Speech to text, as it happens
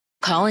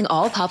Calling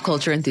all pop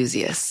culture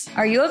enthusiasts.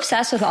 Are you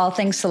obsessed with all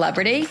things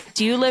celebrity?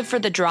 Do you live for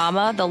the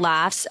drama, the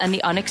laughs, and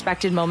the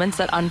unexpected moments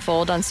that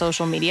unfold on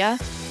social media?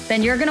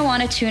 Then you're going to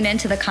want to tune in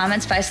to the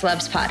Comments by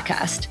Celebs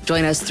podcast.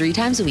 Join us 3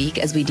 times a week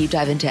as we deep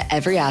dive into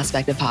every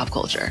aspect of pop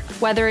culture.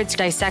 Whether it's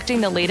dissecting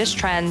the latest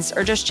trends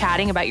or just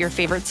chatting about your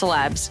favorite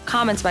celebs,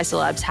 Comments by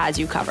Celebs has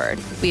you covered.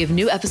 We have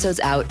new episodes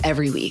out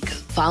every week.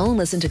 Follow and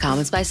listen to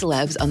Comments by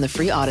Celebs on the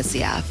free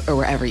Odyssey app or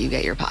wherever you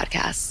get your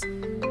podcasts.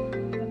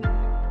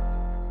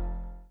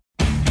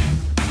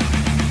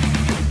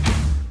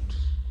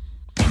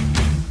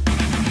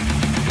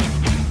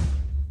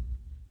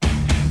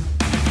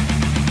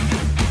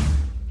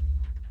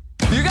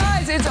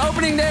 It's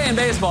opening day in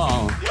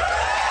baseball.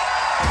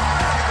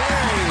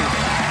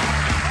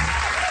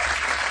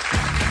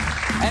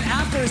 And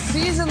after a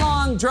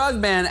season-long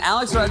drug ban,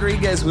 Alex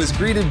Rodriguez was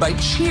greeted by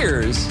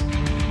cheers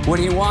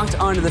when he walked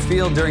onto the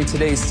field during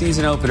today's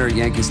season opener at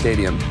Yankee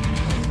Stadium.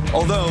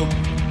 Although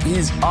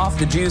he's off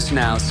the juice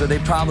now, so they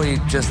probably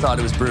just thought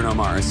it was Bruno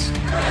Mars.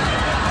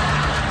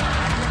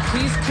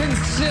 He's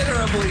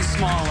considerably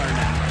smaller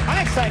now.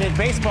 Unexcited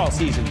baseball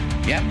season.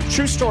 Yep.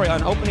 True story,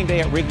 on opening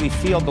day at Wrigley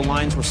Field, the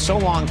lines were so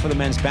long for the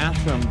men's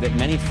bathroom that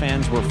many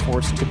fans were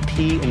forced to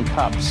pee in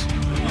cups.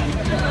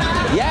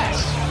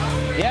 Yes.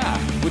 Yeah,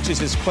 which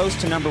is as close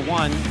to number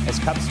 1 as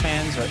Cubs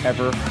fans are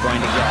ever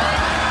going to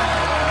get.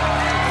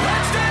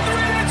 Let's get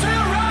ready to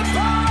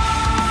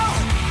rumble!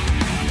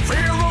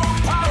 Feel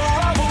the power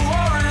of a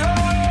warrior!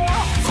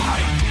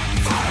 Fight,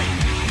 fight,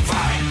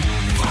 fight,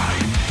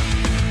 fight!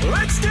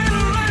 Let's get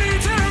ready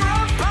to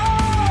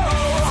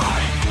rumble!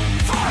 Fight,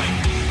 fight,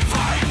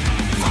 fight,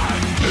 fight!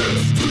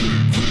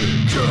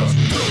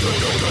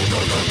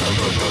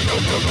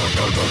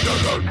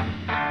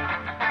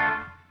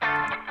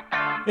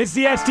 It's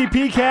the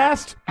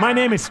stp-cast. My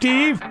name is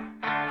Steve.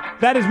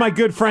 That is my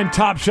good friend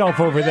Top Shelf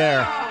over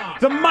there.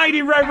 The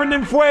mighty Reverend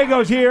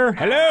Infuego's here.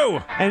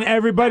 Hello. And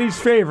everybody's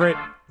favorite,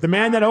 the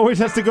man that always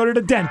has to go to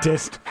the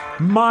dentist,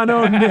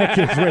 Mono Nick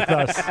is with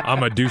us.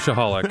 I'm a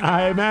doucheaholic.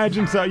 I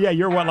imagine so. Yeah,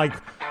 you're what, like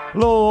a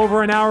little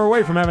over an hour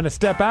away from having to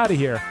step out of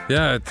here.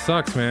 Yeah, it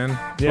sucks, man.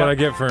 That's Yeah. what I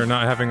get for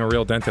not having a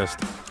real dentist.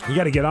 You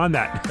got to get on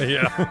that.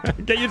 Yeah.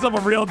 Get yourself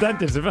a real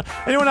dentist. If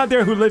anyone out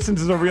there who listens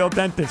is a real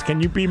dentist,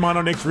 can you be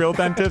Mono Nick's real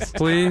dentist?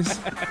 Please.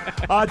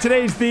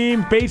 Today's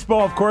theme,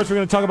 baseball, of course. We're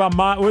going to talk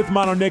about with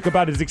Mono Nick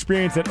about his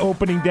experience at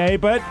opening day.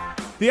 But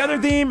the other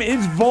theme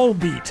is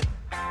Volbeat,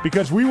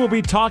 because we will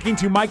be talking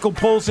to Michael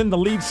Poulsen, the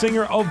lead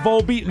singer of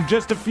Volbeat, in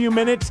just a few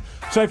minutes.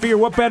 So I figure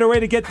what better way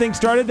to get things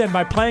started than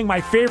by playing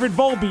my favorite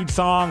Volbeat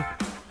song,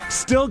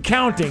 Still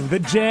Counting, the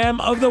jam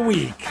of the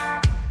week.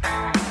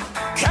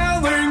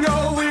 Counting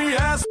all the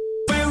ass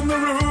in the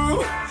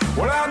room.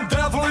 Well, I'm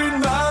definitely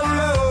not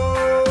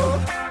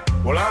alone.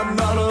 Well, I'm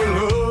not alone.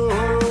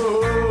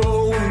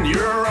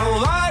 You're a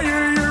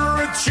liar,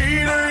 you're a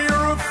cheater,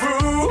 you're a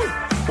fool.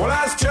 Well,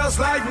 that's just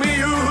like me,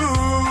 you.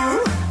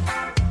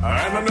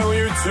 And I know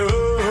you too.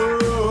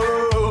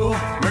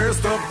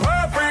 Mr.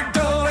 Perfect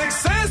don't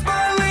exist,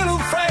 my little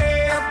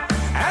friend.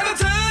 And I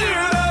tell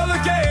you that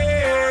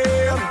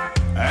again.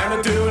 And I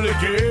do it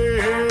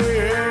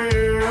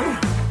again.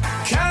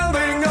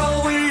 Counting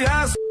all the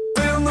ass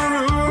in the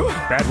room.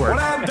 Bad word. Well,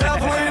 I'm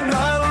definitely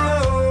not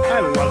alone. I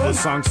love this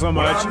song so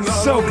much. Well, I'm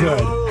not So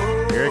good.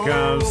 alone. Here it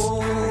comes.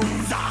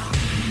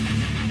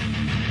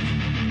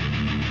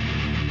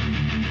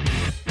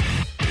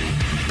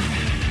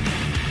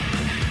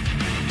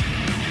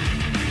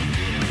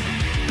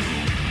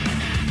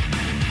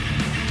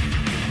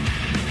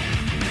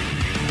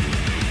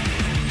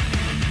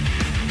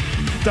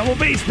 Double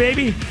bass,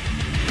 baby.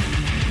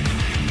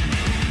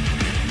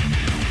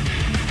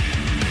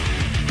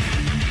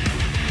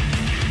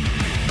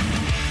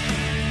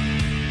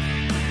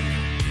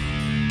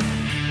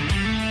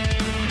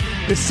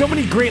 There's so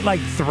many great, like,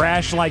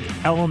 thrash-like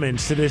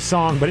elements to this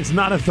song, but it's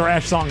not a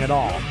thrash song at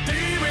all. Deep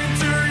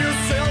into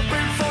yourself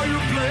before you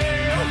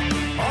play.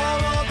 All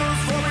others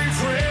for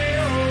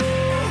betrayal,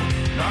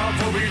 not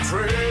for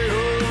betrayal.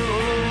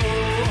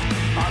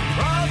 I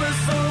promise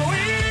so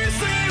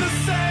easy to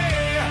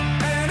say,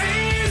 and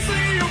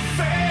easy you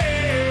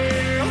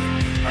fail,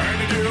 and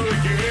you do it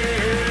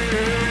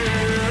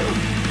again.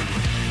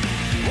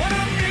 When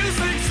the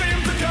music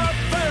seems to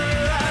cover,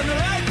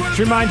 and like This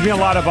reminds me a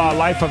lot of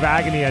Life of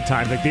Agony at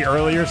times, like the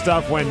earlier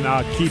stuff when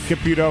Keith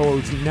Caputo,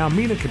 who's now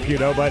Mina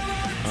Caputo, but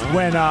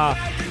when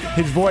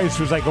his voice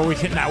was like always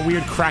hitting that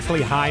weird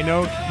crackly high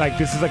note. Like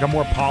this is like a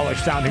more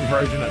polished sounding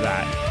version of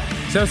that.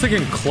 See, I was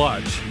thinking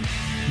Clutch.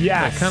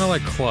 Yes. Kind of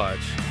like Clutch.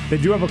 They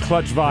do have a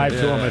Clutch vibe to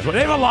them as well. They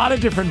have a lot of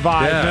different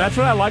vibes, Yeah. and that's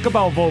what I like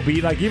about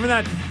Volbeat. Like even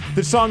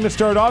the song that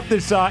started off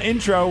this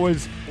intro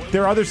was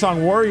their other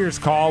song, Warriors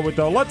Call, with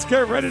the "Let's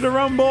Get Ready to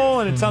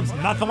Rumble," and it sounds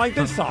nothing like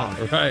this song.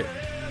 Right.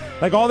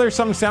 Like all their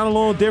songs sound a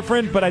little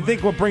different, but I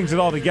think what brings it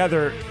all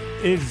together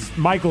is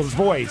Michael's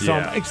voice. So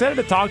Yeah. I'm excited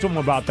to talk to him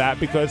about that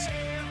because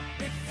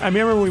I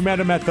remember we met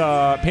him at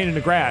the Pain in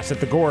the Grass at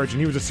the Gorge, and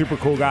he was a super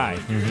cool guy.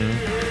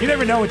 Mm-hmm. You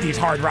never know with these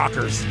hard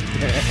rockers.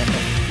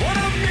 What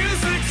a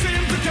music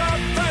seems to cut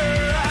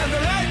there, and the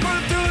light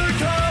will do the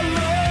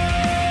color.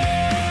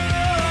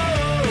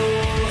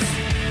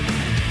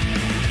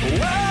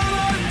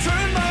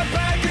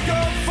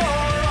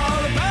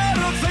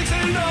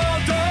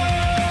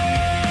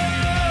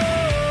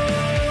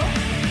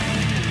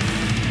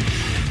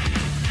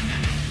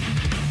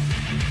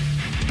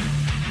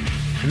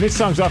 And this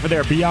song's off of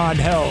their Beyond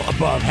Hell,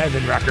 Above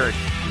Heaven record.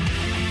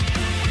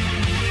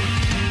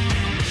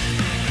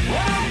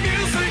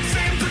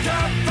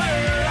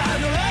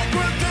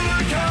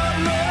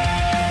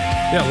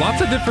 Yeah,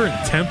 lots of different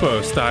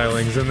tempo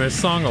stylings in this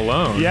song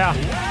alone. Yeah.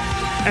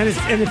 And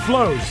it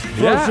flows.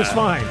 Flows just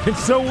fine.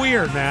 It's so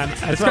weird, man.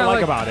 That's what I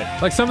like about it.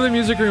 Like some of the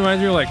music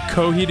reminds me of like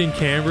Coheed and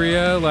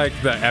Cambria, like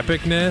the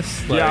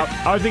epicness. Like,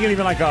 yeah, I was thinking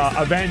even like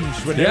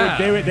Avenged when they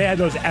had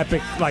those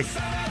epic like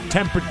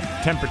tempo.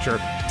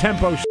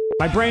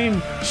 My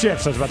brain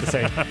shifts. I was about to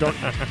say.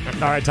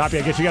 All right, Toppy.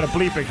 I guess you got to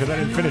bleep it because I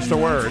didn't finish the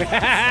word.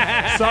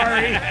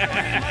 Sorry.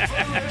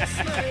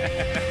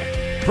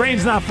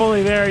 Brain's not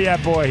fully there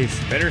yet, boys.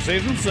 Better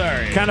safe than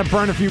sorry. Kind of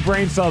burned a few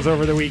brain cells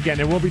over the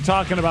weekend, and we'll be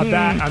talking about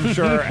that, I'm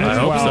sure, as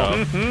I well.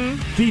 hope so.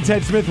 D.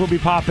 Ted Smith will be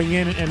popping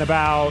in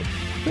about,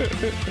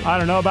 I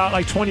don't know, about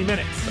like 20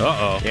 minutes.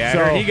 Uh-oh. Yeah, I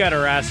heard he got a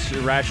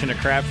ration of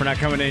crap for not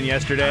coming in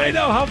yesterday. I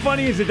know. How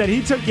funny is it that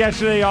he took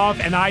yesterday off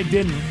and I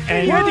didn't?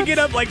 And he had to get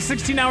up like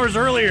 16 hours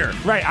earlier.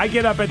 Right. I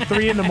get up at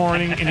 3 in the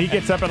morning, and he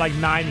gets up at like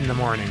 9 in the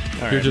morning.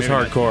 You're just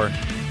hardcore.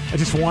 I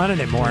just wanted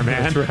it more,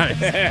 man. That's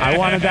right. I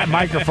wanted that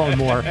microphone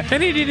more.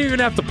 And he didn't even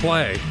have to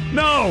play.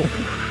 No!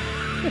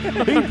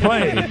 He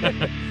played.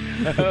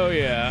 Oh,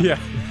 yeah. Yeah.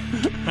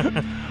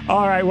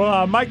 All right,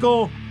 well,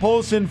 Michael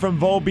Polson from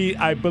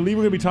Volbeat, I believe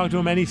we're going to be talking to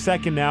him any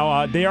second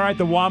now. They are at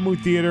the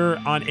WAMU Theater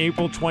on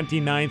April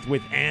 29th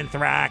with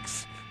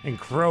Anthrax and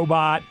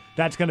Crowbot.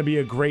 That's going to be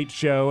a great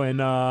show, and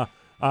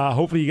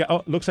hopefully you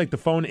got... looks like the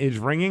phone is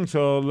ringing,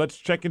 so let's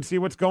check and see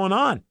what's going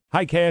on.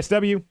 Hi,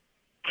 KSW.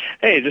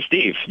 Hey, is this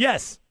Steve?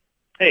 Yes.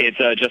 Hey, it's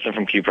Justin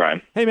from Q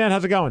Prime. Hey, man,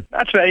 how's it going?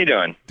 Not too bad. How you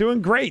doing?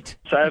 Doing great.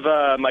 So I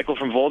have Michael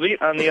from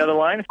Volbeat on the other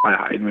line.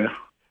 Hi, man.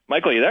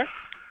 Michael, you there?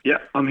 Yeah,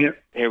 I'm here.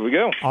 Here we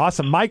go.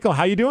 Awesome. Michael,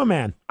 how you doing,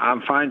 man?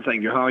 I'm fine,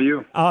 thank you. How are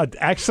you?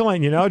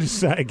 Excellent.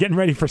 Just getting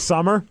ready for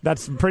summer.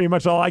 That's pretty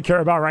much all I care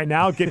about right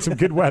now. Get some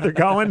good weather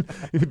going.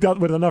 You've dealt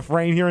with enough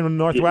rain here in the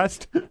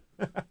Northwest.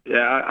 Yeah,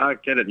 I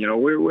get it.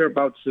 We're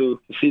about to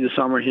see the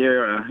summer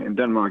here in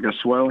Denmark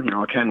as well.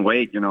 I can't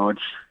wait.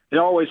 It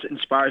always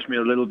inspires me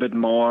a little bit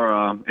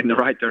more in the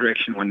right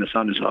direction when the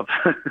sun is up.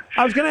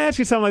 I was going to ask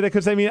you something like that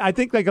because, I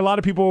think like a lot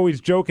of people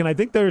always joke, and I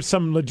think there's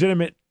some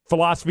legitimate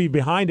philosophy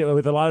behind it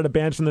with a lot of the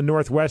bands from the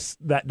Northwest.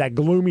 That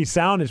gloomy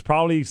sound is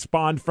probably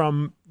spawned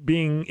from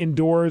being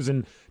indoors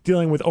and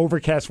dealing with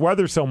overcast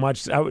weather so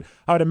much. I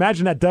would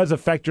imagine that does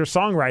affect your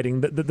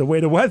songwriting, the way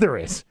the weather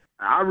is.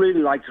 I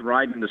really like to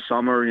write in the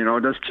summer.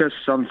 That's just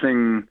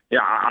something.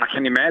 Yeah, I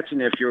can imagine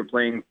if you're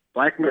playing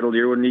black metal,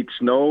 you would need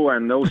snow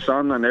and no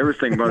sun and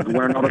everything. But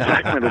we're not a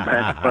black metal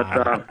band.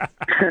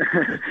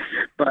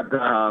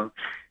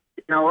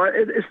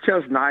 It's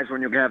just nice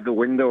when you have the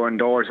window and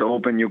doors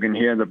open. You can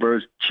hear the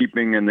birds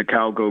cheeping and the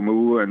cow go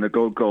moo and the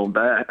goat go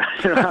baa.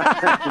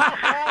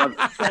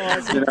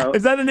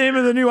 Is that the name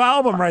of the new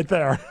album right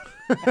there?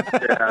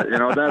 Yeah,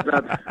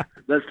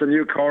 that's the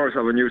new chorus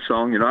of a new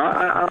song.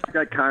 I like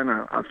that kind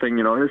of thing.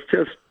 It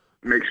just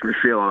makes me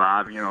feel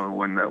alive.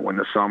 When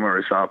the summer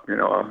is up.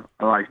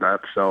 I like that.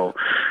 So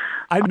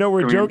I know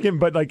we're joking,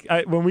 but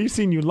when we've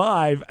seen you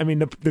live,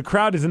 the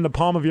crowd is in the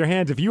palm of your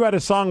hands. If you had a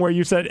song where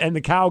you said "and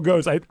the cow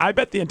goes," I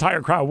bet the entire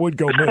crowd would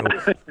go moo.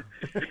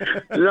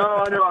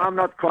 No, I'm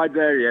not quite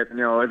there yet.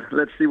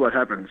 Let's see what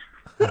happens.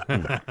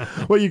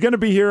 Well, you're going to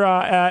be here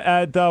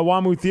at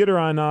WAMU Theater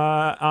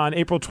on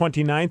April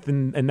 29th,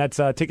 and that's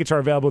tickets are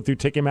available through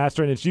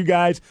Ticketmaster, and it's you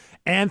guys.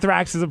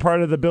 Anthrax is a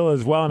part of the bill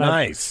as well. And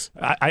nice.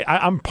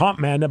 I'm pumped,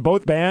 man.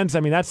 Both bands.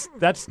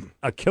 That's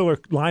a killer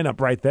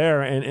lineup right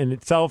there in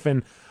itself.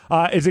 And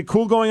is it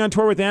cool going on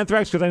tour with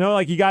Anthrax? Because I know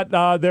you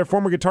got their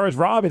former guitarist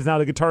Rob is now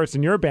the guitarist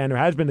in your band, or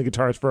has been the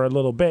guitarist for a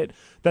little bit.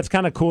 That's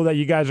kind of cool that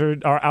you guys are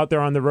out there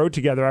on the road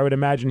together. I would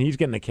imagine he's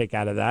getting a kick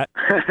out of that.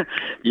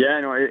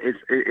 Yeah,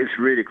 it's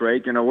really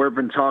great. We've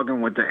been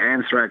talking with the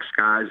Anthrax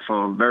guys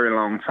for a very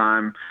long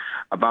time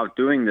about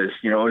doing this.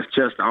 It's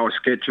just our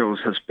schedules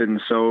has been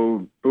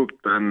so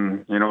booked,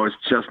 and it's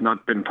just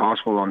not been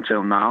possible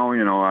until now.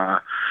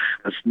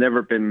 There's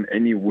never been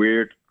any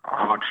weird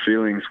hard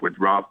feelings with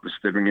Rob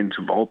stepping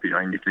into Volbeat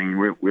or anything.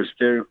 We're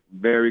still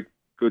very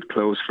good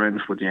close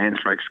friends with the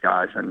Anthrax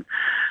guys, and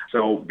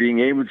so being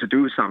able to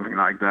do something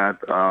like that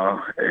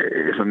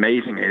is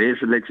amazing. It is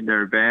a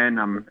legendary band,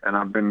 and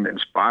I've been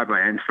inspired by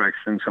Anthrax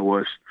since I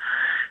was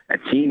a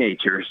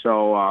teenager.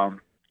 So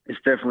it's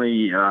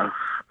definitely a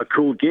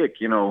cool gig,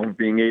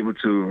 being able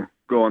to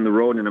go on the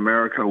road in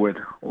America with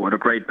a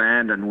great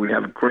band, and we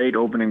have a great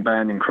opening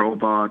band in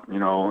Crowbot.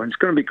 It's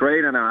going to be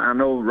great, and I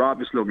know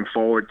Rob is looking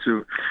forward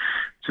to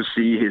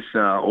see his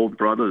old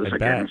brothers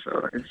again.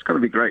 So it's going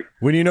to be great.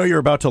 When you're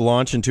about to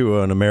launch into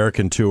an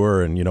American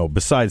tour, and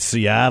besides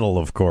Seattle,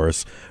 of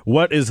course,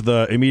 what is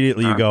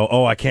immediately you go,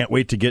 oh, I can't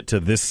wait to get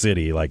to this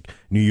city, like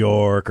New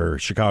York or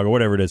Chicago,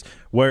 whatever it is.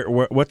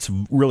 What's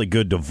really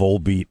good to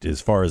Volbeat as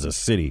far as a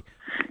city?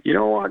 You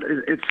know what?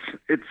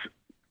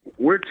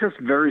 we're just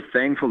very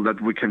thankful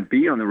that we can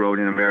be on the road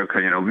in America,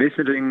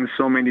 visiting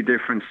so many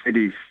different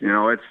cities.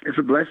 It's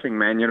a blessing,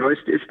 man.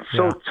 It's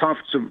so tough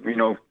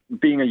to,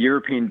 being a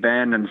European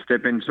band and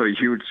step into a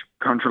huge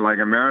country like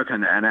America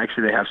and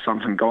actually have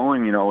something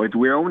going.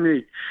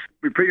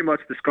 We pretty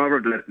much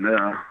discovered that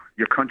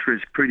your country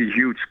is pretty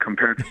huge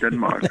compared to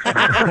Denmark.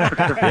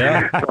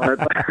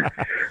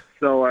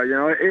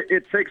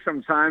 It takes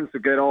some time to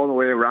get all the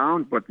way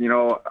around, but,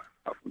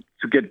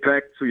 to get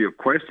back to your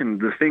question,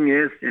 the thing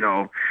is,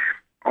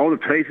 all the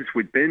places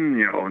we've been,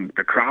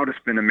 the crowd has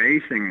been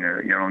amazing.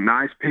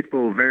 Nice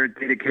people, very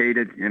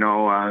dedicated.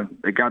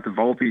 They got the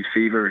Volbeat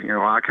fever.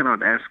 I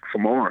cannot ask for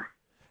more.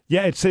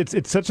 Yeah,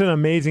 it's such an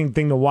amazing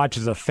thing to watch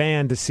as a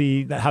fan, to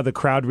see how the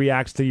crowd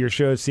reacts to your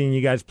shows, seeing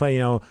you guys play,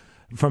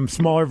 from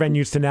smaller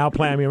venues to now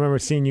playing. I mean, I remember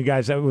seeing you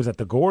guys, it was at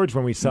the Gorge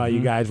when we saw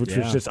you guys, which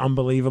was just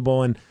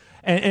unbelievable.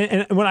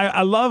 And what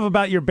I love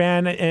about your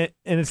band, and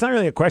it's not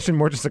really a question,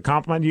 more just a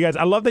compliment to you guys,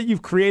 I love that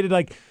you've created,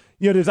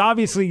 there's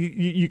obviously,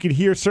 you could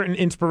hear certain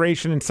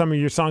inspiration in some of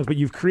your songs, but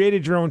you've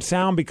created your own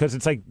sound because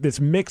it's like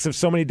this mix of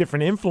so many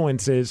different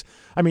influences.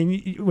 I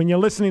mean, when you're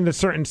listening to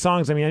certain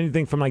songs, I mean,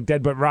 anything from like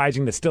Dead But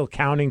Rising to Still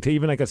Counting to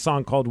even like a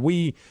song called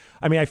We,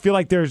 I mean, I feel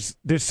like there's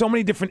so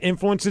many different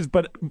influences,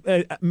 but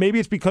maybe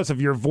it's because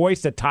of your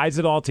voice that ties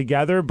it all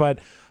together. But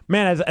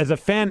man, as a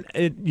fan,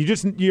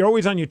 you're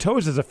always on your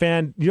toes as a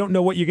fan. You don't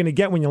know what you're going to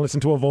get when you listen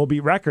to a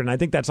Volbeat record, and I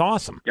think that's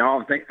awesome.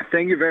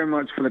 Thank you very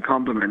much for the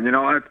compliment. We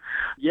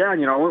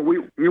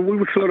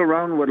float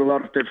around with a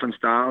lot of different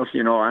styles,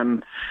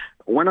 and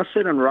when I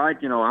sit and write,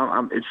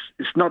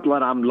 it's not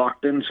that I'm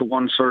locked into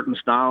one certain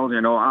style.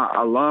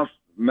 I love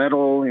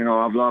metal,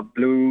 I love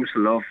blues, I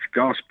love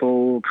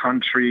gospel,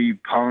 country,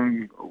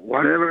 punk,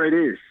 whatever it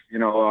is,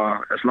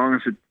 as long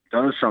as it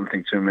does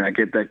something to me, I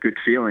get that good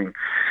feeling.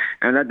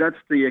 And that's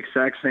the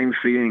exact same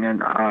feeling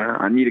and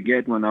I need to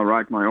get when I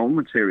write my own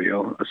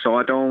material. So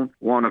I don't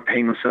want to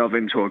paint myself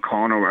into a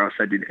corner where I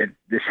said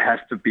this has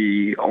to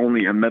be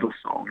only a metal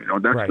song.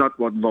 That's not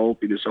what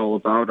Volbeat is all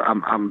about. I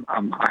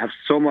have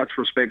so much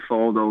respect for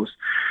all those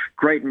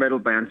great metal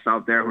bands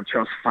out there who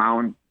just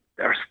found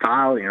their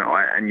style,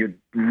 and you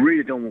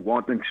really don't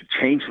want them to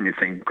change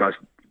anything because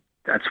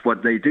that's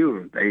what they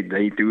do.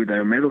 They do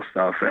their metal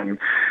stuff.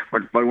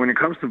 But when it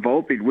comes to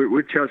Volbeat,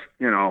 we're just,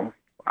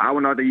 I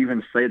would not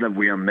even say that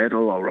we are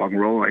metal or rock and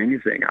roll or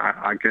anything.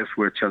 I guess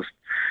we're just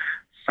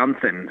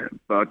something.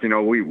 But,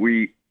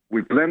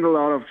 we blend a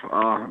lot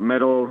of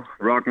metal,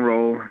 rock and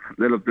roll,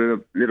 little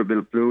bit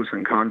of blues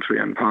and country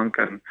and punk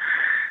and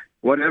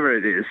whatever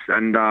it is.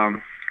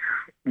 And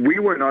we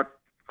were not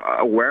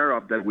aware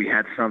of that we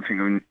had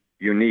something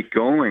unique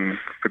going,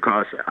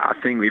 because I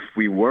think if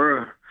we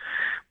were,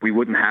 we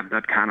wouldn't have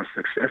that kind of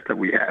success that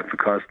we have,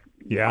 because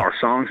our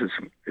songs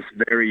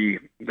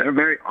they're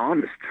very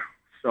honest.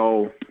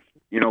 So,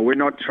 we're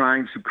not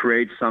trying to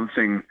create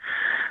something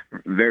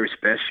very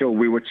special.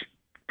 We would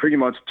pretty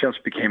much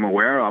just became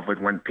aware of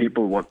it when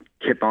people would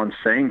keep on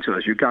saying to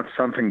us, you got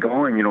something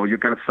going, you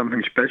got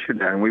something special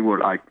there. And we were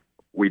like,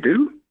 we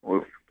do?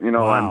 Wow.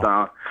 And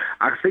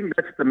I think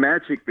that's the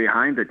magic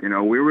behind it.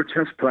 We were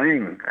just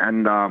playing.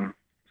 And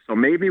so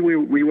maybe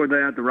we were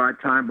there at the right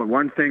time. But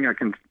one thing I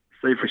can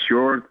say for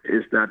sure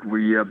is that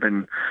we have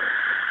been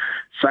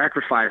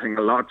sacrificing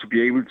a lot to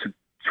be able to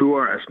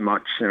tour as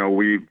much.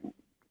 We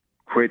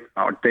quit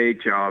our day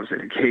jobs,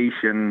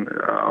 education,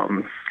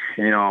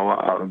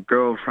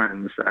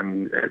 girlfriends,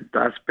 and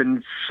that's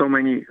been so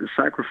many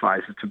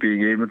sacrifices to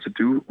being able to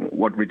do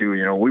what we do.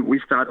 We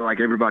started like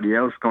everybody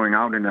else, going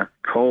out in a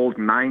cold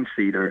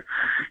 9-seater,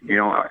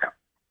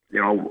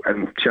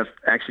 and just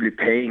actually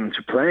paying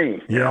to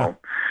play.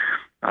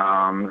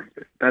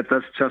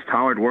 That's just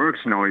how it works.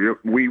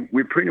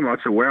 We're pretty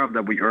much aware of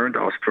that we earned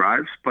our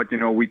stripes, but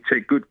we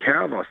take good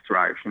care of our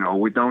stripes.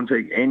 We don't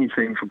take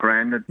anything for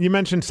granted. You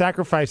mentioned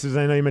sacrifices.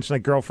 I know you mentioned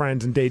like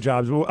girlfriends and day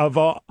jobs. Of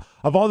all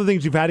the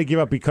things you've had to give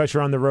up because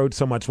you're on the road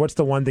so much, what's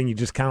the one thing you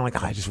just kind of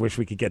like? I just wish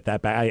we could get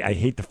that back. I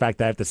hate the fact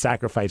that I have to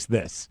sacrifice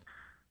this.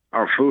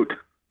 Our food.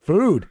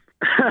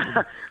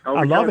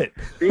 I love it.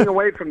 being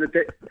away from the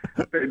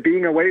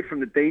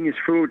Danish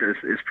food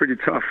is pretty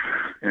tough,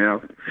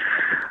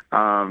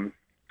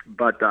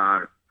 But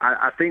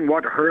I think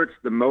what hurts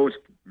the most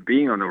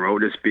being on the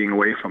road is being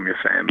away from your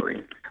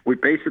family. We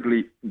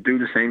basically do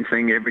the same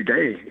thing every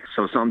day.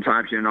 So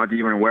sometimes you're not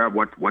even aware of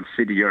what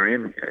city you're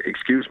in.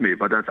 Excuse me,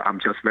 but I'm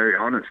just very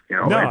honest. It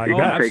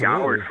can take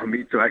hours for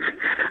me to actually.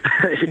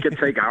 It can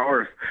take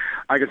hours.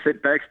 I could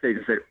sit backstage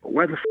and say,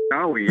 "Where the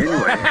are we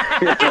anyway?"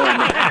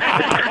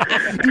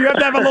 Do you have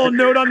to have a little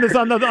note on this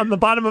on the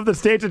bottom of the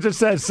stage that just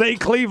says "Say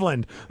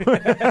Cleveland"? And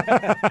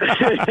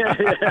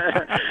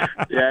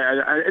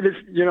it's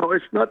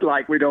it's not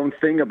like we don't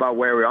think about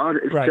where we are.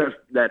 It's just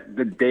that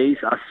the days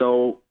are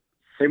so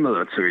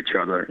similar to each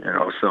other,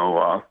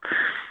 So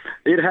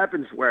it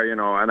happens where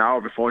an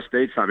hour before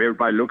stage time,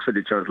 everybody looks at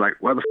each other like,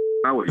 "Where the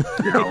out,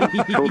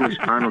 total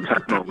Spinal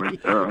Tap moment.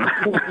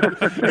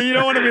 You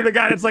don't want to be the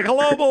guy that's like,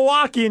 hello,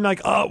 Milwaukee, and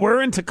like,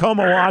 we're in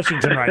Tacoma,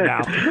 Washington right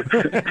now.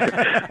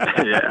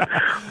 Yeah.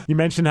 You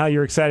mentioned how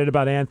you're excited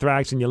about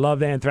Anthrax and you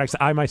love Anthrax.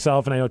 I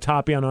myself, and I know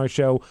Toppy on our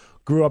show,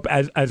 grew up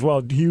as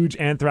well, huge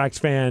Anthrax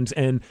fans.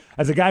 And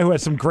as a guy who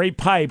has some great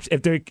pipes,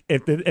 if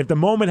the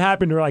moment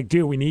happened, we're like,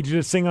 dude, we need you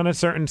to sing on a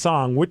certain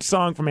song. Which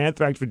song from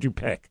Anthrax would you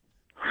pick?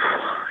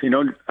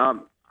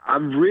 I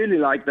really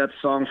like that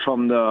song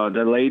from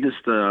the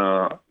latest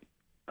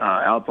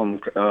album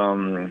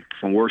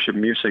from Worship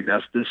Music.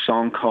 That's this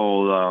song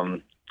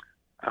called,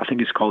 I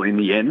think it's called In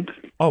the End.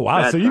 Oh,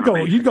 wow. That's So you go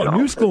song.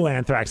 new school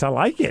Anthrax. I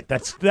like it.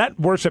 That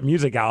Worship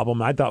Music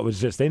album, I thought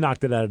was they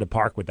knocked it out of the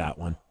park with that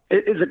one.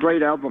 It's a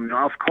great album.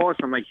 Of course,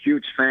 I'm a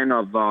huge fan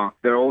of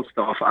their old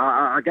stuff.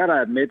 I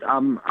gotta admit,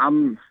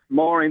 I'm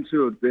more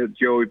into the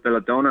Joey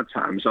Belladonna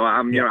time. So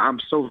I'm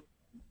so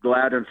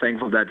glad and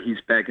thankful that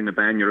he's back in the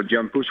band.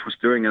 John Bush was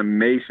doing an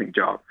amazing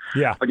job.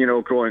 Yeah. But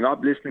growing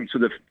up, listening to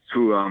the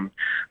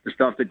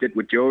stuff they did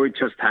with Joey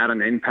just had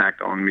an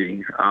impact on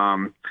me.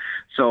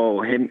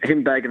 So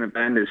him back in the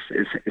band is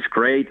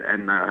great,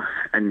 and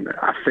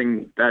I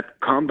think that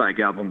comeback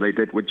album they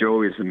did with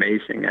Joey is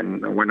amazing.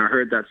 And when I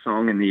heard that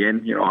song In the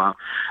End, I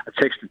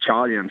texted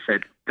Charlie and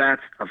said,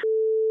 "That's a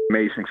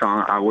amazing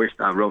song. I wish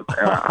I wrote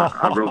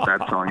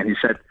that song."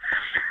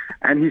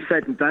 And he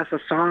said, that's a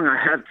song I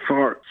had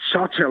for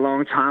such a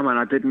long time, and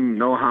I didn't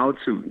know how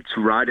to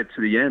write it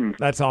to the end.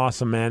 That's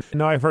awesome, man. I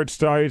know I've heard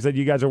stories that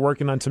you guys are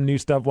working on some new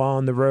stuff while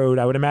on the road.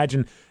 I would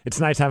imagine it's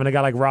nice having a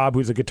guy like Rob,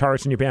 who's a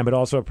guitarist in your band, but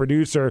also a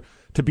producer,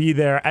 to be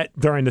there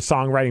during the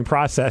songwriting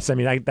process. I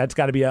mean, that's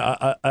got to be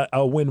a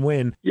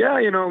win-win. Yeah,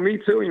 me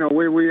too.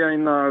 We are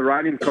in a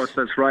writing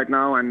process right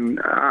now, and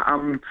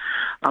I'm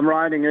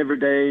writing every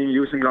day,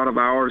 using a lot of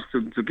hours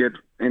to get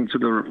into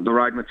the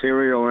right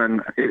material,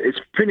 and it's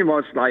pretty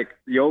much like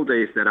the old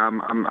days that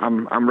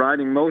I'm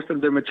writing most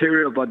of the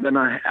material, but then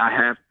I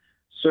have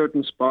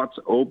certain spots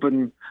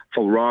open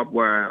for Rob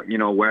where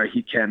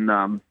he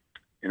can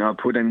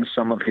put in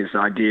some of his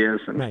ideas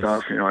and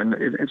stuff, and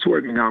it's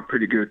working out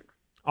pretty good.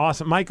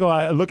 Awesome.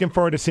 Michael, looking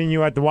forward to seeing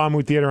you at the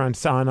WAMU Theater on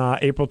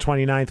April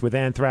 29th with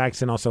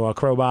Anthrax and also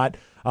Crowbot.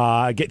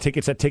 Get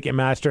tickets at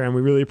Ticketmaster, and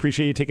we really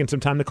appreciate you taking some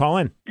time to call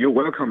in. You're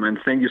welcome, and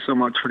thank you so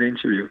much for the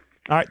interview.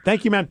 All right.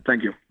 Thank you, man.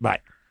 Thank you.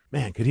 Bye.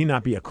 Man, could he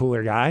not be a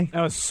cooler guy?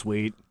 That was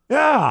sweet.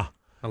 Yeah.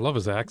 I love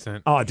his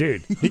accent. Oh,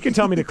 dude. He can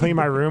tell me to clean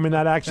my room in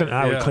that accent, and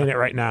I would clean it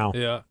right now.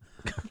 Yeah.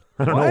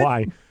 I don't know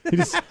why. He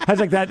just has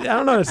like that. I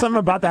don't know. There's something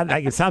about that.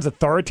 Like, it sounds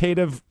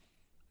authoritative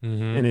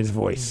in his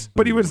voice.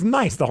 But he was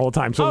nice the whole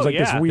time. So it was like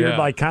this weird,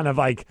 like kind of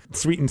like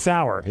sweet and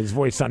sour. His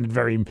voice sounded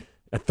very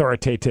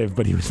authoritative,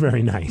 but he was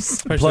very nice.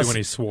 Especially when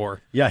he swore.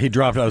 Yeah, he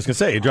dropped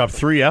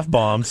 3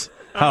 F-bombs.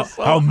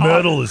 How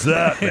metal is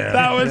that, man?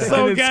 That was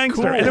so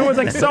gangster. Cool. And it was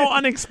like so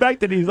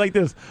unexpected. He's like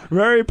this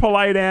very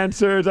polite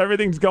answers.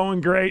 Everything's going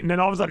great. And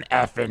then all of a sudden,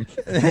 effing.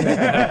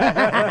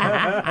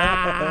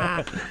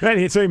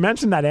 Man, so he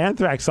mentioned that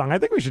Anthrax song. I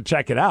think we should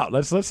check it out.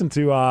 Let's listen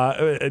to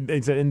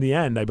it's In the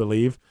End, I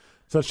believe.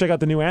 So let's check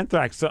out the new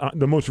Anthrax,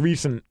 the most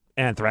recent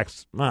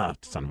Anthrax. Oh,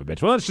 son of a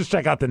bitch. Well, let's just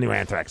check out the new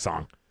Anthrax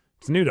song.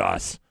 It's new to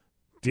us.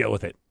 Deal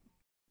with it.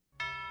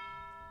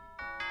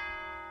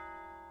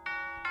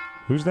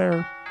 Who's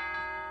there?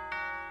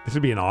 This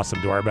would be an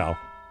awesome doorbell.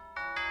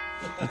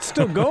 It's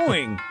still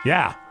going.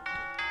 Yeah.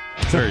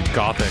 It's very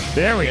gothic.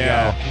 There we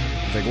go.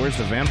 It's like, where's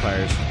the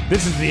vampires?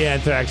 This is the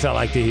Anthrax I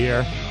like to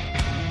hear.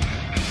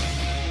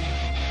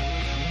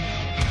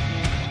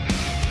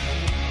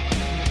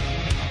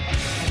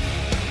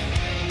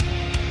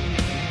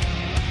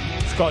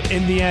 It's called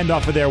In the End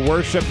off of their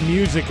Worship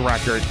Music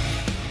record.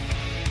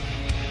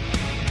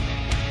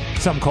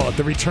 Some call it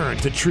the return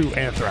to true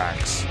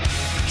Anthrax.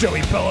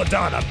 Joey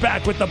Belladonna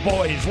back with the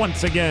boys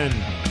once again.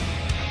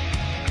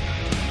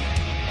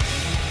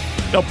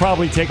 It'll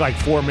probably take like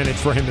 4 minutes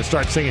for him to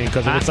start singing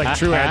because if it's like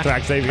true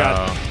Anthrax, they've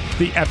got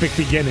the epic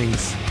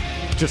beginnings,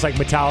 just like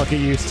Metallica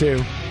used to.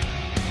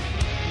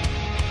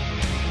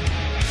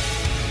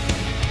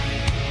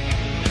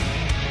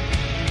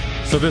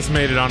 So this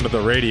made it onto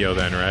the radio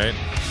then, right?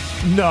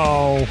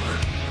 No,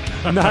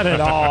 not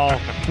at all.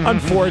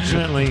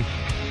 Unfortunately.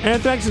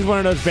 Anthrax is one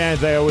of those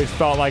bands I always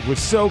felt like was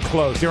so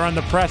close. They were on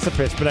the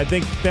precipice, but I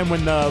think then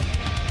when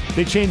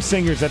they changed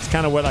singers, that's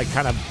kind of what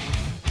kind of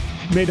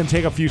made them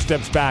take a few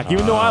steps back.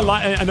 Even though I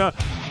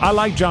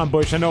like John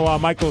Bush. I know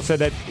Michael said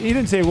that he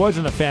didn't say he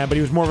wasn't a fan, but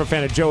he was more of a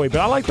fan of Joey. But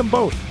I like them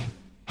both.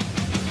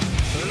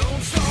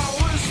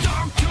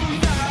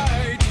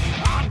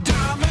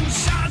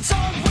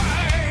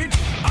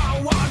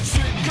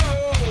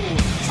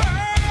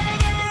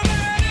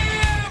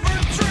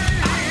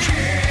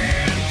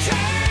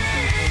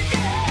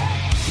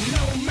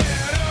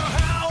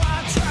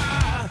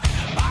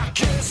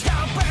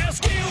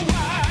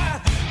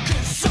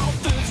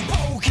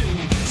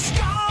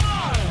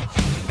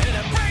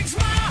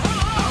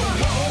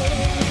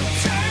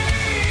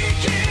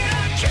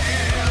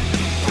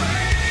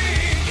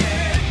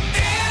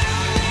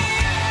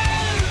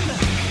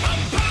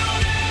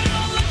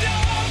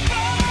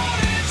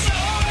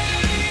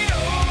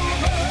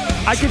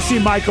 I could see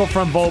Michael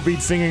from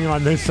Volbeat singing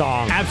on this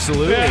song.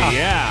 Absolutely,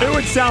 yeah. It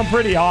would sound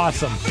pretty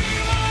awesome.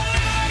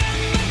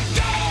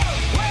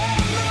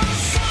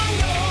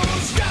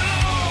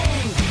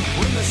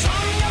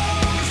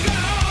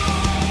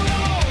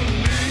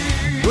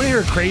 You want to hear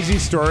a crazy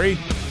story?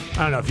 I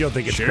don't know if you'll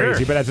think it's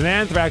crazy, but as an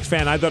Anthrax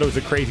fan, I thought it was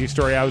a crazy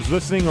story. I was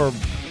listening or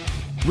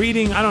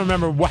reading, I don't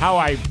remember how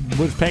I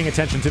was paying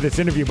attention to this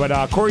interview,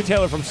 but Corey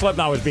Taylor from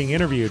Slipknot was being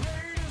interviewed.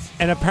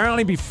 And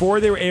apparently before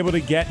they were able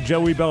to get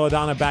Joey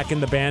Belladonna back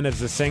in the band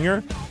as the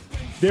singer,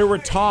 there were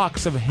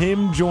talks of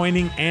him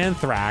joining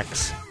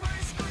Anthrax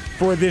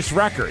for this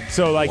record.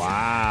 So, like,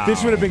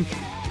 this would have been,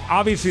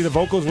 obviously the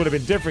vocals would have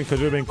been different because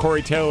it would have been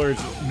Corey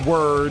Taylor's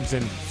words.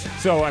 And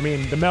so, I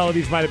mean, the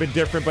melodies might have been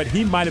different, but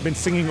he might have been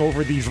singing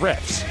over these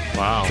riffs.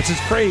 Wow. Which is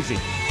crazy.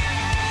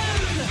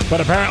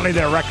 But apparently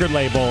their record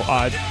label,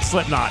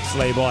 Slipknot's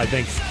label, I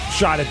think,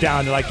 shot it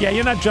down. They're like, yeah,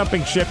 you're not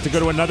jumping ship to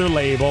go to another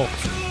label.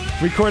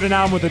 Record an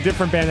album with a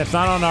different band that's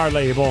not on our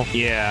label.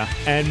 Yeah.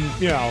 And,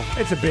 you know,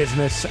 it's a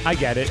business. I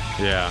get it.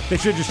 Yeah. They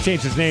should just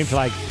change his name to,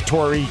 like,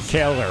 Tory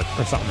Taylor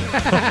or something.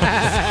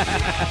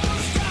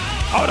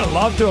 I would have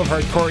loved to have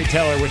heard Corey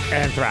Taylor with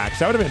Anthrax.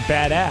 That would have been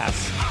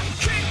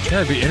badass.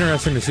 Yeah, it'd be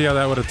interesting to see how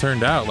that would have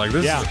turned out. Like,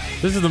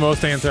 this is the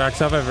most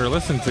Anthrax I've ever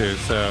listened to,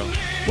 so...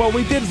 Well,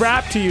 we did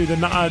rap to you the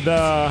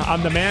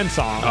On the Man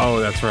song. Oh,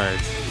 that's right.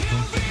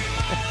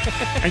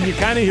 And you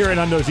kind of hear it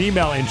on those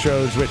email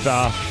intros with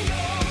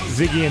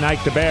Ziggy and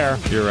Ike the Bear.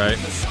 You're right.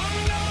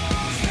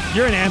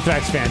 You're an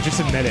Anthrax fan, just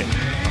admit it.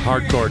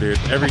 Hardcore, dude.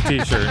 Every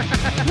t-shirt.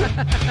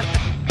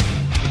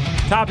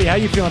 Toppy, how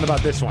you feeling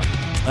about this one?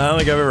 I don't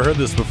think I've ever heard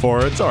this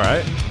before. It's all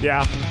right.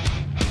 Yeah.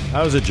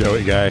 I was a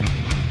Joey guy.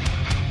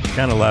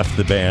 Kind of left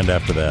the band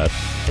after that.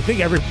 I think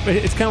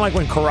it's kind of like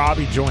when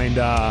Karabi joined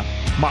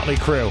Motley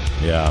Crue.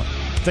 Yeah.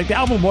 It's like the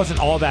album wasn't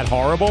all that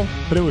horrible,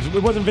 but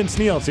it wasn't Vince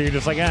Neil, so you're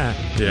just like,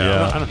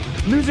 Yeah. I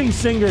don't. Losing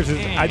singers is,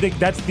 I think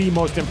that's the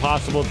most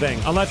impossible thing,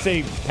 unless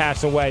they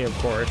pass away, of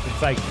course. It's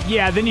like,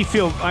 yeah, then you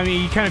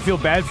kind of feel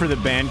bad for the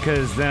band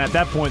because then at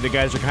that point the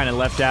guys are kind of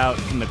left out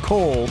in the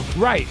cold.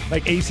 Right,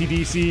 like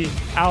AC/DC,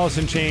 Alice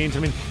in Chains.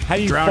 I mean, how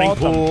do you Drowning fault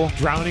them? Pool.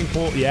 Drowning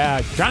Pool,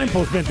 yeah. Drowning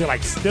Pool's been they're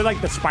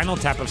like the Spinal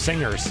Tap of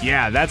singers.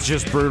 Yeah, that's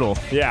just brutal.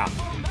 Yeah.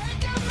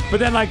 But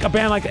then, like, a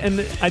band like,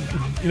 and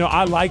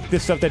I like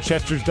this stuff that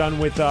Chester's done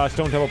with Stone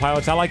Temple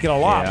Pilots. I like it a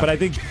lot. Yeah. But I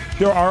think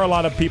there are a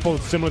lot of people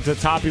similar to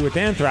Toppy with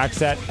Anthrax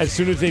that as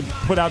soon as they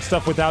put out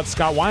stuff without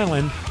Scott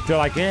Weiland, they're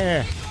like,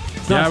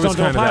 it's not Stone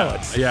Temple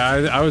Pilots.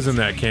 I was in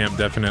that camp,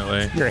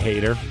 definitely. You're a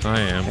hater.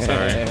 I am,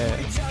 sorry.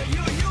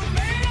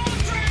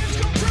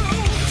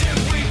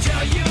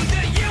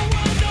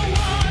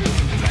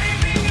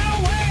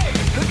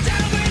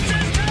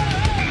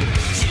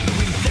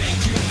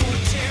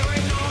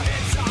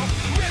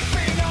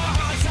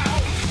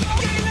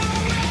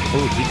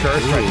 Ooh, he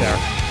cursed right there.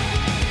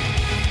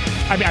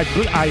 I mean,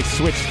 I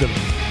switched them.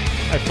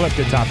 I flipped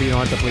it, Toppy. You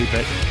don't have to bleep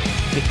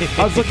it.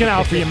 I was looking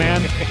out for you,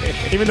 man.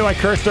 Even though I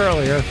cursed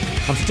earlier,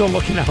 I'm still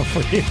looking out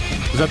for you.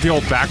 Is that the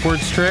old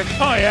backwards trick?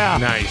 Oh, yeah.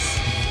 Nice.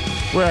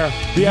 Where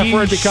the F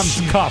word becomes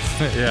cuff.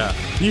 Yeah.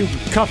 You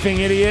cuffing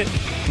idiot.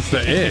 It's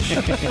the ish.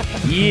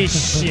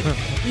 Yeesh.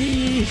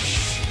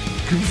 Yeesh.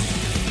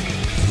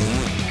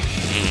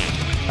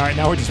 All right,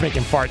 now we're just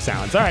making fart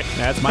sounds. All right.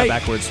 That's my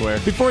backward swear.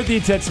 Before D.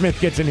 Ted Smith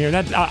gets in here,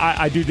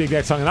 I do dig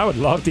that song, and I would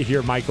love to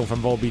hear Michael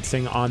from Volbeat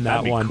sing on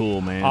that one. That'd be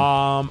cool, man.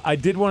 I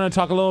did want to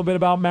talk a little bit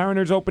about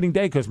Mariners opening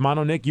day, because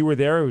Mono Nick, you were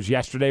there. It was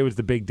yesterday. It was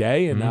the big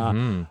day, and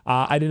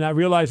I did not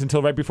realize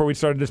until right before we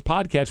started this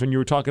podcast when you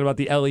were talking about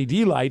the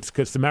LED lights,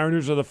 because the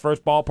Mariners are the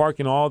first ballpark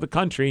in all the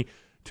country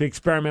to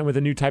experiment with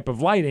a new type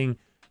of lighting.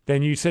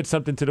 Then you said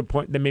something to the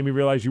point that made me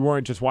realize you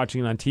weren't just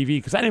watching it on TV,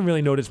 because I didn't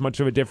really notice much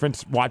of a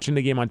difference watching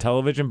the game on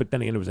television, but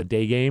then again, it was a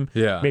day game.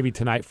 Yeah. Maybe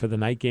tonight for the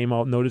night game,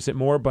 I'll notice it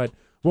more, but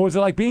what was it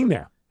like being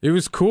there? It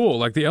was cool.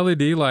 Like, the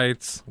LED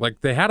lights,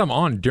 like, they had them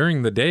on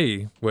during the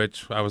day,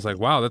 which I was like,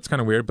 wow, that's kind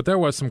of weird. But there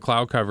was some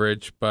cloud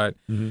coverage. But,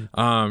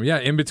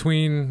 in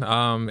between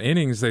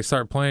innings, they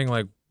start playing,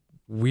 like,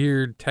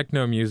 weird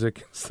techno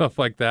music and stuff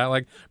like that.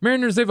 Like,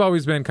 Mariners, they've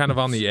always been kind of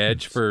on the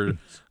edge for,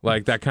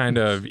 like, that kind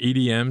of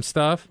EDM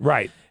stuff.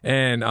 Right.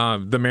 And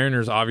the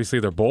Mariners, obviously,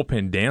 their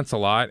bullpen dance a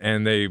lot,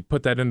 and they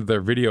put that into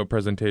their video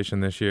presentation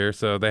this year.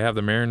 So they have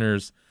the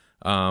Mariners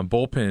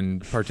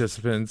bullpen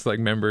participants, like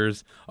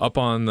members, up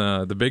on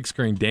the big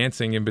screen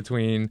dancing in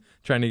between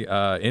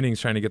innings,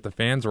 trying to get the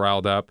fans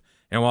riled up.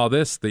 And while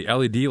the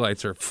LED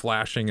lights are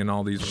flashing and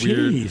all these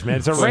weird... Jeez, man,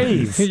 it's a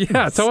rave.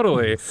 Yeah,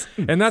 totally.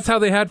 And that's how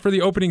they had for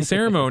the opening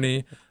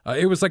ceremony.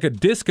 It was like a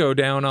disco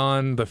down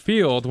on the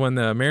field when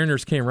the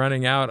Mariners came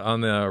running out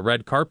on the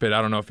red carpet.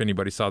 I don't know if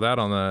anybody saw that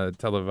on the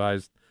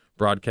televised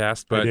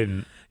broadcast, but I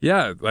didn't.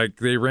 Yeah, like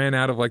they ran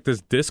out of like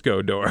this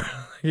disco door.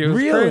 It was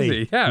Really?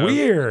 crazy. Yeah,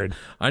 Weird.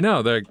 I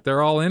know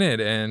they're all in it,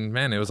 and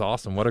man, it was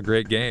awesome. What a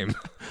great game.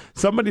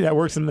 Somebody that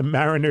works in the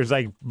Mariners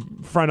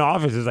front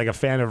office is a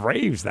fan of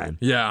raves. Then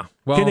Yeah.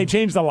 Well, can they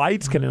change the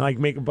lights? Can they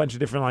make a bunch of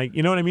different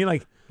you know what I mean?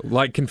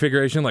 Like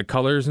configuration, like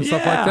colors and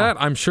stuff like that?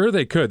 I'm sure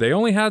they could. They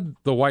only had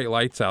the white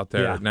lights out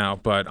there now,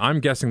 but I'm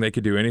guessing they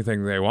could do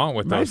anything they want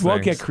with Might those as well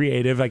things. get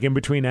creative, in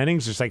between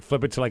innings, just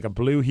flip it to a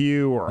blue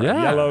hue or a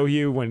yellow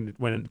hue when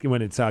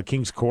it's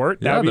King's Court.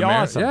 That'd be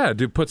awesome.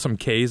 Do put some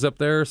K's up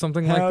there or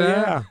something Hell like that.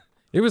 Yeah.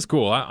 It was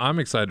cool. I'm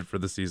excited for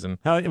the season.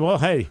 Well,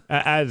 hey,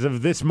 as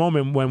of this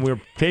moment when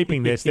we're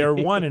taping this, they're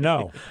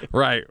 1-0.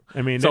 Right.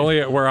 I mean,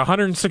 we're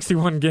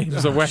 161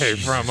 games away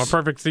from a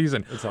perfect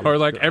season. Or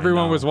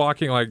everyone was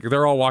walking,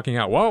 they're all walking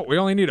out. Well, we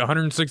only need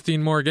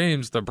 116 more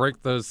games to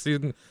break the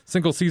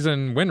single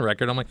season win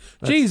record. I'm like,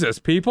 Jesus,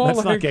 people.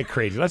 Let's not get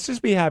crazy. Let's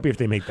just be happy if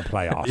they make the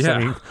playoffs. Yeah. I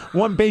mean,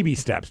 one baby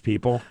steps,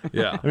 people.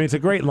 Yeah. I mean, it's a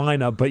great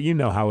lineup, but you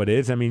know how it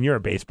is. I mean, you're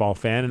a baseball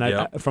fan,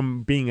 and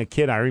from being a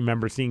kid, I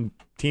remember seeing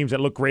teams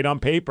that look great on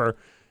paper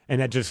and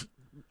that just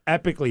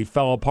epically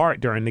fell apart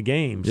during the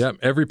games. Yep,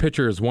 every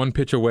pitcher is one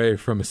pitch away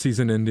from a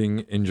season-ending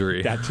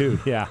injury. That too,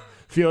 yeah.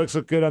 Felix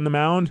looked good on the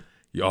mound.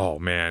 Oh,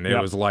 man, it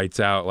was lights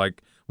out.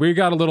 We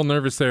got a little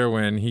nervous there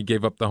when he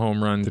gave up the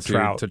home run to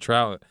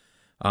Trout.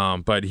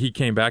 But he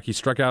came back. He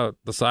struck out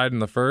the side in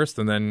the first,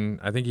 and then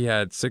I think he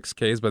had 6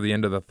 Ks by the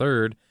end of the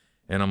third.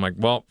 And I'm like,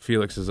 well,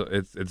 Felix,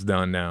 it's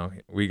done now.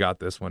 We got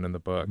this one in the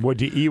book.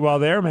 What'd you eat while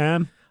there,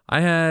 man?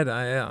 I had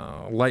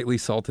lightly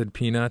salted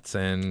peanuts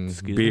and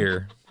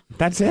beer.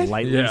 That's it?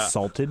 Lightly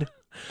salted?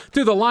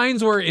 Dude, the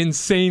lines were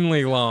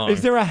insanely long.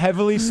 Is there a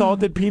heavily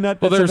salted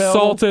peanut Well, that's there's available?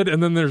 salted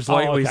and then there's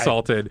lightly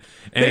salted.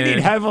 They need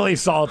And- heavily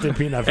salted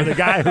peanut for the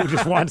guy who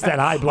just wants that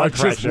high blood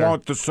pressure. just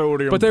want the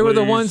sodium, But they were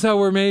the please. ones that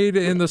were made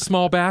in the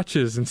small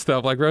batches and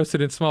stuff,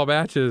 roasted in small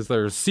batches.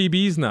 There's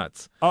CB's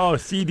nuts. Oh,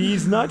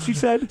 CD's nuts, you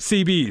said?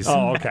 CB's.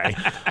 Oh, okay.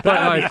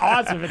 That'd be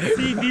awesome. It's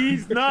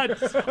CD's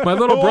nuts. My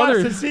little Who brother-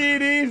 wants the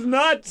CD's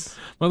nuts?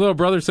 My little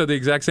brother said the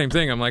exact same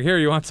thing. I'm like, here,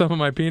 you want some of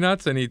my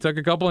peanuts? And he took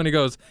a couple and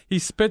he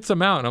spits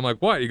them out. And I'm like,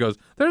 what? He goes,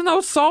 there's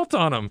no salt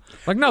on them.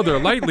 Like, no, they're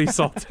lightly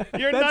salted.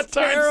 Your nuts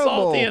aren't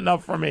salty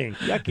enough for me.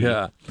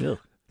 Yeah.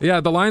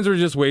 Yeah, the lines were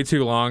just way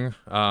too long.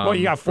 Well,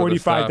 you got for the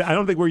 45. stuff. I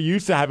don't think we're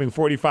used to having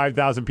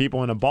 45,000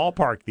 people in a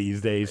ballpark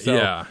these days. So,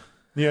 Yeah.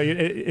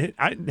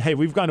 hey,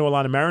 we've gone to a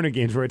lot of Mariner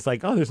games where it's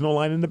like, oh, there's no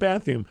line in the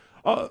bathroom.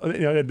 Oh,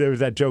 there was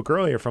that joke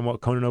earlier from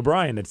Conan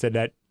O'Brien that said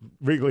that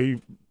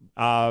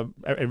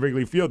at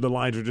Wrigley Field, the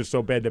lines were just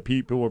so bad that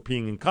people were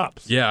peeing in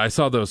cups. Yeah, I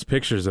saw those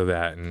pictures of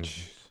that, and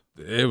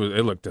it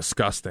looked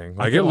disgusting.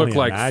 I It can looked only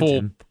like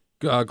imagine.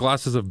 full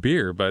glasses of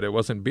beer, but it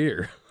wasn't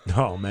beer.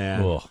 Oh,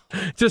 man.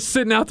 Just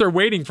sitting out there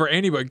waiting for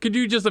anybody. Could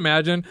you just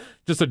imagine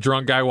just a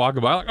drunk guy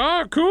walking by like,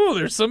 oh, cool,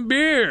 there's some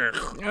beer.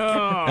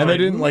 Oh, And they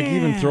didn't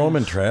even throw them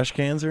in trash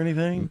cans or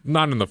anything?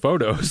 Not in the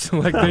photos.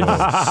 They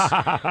just...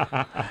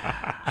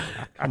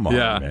 Come on,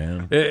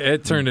 man.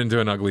 It turned into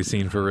an ugly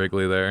scene for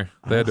Wrigley there.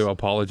 They had to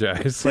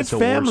apologize. His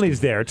family's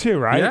there, too,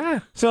 right? Yeah.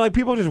 So,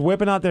 people just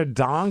whipping out their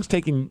dongs,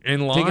 taking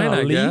In line, taking a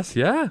I leak? guess.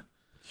 Yeah.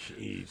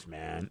 Jeez,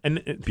 man.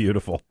 And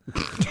Beautiful.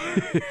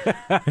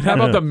 And how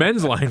about the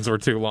men's lines were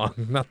too long,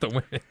 not the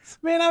women's?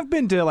 Man, I've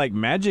been to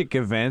Magic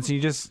events. And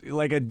you just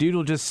a dude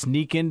will just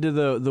sneak into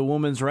the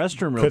women's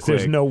restroom real quick. because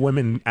there's no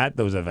women at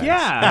those events.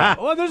 Yeah.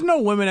 Well, there's no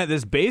women at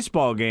this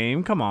baseball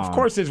game. Come on. Of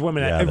course there's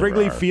women Yeah, at there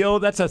Wrigley are.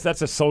 Field. That's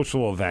a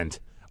social event.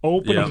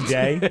 Opening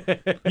day.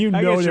 You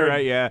I know guess you're they're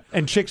right, yeah.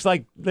 And chicks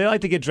they like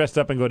to get dressed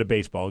up and go to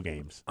baseball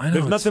games. I know,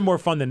 There's it's- nothing more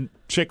fun than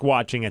chick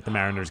watching at the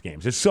Mariners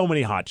games. There's so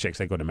many hot chicks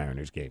that go to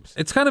Mariners games.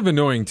 It's kind of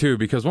annoying, too,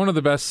 because one of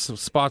the best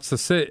spots to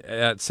sit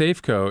at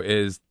Safeco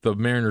is the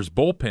Mariners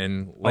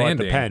bullpen Oh, at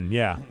landing. the pen,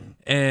 yeah.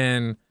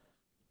 And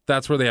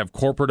that's where they have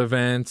corporate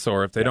events,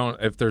 or if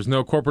there's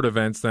no corporate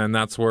events, then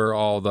that's where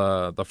all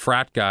the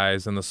frat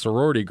guys and the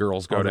sorority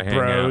girls go All to the hang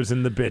bros out.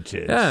 and the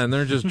bitches. Yeah, and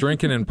they're just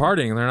drinking and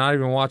partying, and they're not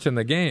even watching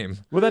the game.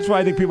 Well, that's why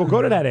I think people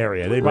go to that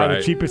area. They buy the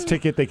Right. cheapest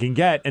ticket they can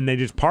get, and they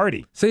just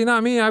party. See,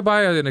 not me. I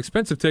buy an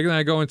expensive ticket, and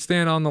I go and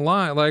stand on the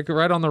line,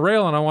 right on the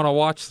rail, and I want to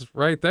watch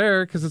right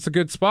there because it's a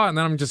good spot, and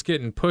then I'm just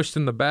getting pushed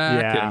in the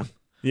back. Yeah. and-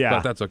 Yeah.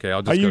 But that's okay.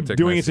 I'll just Are go you take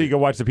doing my it so you seat. can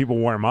watch the people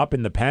warm up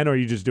in the pen, or are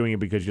you just doing it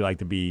because you like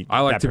to be I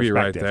like that to be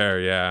right perspective? there,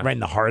 yeah. Right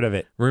in the heart of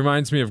it.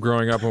 Reminds me of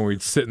growing up when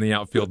we'd sit in the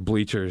outfield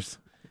bleachers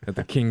at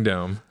the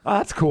Kingdom. Oh,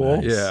 that's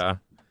cool. Yeah.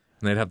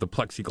 And they'd have the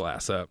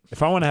plexiglass up.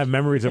 If I want to have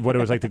memories of what it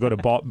was like to go to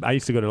ball, I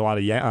used to go to a lot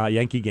of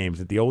Yankee games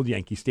at the old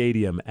Yankee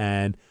Stadium,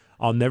 and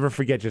I'll never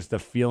forget just the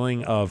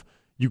feeling of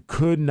you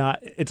could not.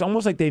 It's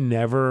almost like they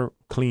never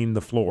cleaned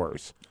the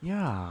floors.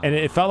 Yeah. And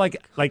it felt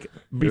like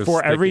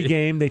before every sticky.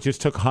 game, they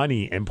just took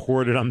honey and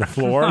poured it on the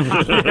floor.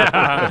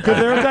 Because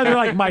there were times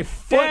where, my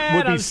foot Dad,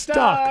 would be I'm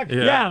stuck. stuck.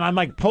 Yeah, and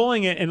I'm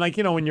pulling it, and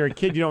when you're a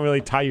kid, you don't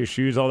really tie your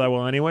shoes all that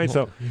well anyway.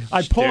 So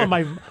I pull, and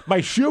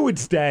my shoe would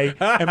stay,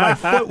 and my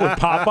foot would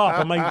pop up.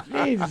 I'm like,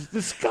 hey, it's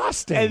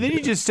disgusting. And then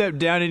you just step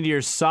down into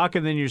your sock,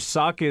 and then your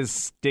sock is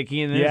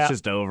sticky, and then Yeah. it's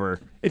just over.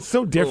 It's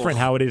so different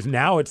how it is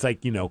now. It's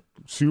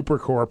super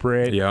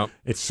corporate. Yep.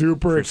 It's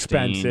super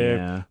Pristine, expensive.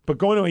 yeah. But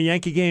going to a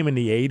Yankee game in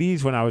the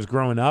 80s when I was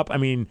growing up, I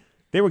mean,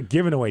 they were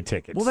giving away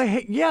tickets. Well,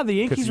 the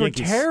Yankees were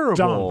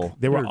terrible. Stunk.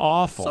 They were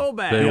awful. So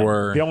bad. They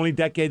were. The only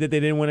decade that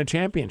they didn't win a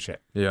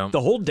championship. Yeah. The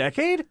whole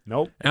decade?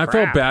 Nope. And I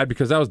felt bad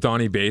because that was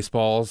Donnie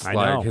Baseball's, I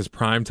know. his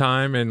prime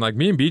time. And,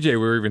 me and BJ, we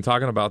were even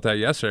talking about that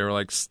yesterday. We're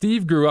like,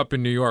 Steve grew up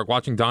in New York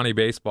watching Donnie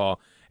Baseball,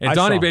 and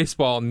Donnie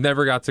Baseball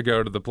never got to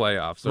go to the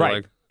playoffs. So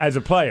right. As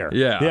a player.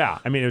 Yeah. Yeah.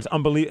 I mean, it was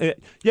unbelievable.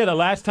 Yeah, the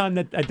last time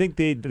that I think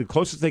the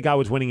closest they got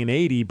was winning in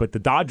 80, but the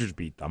Dodgers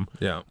beat them.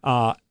 Yeah.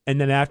 And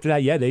then after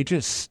that, they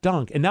just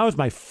stunk. And that was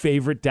my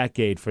favorite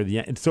decade for the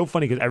Yankees. It's so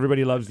funny because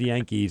everybody loves the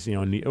Yankees.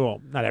 Well,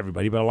 not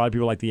everybody, but a lot of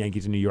people like the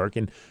Yankees in New York.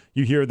 And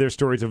you hear their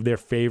stories of their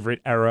favorite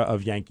era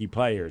of Yankee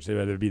players,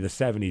 whether it be the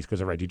 70s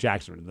because of Reggie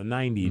Jackson, or the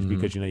 90s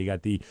because, you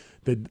got the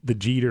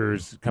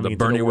Jeters coming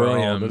into the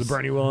world, or the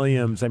Bernie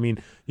Williams. I mean,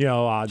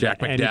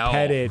 Jack Andy McDowell.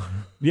 Pettit.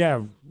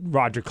 Yeah,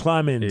 Roger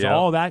Clemens,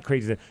 all that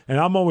crazy stuff. And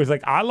I'm always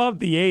like, I love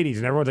the 80s.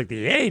 And everyone's like,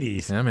 the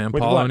 80s? Yeah, man.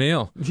 With Paul what?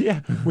 O'Neill. Yeah,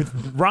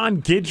 with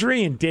Ron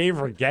Guidry and Dave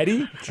Righetti.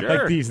 Sure.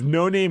 Like these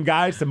no-name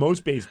guys to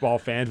most baseball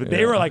fans, but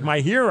they were like my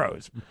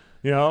heroes.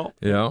 Yeah.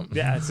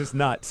 Yeah, it's just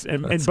nuts.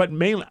 But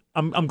mainly,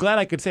 I'm glad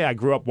I could say I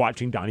grew up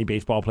watching Donnie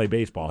Baseball play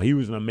baseball. He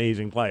was an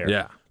amazing player.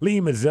 Yeah. Lee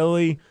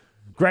Mazzilli,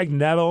 Greg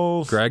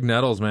Nettles. Greg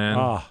Nettles,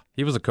 man.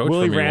 He was a coach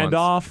Willie for me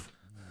Randolph. once.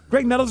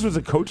 Greg Nettles was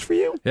a coach for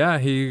you? Yeah,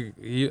 he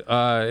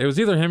it was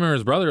either him or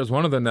his brother. It was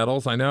one of the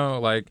Nettles. I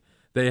know,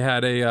 they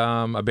had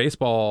a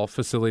baseball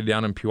facility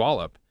down in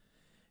Puyallup.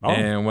 Oh.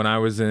 And when I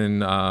was in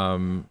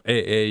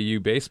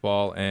AAU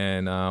baseball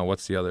and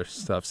what's the other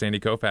stuff, Sandy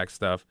Koufax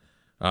stuff,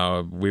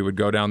 we would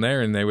go down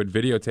there and they would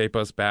videotape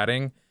us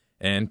batting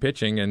and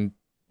pitching and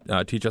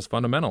teach us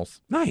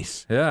fundamentals.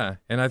 Nice. Yeah,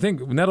 and I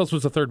think Nettles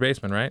was the third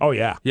baseman, right? Oh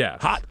yeah. Yeah.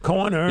 Hot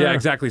corner. Yeah,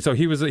 exactly. So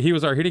he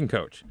was our hitting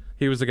coach.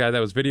 He was the guy that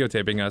was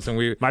videotaping us,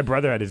 and My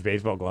brother had his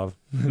baseball glove,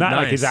 not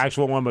like his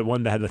actual one, but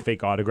one that had the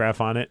fake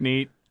autograph on it.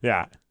 Neat.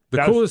 Yeah.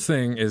 The coolest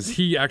thing is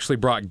he actually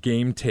brought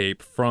game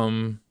tape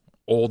from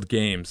old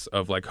games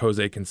of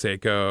Jose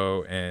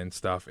Canseco and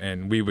stuff,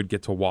 and we would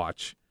get to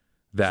watch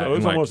that. So it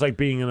was almost like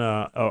being in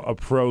a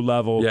pro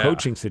level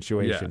coaching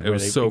situation. Yeah, it where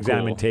was they so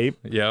examine cool. tape.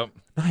 Yep.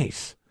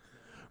 Nice.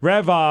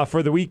 Rev,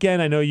 for the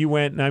weekend, I know you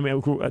went. I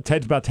mean,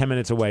 Ted's about 10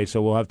 minutes away,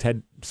 so we'll have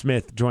Ted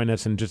Smith join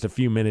us in just a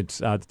few minutes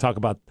to talk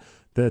about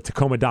the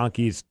Tacoma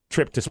Donkeys'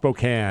 trip to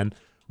Spokane,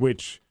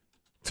 which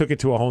took it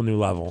to a whole new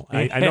level.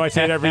 I know I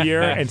say it every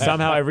year, and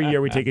somehow every year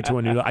we take it to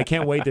a new level. I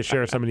can't wait to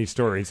share some of these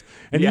stories.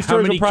 And these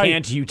stories how many will probably,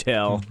 can't you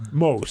tell?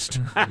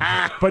 Most.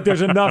 But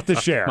there's enough to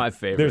share. My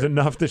favorite. There's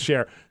enough to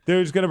share.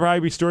 There's going to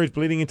probably be stories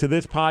bleeding into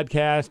this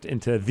podcast,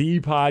 into the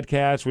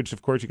podcast, which,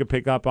 of course, you can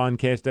pick up on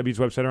KSW's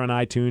website or on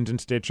iTunes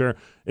and Stitcher.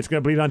 It's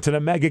going to bleed onto the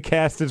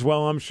Megacast as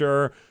well, I'm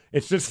sure.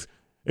 It's just,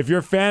 if you're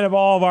a fan of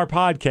all of our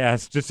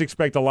podcasts, just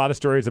expect a lot of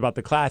stories about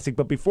the Classic.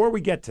 But before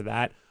we get to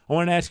that, I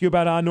want to ask you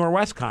about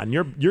NorwestCon,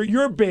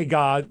 your big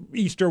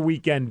Easter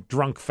weekend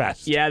drunk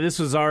fest. Yeah, this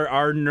was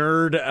our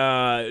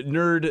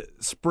nerd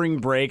spring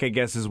break, I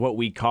guess is what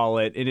we call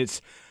it, and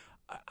it's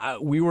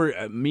we were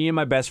me and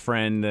my best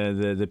friend,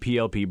 the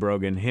PLP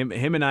Brogan.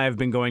 Him and I have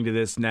been going to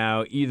this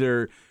now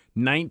either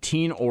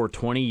 19 or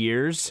 20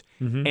 years,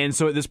 and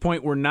so at this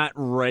point we're not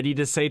ready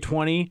to say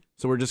 20.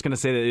 So we're just going to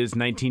say that it is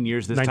 19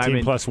 years this 19 time.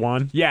 19 plus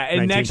 1? Yeah,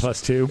 and 19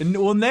 plus 2?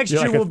 Well, next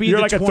year will be the 20th.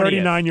 You're like a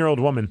 39-year-old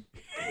woman.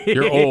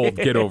 You're old.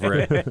 Get over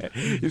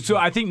it. So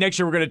I think next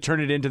year we're going to turn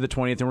it into the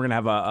 20th, and we're going to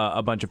have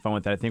a bunch of fun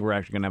with that. I think we're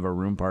actually going to have a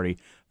room party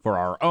for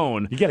our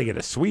own. You got to get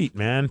a suite,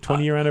 man.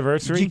 20-year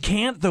anniversary? You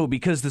can't, though,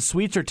 because the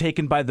suites are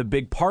taken by the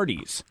big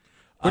parties.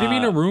 What do you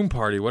mean a room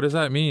party? What does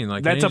that mean?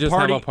 Like, that's can you a just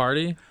party. have a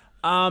party?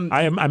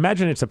 I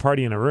imagine it's a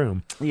party in a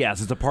room.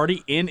 Yes, it's a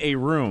party in a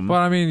room. Well,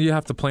 I mean, you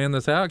have to plan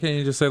this out. Can't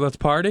you just say, let's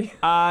party?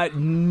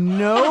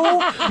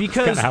 No,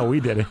 because That's how we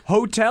did it.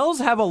 hotels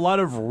have a lot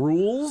of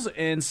rules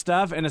and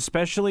stuff, and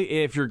especially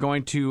if you're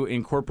going to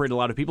incorporate a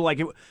lot of people.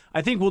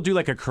 I think we'll do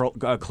like a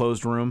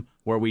closed room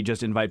where we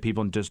just invite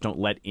people and just don't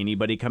let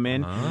anybody come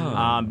in,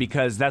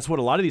 because that's what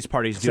a lot of these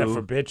parties Except do.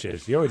 for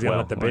bitches. You always got to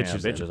let the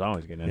bitches in. bitches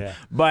always get in. Yeah.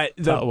 But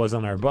That's how it was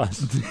on our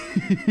bus.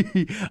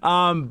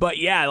 but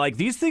yeah, like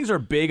these things are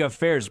big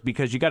affairs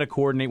because you got to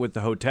coordinate with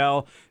the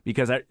hotel.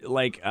 Because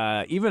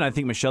even I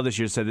think Michelle this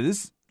year said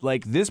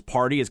that this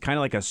party is kind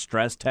of like a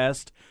stress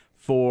test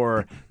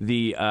for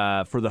the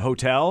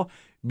hotel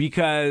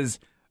because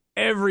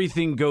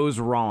everything goes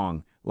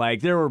wrong.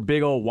 Like there were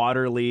big old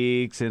water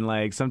leaks and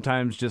like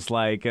sometimes just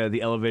like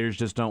the elevators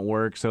just don't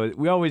work. So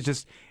we always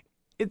just.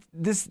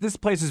 This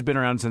place has been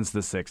around since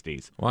the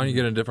 60s. Why don't you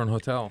get a different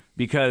hotel?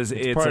 Because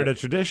it's part of the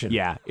tradition.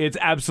 Yeah, it's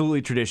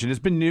absolutely tradition. It's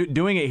been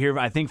doing it here,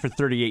 I think, for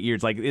 38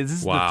 yeyears. Like, this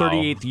is Wow. the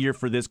 38th year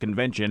for this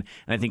convention,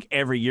 and I think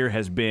every year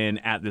has been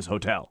at this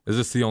hotel. Is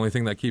this the only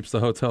thing that keeps the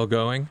hotel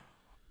going?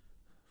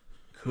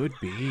 Could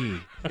be.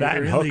 That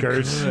and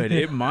hookers. Could.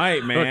 It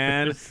might,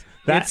 man.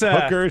 That's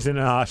hookers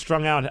and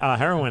strung out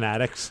heroin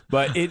addicts.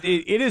 But it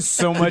is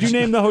so much. Did you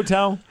name the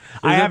hotel?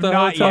 I have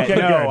not yet. Okay,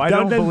 no, good. I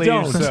don't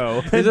believe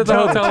so. Is it the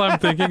hotel I'm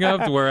thinking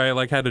of where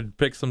I had to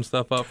pick some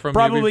stuff up from?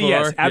 Probably you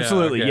before? yes,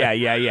 absolutely, Yeah,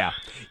 okay. yeah,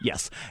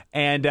 yes.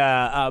 And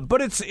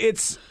but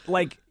it's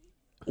like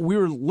we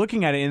were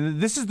looking at it, and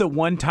this is the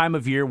one time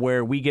of year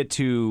where we get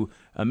to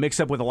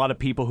mix up with a lot of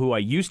people who I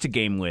used to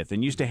game with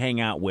and used to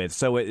hang out with.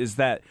 So it is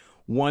that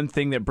one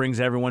thing that brings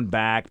everyone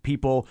back.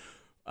 People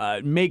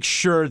make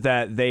sure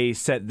that they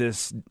set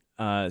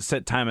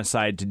time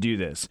aside to do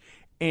this.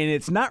 And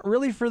it's not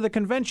really for the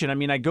convention. I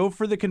mean, I go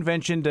for the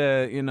convention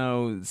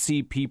to,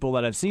 see people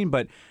that I've seen,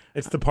 but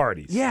it's the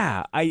parties.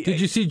 Yeah. Did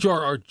you see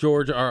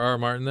George R.R.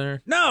 Martin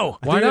there? No.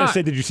 Why not?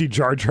 Say, did you see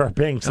Jar Jar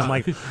Binks? I'm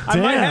like, I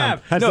might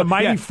have. Has the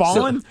mighty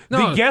fallen?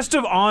 The guest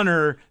of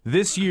honor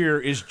this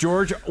year is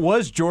George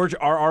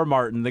R.R.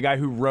 Martin, the guy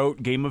who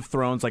wrote Game of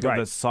Thrones,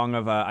 the Song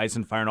of Ice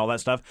and Fire and all that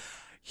stuff.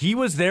 He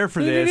was there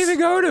for this. You didn't even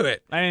go to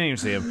it. I didn't even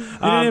see him. You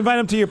didn't invite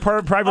him to your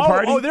private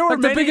party? Oh, there were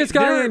the biggest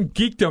guy in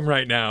geekdom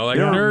right now,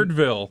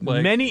 Nerdville.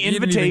 Many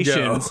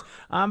invitations,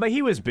 but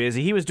he was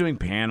busy. He was doing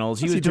panels.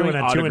 He was doing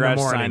autograph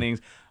signings.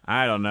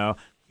 I don't know.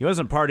 He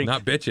wasn't partying.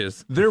 Not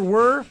bitches. There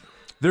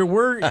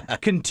were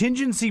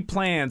contingency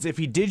plans if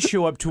he did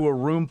show up to a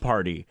room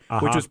party,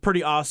 which was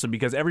pretty awesome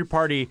because every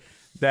party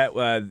that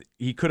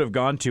he could have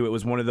gone to, it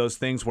was one of those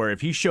things where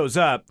if he shows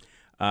up,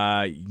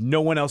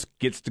 no one else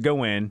gets to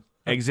go in.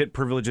 Exit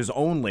privileges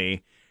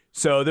only.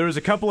 So there was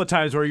a couple of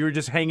times where you were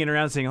just hanging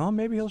around saying, "Oh,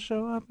 maybe he'll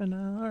show up," and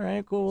all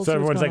right, cool. So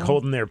everyone's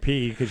holding their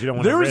pee because you don't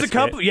want to. There was risk a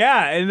couple, it.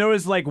 yeah, and there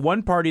was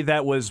one party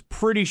that was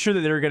pretty sure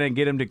that they were going to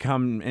get him to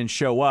come and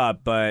show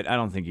up, but I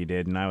don't think he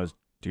did, and I was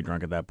too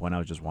drunk at that point. I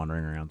was just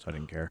wandering around, so I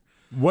didn't care.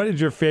 What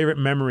is your favorite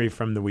memory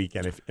from the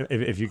weekend?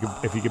 If you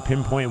could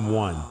pinpoint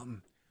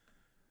one.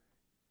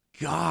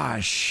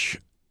 Gosh.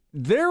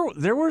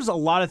 There was a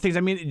lot of things. I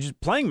mean, just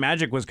playing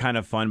Magic was kind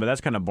of fun, but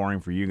that's kind of boring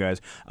for you guys.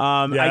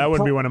 That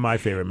would be one of my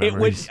favorite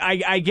memories.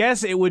 I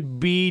guess it would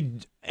be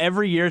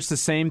every year it's the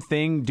same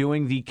thing,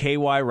 doing the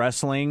KY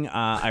wrestling.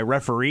 I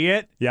referee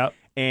it. Yep.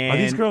 And are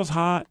these girls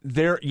hot?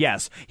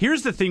 Yes.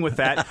 Here's the thing with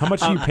that. How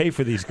much do you pay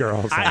for these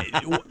girls? I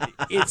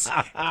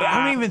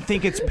don't even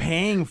think it's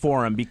paying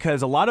for them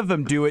because a lot of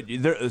them do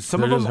it.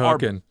 Some They're of them are.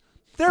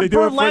 They're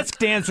burlesque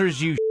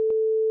dancers, you.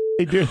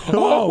 They do.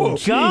 Oh,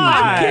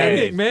 God. You're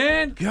kidding,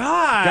 man.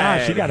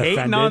 Gosh, you got hating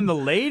offended. on the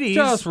ladies.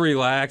 Just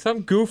relax.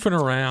 I'm goofing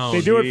around.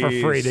 They do it for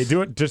free. They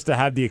do it just to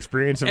have the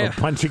experience of a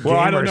punching game.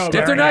 I don't know. If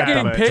they're not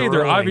getting paid, they're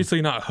drooling.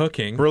 obviously not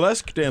hooking.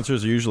 Burlesque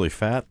dancers are usually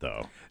fat,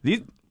 though.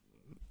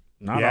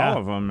 Not all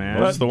of them, man.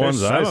 That's the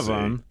ones I some see. of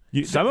them.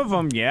 Some of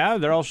them, yeah,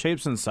 they're all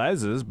shapes and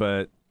sizes,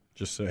 but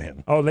just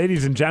saying. Oh,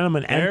 ladies and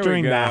gentlemen,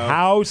 entering the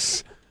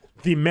house,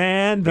 the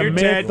man, the Here,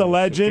 myth, Ted. the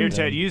legend. Here,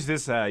 Ted, use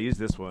this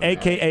one.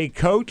 AKA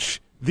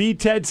Coach, the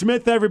Ted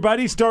Smith,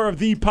 everybody, star of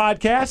the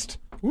podcast.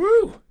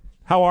 Woo!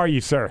 How are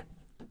you, sir?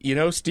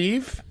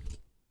 Steve,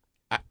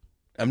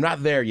 I'm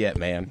not there yet,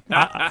 man.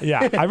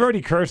 Yeah, I've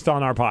already cursed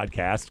on our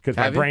podcast because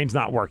my Have you? brain's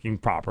not working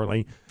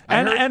properly.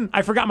 And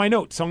I forgot my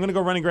notes, so I'm going to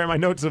go run and grab my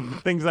notes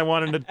of things I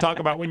wanted to talk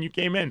about when you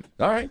came in.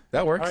 All right,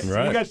 that works. All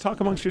right, so you guys talk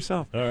amongst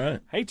yourself. All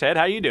right. Hey, Ted,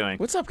 how you doing?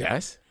 What's up,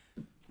 guys?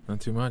 Not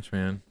too much,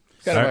 man.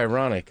 Kind of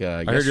ironic.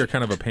 I heard you're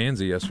kind of a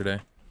pansy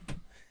yesterday.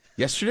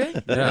 Yesterday?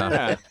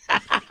 Yeah.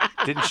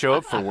 Didn't show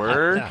up for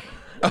work.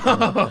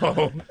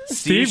 Oh,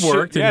 Steve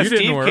worked and you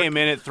didn't Steve work. came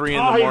in at 3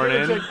 in the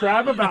morning. You're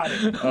crap about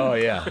it. Oh,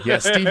 yeah. Yeah,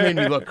 Steve made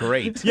me look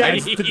great. Yeah,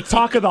 it's the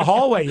talk of the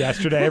hallway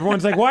yesterday.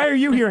 Everyone's like, "Why are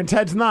you here?" And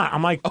Ted's not.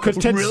 I'm like, "Because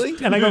Ted's." really?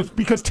 And I go,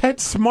 "Because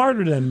Ted's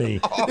smarter than me."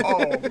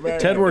 Oh, man.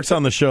 Ted works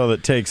on the show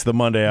that takes the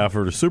Monday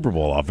after the Super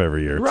Bowl off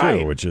every year,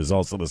 Right. too, which is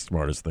also the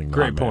smartest thing.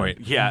 Great known, point.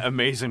 man. Yeah,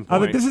 amazing I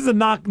was point. like, "This is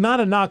not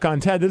a knock on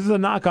Ted. This is a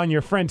knock on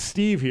your friend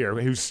Steve here,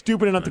 who's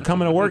stupid enough to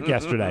come into work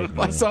yesterday."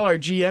 I saw our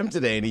GM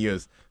today, and he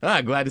goes,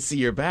 glad to see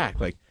you're back.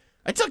 Like,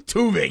 I took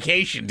 2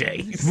 vacation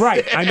days.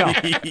 Right, I know.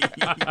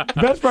 The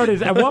best part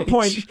is, at one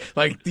point,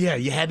 yeah,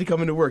 you had to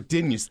come into work,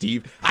 didn't you,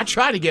 Steve? I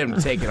tried to get him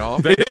to take it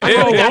off. They I could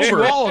have got over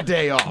you it. all a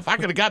day off. I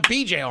could have got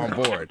BJ on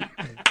board.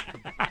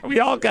 we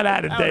all got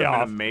out a That day would've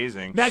been off.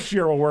 amazing. Next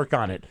year we'll work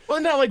on it.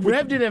 Well, no,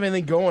 Rev didn't have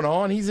anything going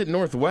on. He's at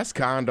Northwest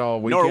Con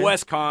all weekend.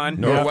 Northwest Con.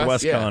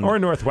 Northwest yeah. Con. Or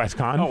Northwest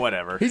Con. Oh,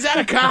 whatever. He's at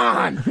a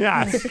con.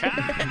 Yes.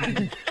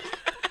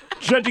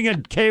 Judging a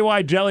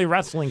KY Jelly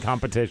wrestling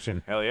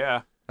competition. Hell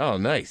yeah. Oh,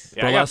 nice.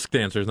 Yeah, I got- Burlesque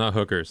dancers, not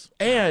hookers.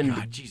 And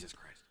God, Jesus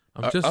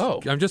Christ.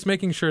 I'm just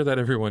making sure that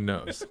everyone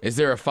knows. is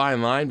there a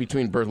fine line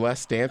between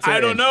burlesque dancer I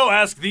don't and- know.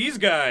 Ask these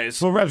guys.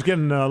 Well, Rev's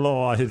getting a little.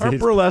 Are His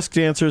burlesque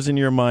dancers in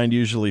your mind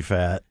usually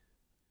fat?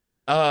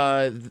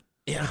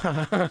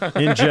 Yeah.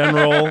 In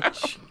general?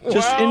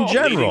 Just in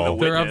general.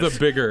 They're of the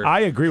bigger.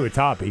 I agree with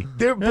Toppy.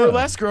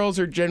 Burlesque girls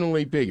are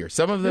generally bigger.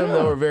 Some of them,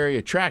 though, are very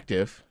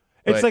attractive.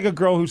 It's but- like a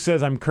girl who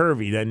says I'm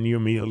curvy, then you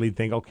immediately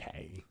think,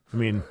 okay. I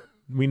mean,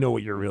 we know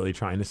what you're really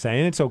trying to say,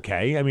 and it's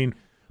okay. I mean,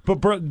 but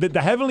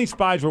the Heavenly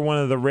Spies were one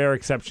of the rare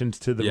exceptions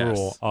to the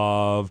rule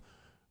of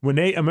when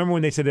they. I remember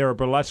when they said they were a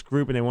burlesque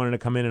group and they wanted to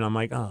come in, and I'm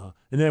like, oh.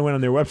 And then I went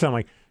on their website. I'm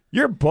like,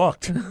 You're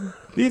booked.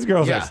 These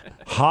girls are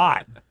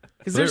hot.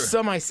 Because there's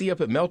some I see up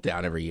at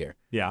Meltdown every year.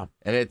 Yeah.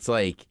 And it's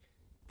like,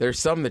 there's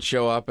some that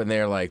show up and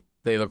they're like,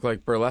 they look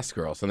like burlesque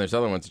girls. And there's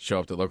other ones that show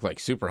up that look like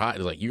super hot.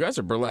 It's like, you guys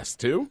are burlesque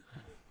too?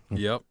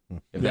 Yep.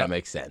 If that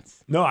makes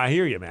sense. No, I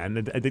hear you,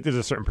 man. I think there's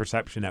a certain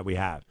perception that we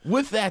have.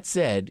 With that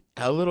said,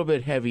 a little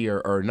bit heavier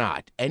or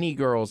not, any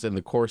girls in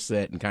the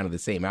corset and kind of the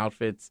same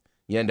outfits,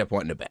 you end up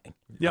wanting to bang.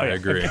 Yeah, I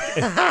agree.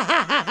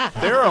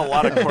 There are a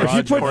lot of If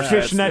you put corsets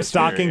fishnet this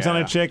stockings year,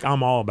 on a chick,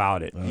 I'm all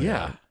about it.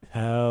 Yeah.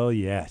 Hell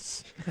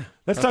yes.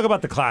 Let's talk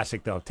about the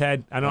classic, though.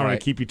 Ted, I don't All want right.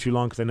 to keep you too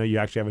long because I know you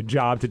actually have a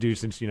job to do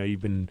since,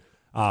 you've been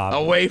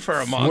away for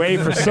a month. away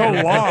for so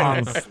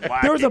long.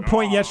 There was a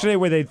point yesterday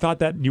where they thought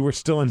that you were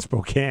still in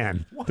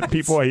Spokane. The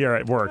people here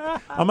at work.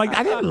 I'm like,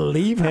 I didn't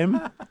leave him.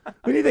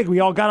 What do you think?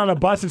 We all got on a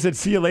bus and said,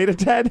 see you later,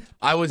 Ted?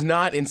 I was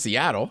not in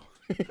Seattle.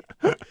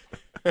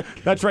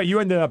 That's right. You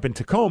ended up in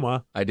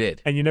Tacoma. I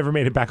did. And you never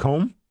made it back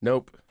home?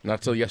 Nope.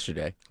 Not till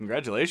yesterday.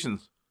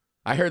 Congratulations.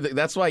 I heard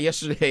that's why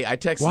yesterday I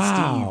texted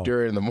Wow. Steve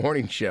during the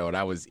morning show and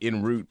I was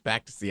en route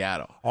back to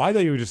Seattle. Oh, I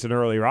thought you were just an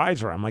early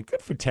riser. I'm like,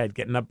 good for Ted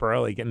getting up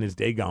early, getting his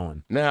day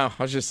going. No,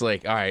 I was just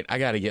like, all right, I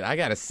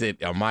gotta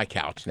sit on my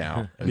couch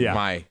now in Yeah.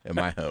 my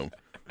home.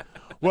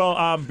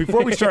 Well,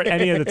 before we start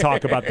any of the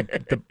talk about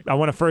I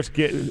want to first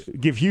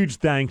give huge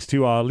thanks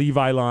to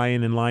Levi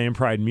Lion and Lion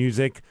Pride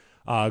Music,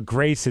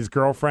 Grace, his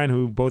girlfriend,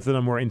 who both of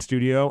them were in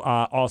studio.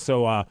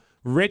 Also,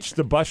 Rich,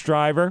 the bus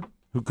driver,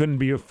 who couldn't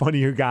be a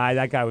funnier guy.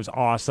 That guy was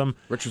awesome.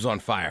 Rich was on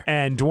fire.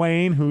 And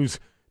Dwayne, who's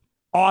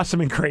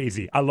awesome and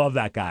crazy. I love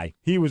that guy.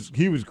 He was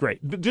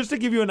great. Just to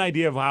give you an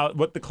idea of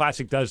what the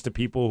classic does to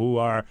people who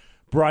are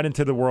brought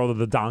into the world of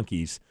the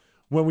donkeys.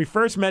 When we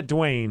first met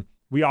Dwayne,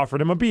 we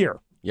offered him a beer.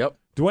 Yep.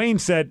 Dwayne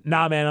said,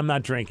 nah, man, I'm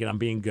not drinking. I'm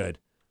being good.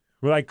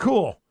 We're like,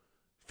 cool.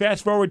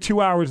 Fast forward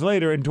 2 hours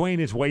later, and Dwayne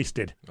is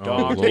wasted.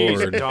 Donkeys,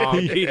 Lord.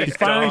 donkeys, He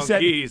finally donkeys.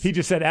 said, he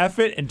just said F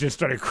it and just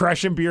started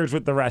crushing beers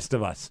with the rest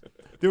of us.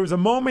 There was a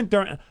moment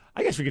during,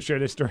 I guess we could share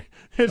this story.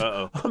 There's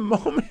a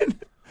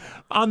moment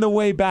on the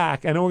way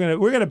back, and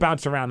we're gonna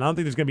bounce around. I don't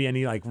think there's gonna be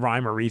any like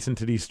rhyme or reason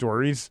to these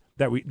stories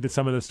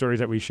some of the stories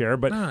that we share.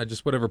 But Nah,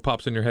 just whatever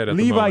pops in your head at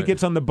the Levi moment.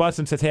 gets on the bus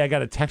and says, "Hey, I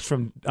got a text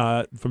from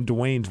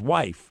Dwayne's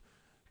wife.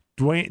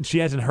 Dwayne, she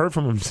hasn't heard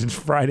from him since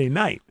Friday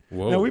night.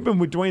 Whoa. Now we've been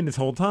with Dwayne this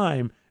whole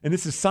time, and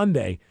this is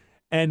Sunday.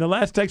 And the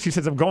last text, she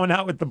says, "I'm going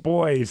out with the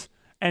boys,"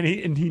 and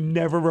he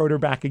never wrote her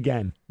back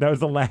again. That was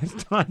the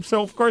last time.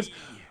 So of course,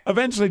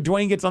 eventually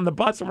Dwayne gets on the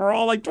bus, and we're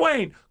all like,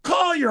 "Dwayne,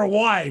 call your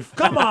wife.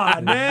 Come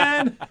on,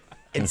 man."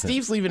 And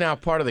Steve's leaving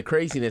out part of the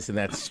craziness in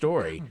that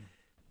story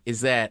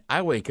is that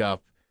I wake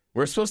up.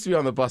 We're supposed to be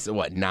on the bus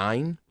at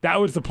 9? That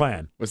was the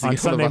plan Was to on get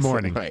the Sunday bus at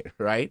morning. night,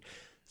 right?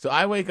 So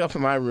I wake up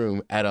in my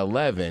room at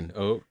 11.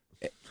 Oh.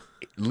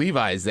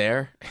 Levi's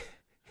there.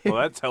 Well,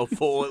 that's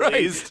helpful at Right.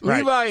 least.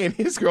 Levi and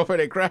his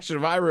girlfriend had crashed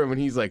into my room,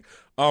 and he's like,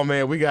 "Oh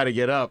man, we got to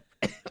get up."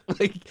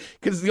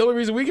 Because the only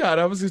reason we got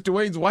up was because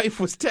Dwayne's wife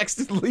was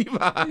texting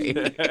Levi.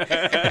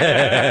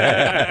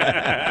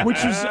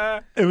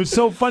 It was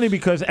so funny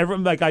because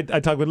everyone, like, I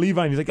talked with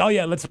Levi, and he's like, "Oh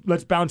yeah,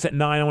 let's bounce at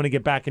 9. I want to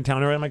get back in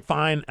town." I'm like,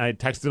 "Fine." I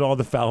texted all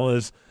the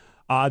fellas.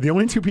 The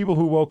only two people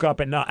who woke up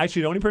at 9,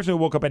 actually, the only person who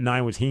woke up at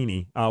 9 was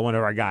Heaney, one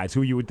of our guys,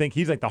 who you would think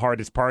he's like the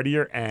hardest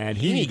partier, and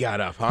Heaney got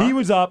up, huh? He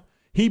was up.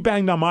 He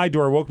banged on my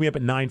door, woke me up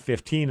at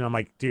 9:15, and I'm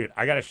like, dude,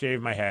 I got to shave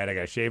my head. I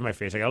got to shave my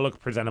face. I got to look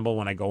presentable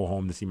when I go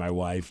home to see my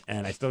wife,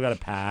 and I still got to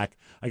pack.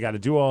 I got to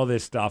do all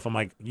this stuff. I'm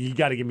like, you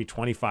got to give me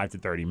 25 to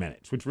 30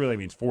 minutes, which really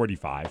means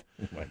 45.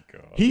 Oh, my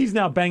God. He's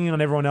now banging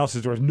on everyone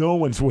else's doors. No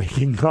one's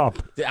waking up.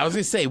 I was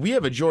going to say, we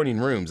have adjoining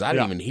rooms. I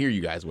didn't even hear you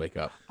guys wake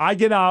up. I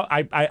get out.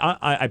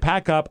 I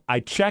pack up.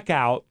 I check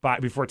out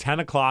before 10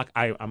 o'clock.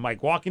 I'm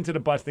like walking to the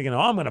bus thinking,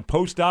 I'm going to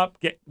post up,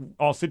 get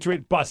all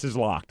situated. Bus is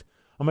locked.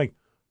 I'm like,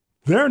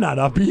 they're not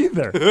up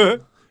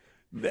either.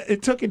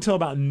 It took until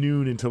about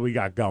noon until we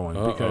got going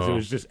because it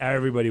was just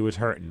everybody was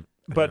hurting.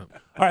 But all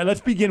right,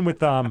 let's begin with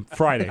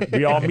Friday.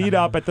 We all meet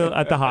up at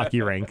the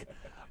hockey rink.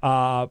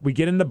 We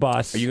get in the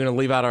bus. Are you going to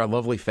leave out our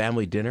lovely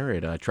family dinner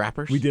at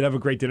Trappers? We did have a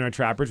great dinner at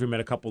Trappers. We met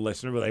a couple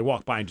listeners where they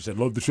walked by and just said,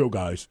 "Love the show,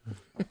 guys."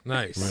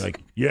 Nice. And we're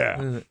like,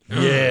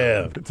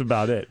 yeah. That's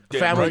about it.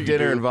 Family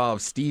dinner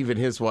involves Steve and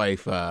his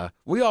wife.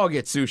 We all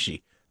get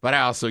sushi. But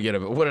I also get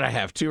what did I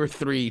have? 2 or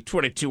 3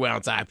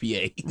 22-ounce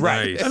IPAs.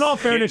 Right. Nice. In all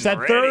fairness,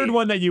 that third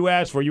one that you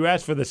asked for the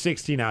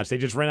 16-ounce. They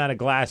just ran out of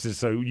glasses,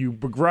 so you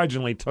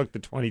begrudgingly took the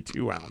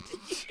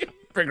 22-ounce.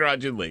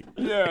 Begrudgingly.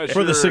 Yeah,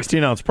 For the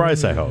 16-ounce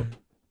price, I hope.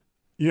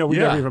 You know, we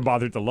never even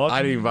bothered to look.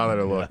 I didn't even bother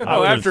to look.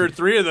 Oh, after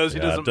 3 of those, he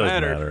Yeah, doesn't it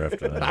doesn't matter.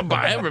 after that. I'll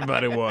buy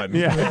everybody one.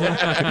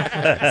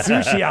 Yeah.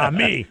 Sushi on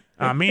me.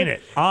 I mean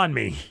it. On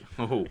me.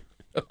 Oh.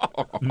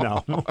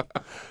 No.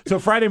 So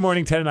Friday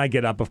morning, Ted and I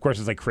get up. Of course,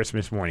 it's like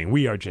Christmas morning.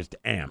 We are just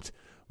amped.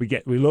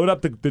 We load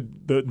up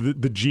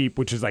the Jeep,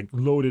 which is like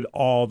loaded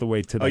all the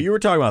way to the. Oh, you were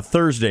talking about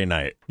Thursday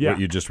night. Yeah. What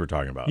you just were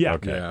talking about. Yeah.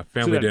 Okay. Yeah,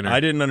 family dinner. I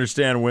didn't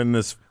understand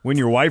when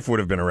your wife would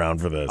have been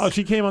around for this. Oh,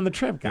 she came on the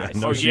trip, guys.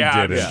 No, she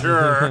yeah, didn't.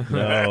 sure.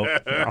 No.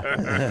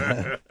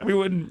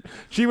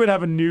 She would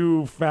have a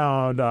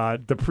newfound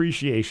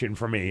depreciation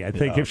for me, I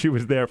think, if she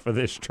was there for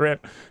this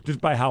trip, just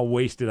by how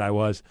wasted I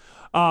was.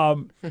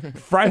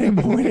 Friday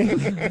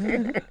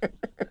morning,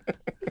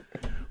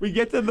 we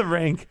get to the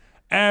rink.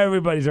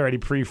 Everybody's already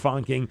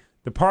pre-funking.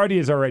 The party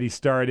has already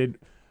started.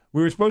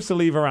 We were supposed to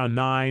leave around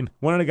 9.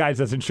 One of the guys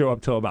doesn't show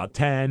up till about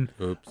 10.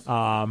 Oops.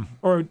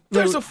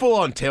 There's a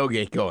full-on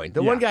tailgate going.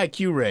 The one guy,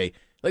 Q-Ray,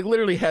 like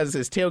literally has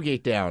his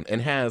tailgate down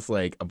and has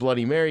like a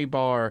Bloody Mary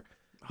bar.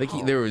 Like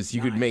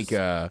you could make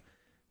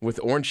with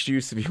orange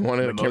juice if you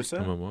wanted.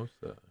 Mimosa?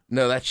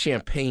 No, that's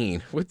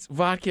champagne. What's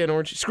vodka and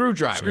orange?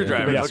 Screwdriver.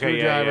 Screwdriver. Yeah, Okay,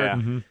 screwdriver. yeah.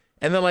 Mm-hmm.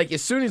 And then like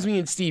as soon as me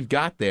and Steve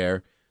got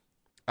there,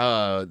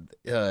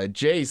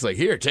 Jay's like,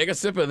 here, take a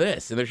sip of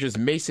this. And there's just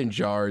mason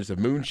jars of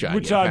moonshine.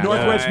 Which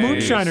Northwest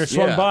Moonshiner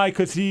swung Yeah. by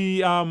because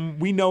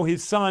we know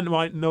his son.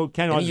 Well, I know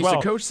Ken And as he well.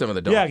 used to coach some of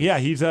the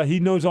donkeys. Yeah. He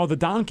knows all the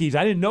donkeys.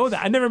 I didn't know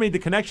that. I never made the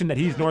connection that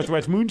he's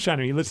Northwest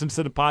Moonshiner. He listens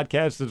to the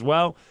podcast as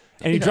well.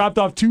 And he dropped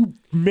off 2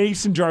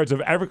 mason jars of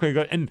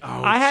Everclear. And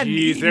I hadn't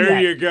eaten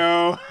there yet. you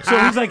go. So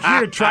he's like,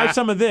 here, try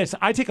some of this.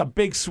 I take a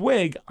big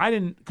swig. I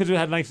didn't, because it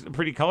had a nice,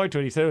 pretty color to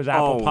it. He said it was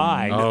apple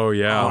pie. Oh,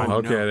 yeah.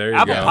 Okay, there you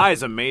Apple go. pie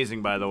is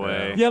amazing, by the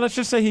way. Yeah, let's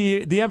just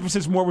say the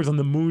emphasis more was on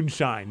the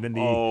moonshine than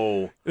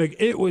the. Like,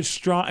 it was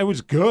strong. It was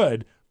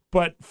good,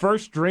 but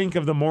first drink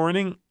of the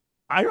morning,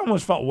 I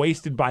almost felt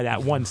wasted by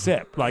that one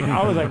sip. Like,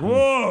 I was like,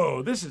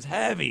 whoa, this is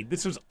heavy.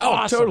 This was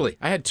awesome. Totally.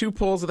 I had 2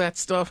 pulls of that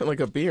stuff and like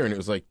a beer, and it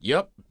was like,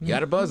 yep,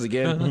 got a buzz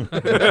again.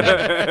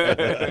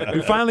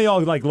 We finally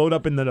all like load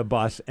up into the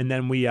bus, and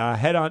then we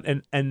head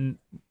on. And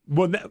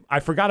I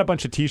forgot a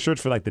bunch of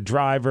T-shirts for like the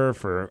driver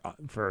for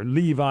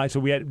Levi, so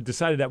we had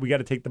decided that we got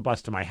to take the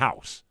bus to my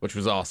house, which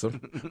was awesome.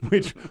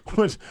 Which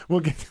was we'll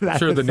get to that. I'm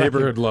sure in a the second.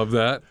 neighborhood loved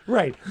that.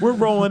 Right, we're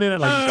rolling in at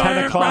like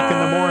 10 o'clock in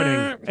the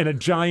morning in a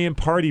giant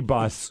party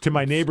bus to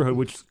my neighborhood,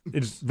 which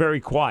is very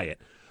quiet.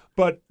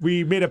 But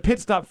we made a pit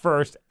stop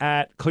first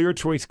at Clear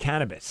Choice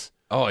Cannabis.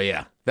 Oh,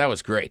 yeah. That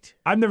was great.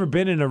 I've never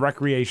been in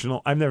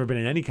I've never been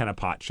in any kind of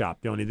pot shop.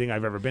 The only thing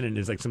I've ever been in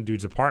is like some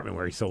dude's apartment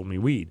where he sold me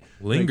weed.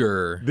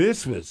 Linger. Like,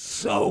 this was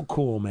so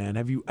cool, man.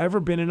 Have you ever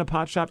been in a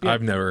pot shop yet?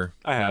 I've never.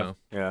 I have. No.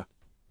 Yeah.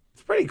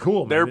 It's pretty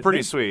cool, man. They're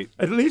pretty sweet.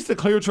 At least the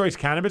Clear Choice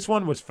Cannabis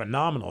one was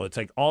phenomenal. It's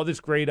like all this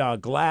great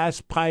glass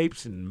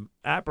pipes and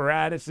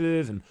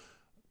apparatuses and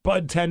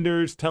bud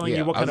tenders telling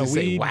you what kind of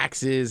weed.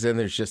 Waxes, and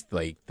there's just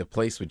like the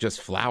place with just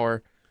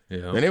flour.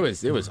 Yeah. And it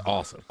was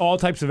awesome. All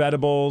types of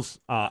edibles.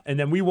 And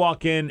then we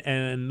walk in,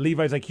 and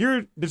Levi's like,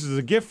 here, this is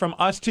a gift from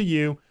us to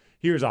you.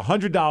 Here's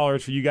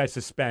 $100 for you guys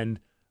to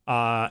spend.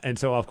 And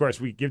so, of course,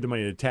 we give the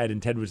money to Ted,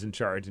 and Ted was in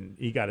charge, and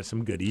he got us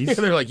some goodies. Yeah,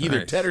 they're like,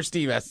 either Ted or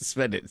Steve has to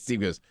spend it.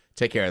 Steve goes,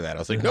 take care of that. I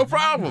was like, no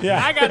problem.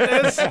 Yeah. I got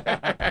this.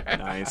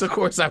 Nice. So, of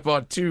course, I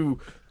bought two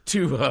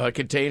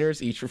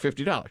containers, each for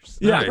 $50.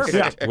 Yeah, Nice.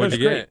 yeah. What'd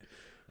you get?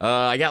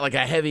 I got like a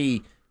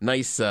heavy,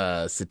 nice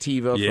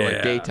sativa for like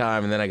Yeah.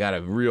 daytime, and then I got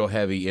a real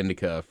heavy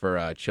indica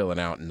for chilling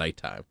out at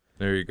nighttime.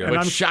 There you go.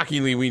 Which,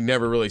 shockingly, we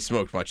never really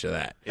smoked much of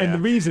that. And the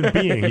reason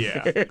being,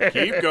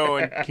 Keep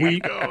going.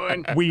 Keep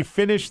going. we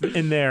finished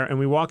in there, and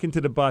we walk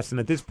into the bus, and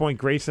at this point,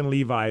 Grace and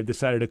Levi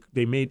decided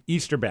they made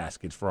Easter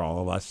baskets for all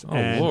of us. Oh,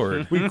 And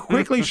Lord. we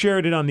quickly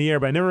shared it on the air,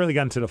 but I never really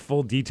got into the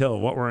full detail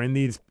of what were in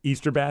these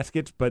Easter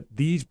baskets, but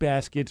these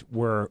baskets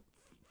were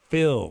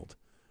filled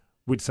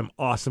with some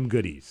awesome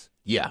goodies.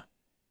 Yeah.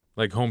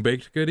 Like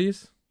home-baked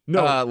goodies?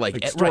 No,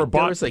 like store-bought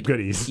there was, like,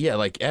 goodies. Yeah,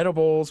 like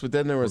edibles, but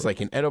then there was like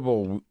an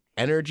edible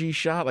energy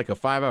shot, like a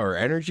 5-hour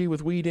energy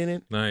with weed in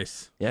it.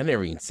 Nice. Yeah, I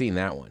never even seen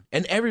that one.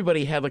 And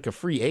everybody had like a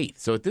free eighth.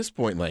 So at this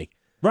point, like,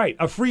 Right,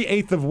 a free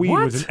eighth of weed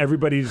was in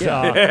everybody's.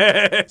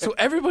 so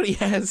everybody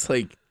has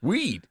like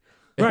weed.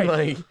 And,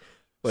 Right.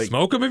 like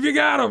Smoke them if you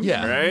got them.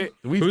 yeah, Right?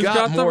 Who's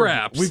got the more.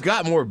 wraps? We've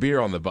got more beer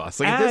on the bus.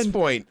 Like at this And-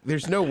 point,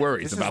 there's no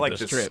worries This is about like this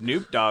the trip.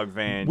 Snoop Dogg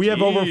van. We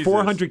have over Jesus.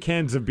 400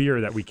 cans of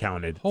beer that we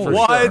counted. Holy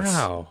for sure.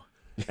 Wow.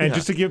 And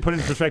just to put it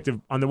in perspective,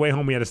 on the way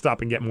home we had to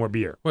stop and get more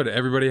beer. What,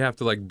 everybody have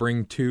to like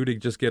bring 2 to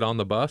just get on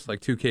the bus? Like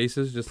 2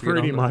 cases just to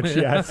Pretty get on the much,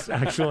 yes,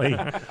 actually.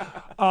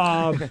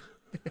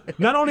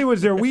 Not only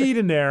was there weed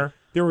in there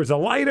was a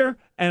lighter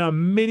and a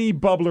mini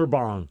bubbler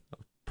bong.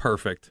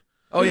 Perfect.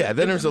 Oh yeah,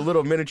 then there's a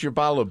little miniature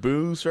bottle of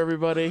booze for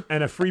everybody.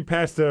 And a free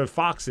pass to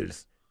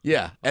Fox's.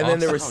 Yeah, and then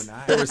there was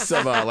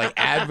some like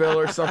Advil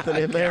or something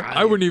in there.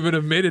 I wouldn't even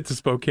have made it to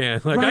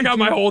Spokane. Like, I got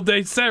my whole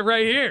day set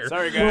right here.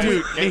 Sorry, guys.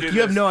 Dude, Can't Nick, do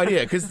you have this. no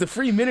idea because the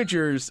free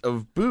miniatures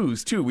of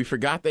booze too. We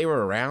forgot they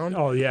were around.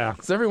 Oh, yeah.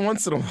 So every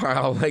once in a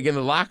while, like in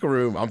the locker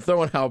room, I'm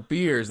throwing out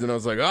beers, and I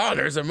was like, "Oh,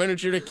 there's a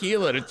miniature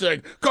tequila." And it's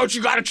like, "Coach,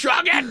 you gotta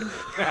chug it."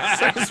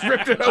 So I just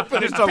ripped it open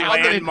and Just a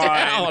pounded it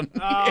landmine.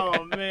 down.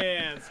 Oh,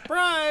 man.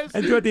 Surprise.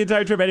 And throughout the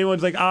entire trip,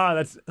 anyone's like,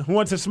 who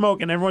wants to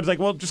smoke? And everyone's like,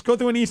 well, just go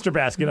through an Easter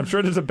basket. I'm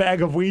sure there's a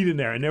bag of weed in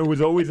there. And there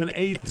was always an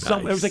eighth.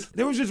 Something. It was like,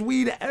 there was just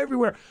weed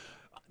everywhere.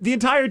 The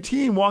entire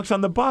team walks on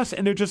the bus,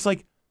 and they're just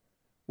like,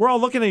 we're all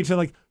looking at each other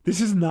like,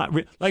 this is not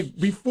like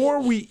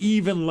before we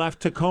even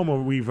left Tacoma,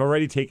 we've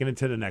already taken it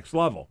to the next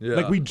level. Yeah.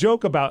 Like we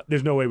joke about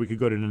there's no way we could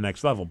go to the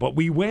next level, but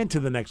we went to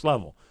the next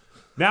level.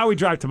 Now we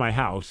drive to my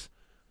house,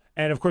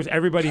 And, of course,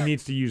 everybody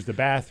needs to use the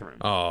bathroom.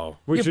 Oh.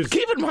 Which is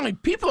keep in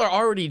mind, people are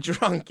already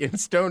drunk and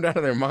stoned out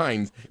of their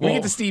minds. When we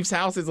get to Steve's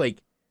house, it's like,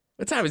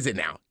 what time is it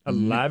now?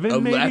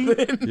 11, maybe?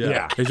 11?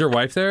 Yeah. Is your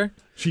wife there?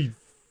 She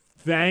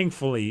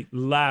thankfully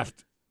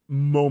left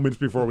moments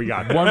before we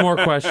got there. One more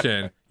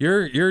question.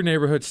 Your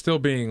neighborhood's still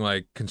being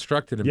like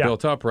constructed and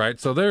built up, right?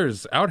 So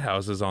there's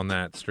outhouses on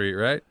that street,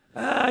 right?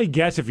 I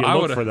guess if you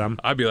look for them.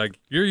 I'd be like,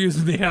 you're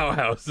using the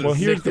outhouses. Well,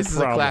 here's this the is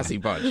problem. a classy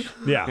bunch.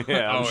 Yeah.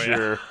 I'm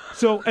sure.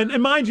 So,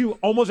 and mind you,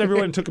 almost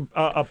everyone took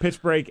a piss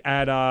break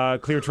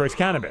at Clear Choice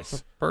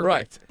Cannabis. Perfect.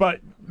 Right. But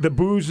the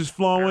booze is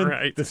flowing.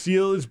 Right. The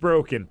seal is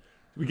broken.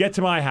 We get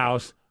to my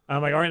house.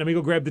 I'm like, all right, let me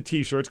go grab the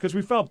T-shirts because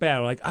we felt bad.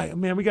 We're like,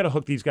 man, we got to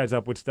hook these guys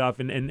up with stuff.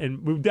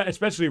 And we've done,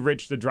 especially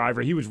Rich, the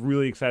driver, he was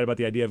really excited about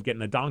the idea of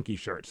getting a donkey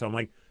shirt. So I'm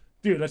like,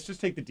 dude, let's just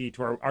take the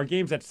detour. Our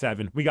game's at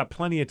 7. We got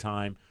plenty of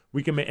time.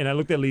 We can. And I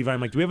looked at Levi.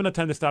 I'm like, do we have enough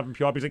time to stop and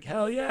peel up? He's like,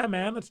 hell yeah,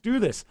 man, let's do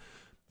this.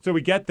 So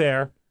we get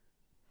there.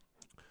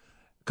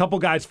 A couple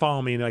guys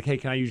follow me and they're like, hey,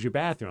 can I use your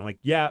bathroom? I'm like,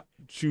 yeah,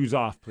 shoes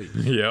off, please.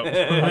 Yep.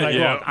 I'm like,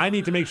 look, I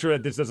need to make sure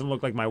that this doesn't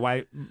look like my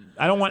wife.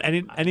 I don't want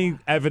any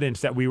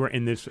evidence that we were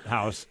in this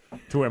house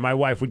to where my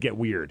wife would get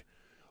weird.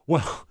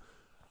 Well,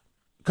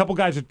 a couple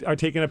guys are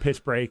taking a piss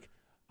break.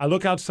 I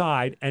look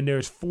outside, and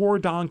there's 4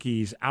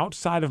 donkeys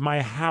outside of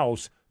my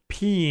house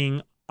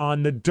peeing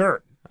on the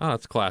dirt. Oh,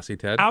 that's classy,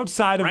 Ted.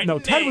 Outside of... No,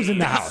 Ted was in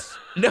the house.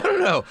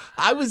 No.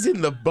 I was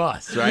in the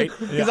bus, right?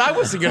 Because I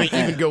wasn't going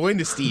to even go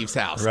into Steve's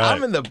house. Right.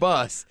 I'm in the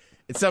bus,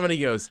 and somebody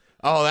goes,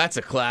 oh, that's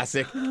a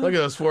classic. Look at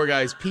those 4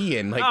 guys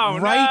peeing,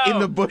 like in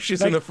the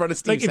bushes in the front of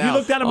Steve's Like, if house. you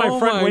looked out of my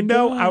front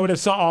window, God. I would have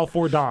saw all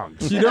 4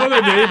 dongs. You know, the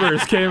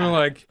neighbors came and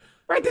like...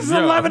 Right, this is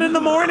 11 in the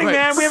morning,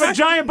 man. We have a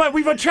giant butt.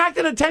 We've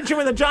attracted attention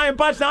with a giant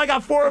butts. Now I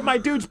got 4 of my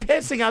dudes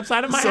pissing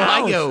outside of my So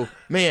house. I go,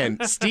 man,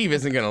 Steve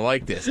isn't going to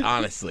like this,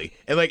 honestly.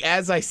 And, like,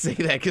 as I say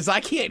that, because I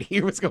can't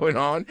hear what's going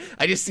on,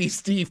 I just see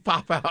Steve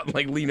pop out and,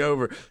 like, lean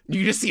over.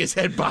 You just see his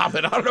head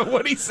bobbing. I don't know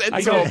what he said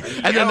to him.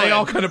 And then they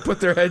all kind of put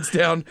their heads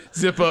down,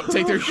 zip up,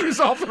 take their shoes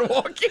off, and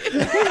walk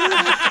in.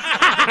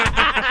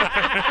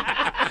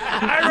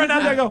 I run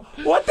out there and go,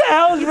 what the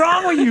hell is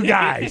wrong with you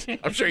guys?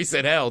 I'm sure he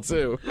said hell,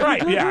 too.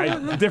 Right,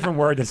 yeah, a different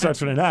word that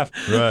starts with an F.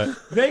 Right.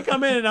 They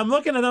come in, and I'm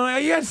looking at them like, are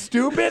you guys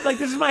stupid? Like,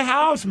 this is my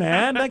house,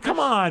 man. Like, come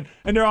on.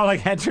 And they're all like,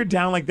 heads are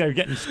down like they're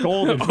getting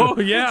scolded. Oh,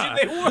 yeah.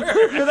 They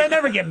were. Because I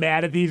never get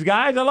mad at these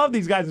guys. I love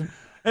these guys.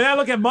 And I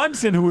look at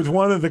Munson, who was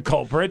one of the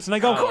culprits, and I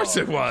go, Of course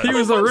it was. He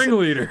was the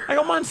ringleader. I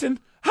go, Munson,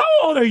 how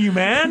old are you,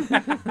 man?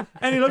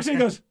 And he looks at me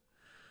and goes,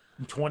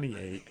 I'm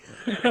 28.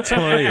 28.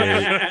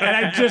 And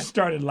I just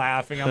started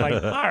laughing. I'm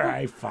like, all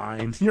right,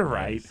 fine. You're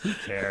right. Who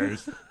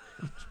cares?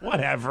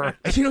 Whatever.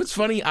 You know what's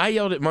funny? I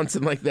yelled at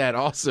Munson like that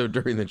also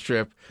during the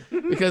trip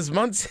because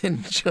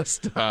Munson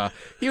just,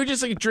 he would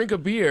just like drink a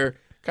beer,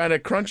 kind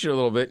of crunch it a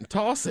little bit and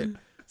toss it.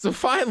 So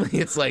finally,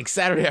 it's like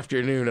Saturday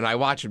afternoon, and I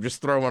watch him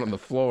just throw one on the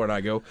floor, and I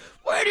go,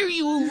 where do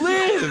you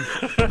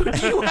live?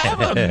 Do you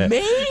have a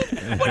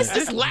maid? What is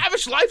this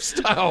lavish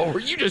lifestyle where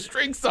you just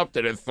drink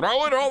something and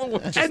throw it all the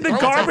way? And the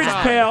garbage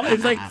pail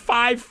is like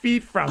 5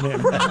 feet from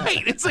him.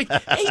 Right. It's like,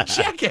 hey,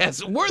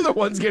 jackass, we're the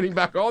ones getting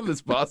back on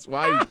this bus.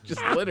 Why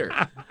just litter?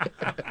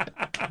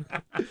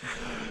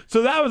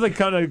 So that was like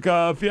kind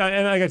of,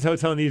 and like I was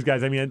telling these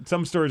guys, I mean,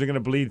 some stories are going to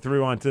bleed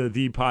through onto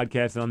the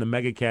podcast and on the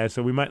megacast,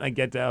 so we might not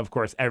get to, of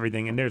course,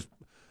 everything. And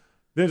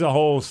there's a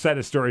whole set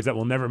of stories that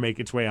will never make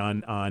its way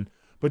on.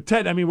 But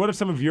Ted, I mean, what are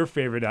some of your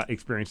favorite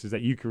experiences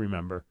that you can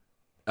remember?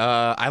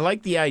 I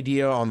like the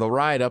idea on the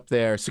ride up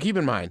there. So keep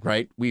in mind,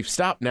 right? We've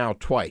stopped now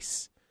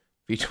twice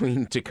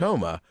between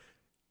Tacoma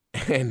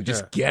and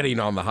just getting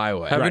on the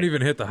highway. Haven't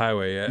even hit the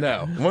highway yet.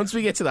 No. Once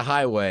we get to the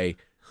highway,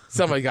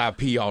 somebody got to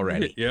pee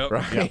already. Yep.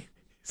 Right? Yep.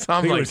 So I'm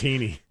I think like, it was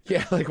Heaney.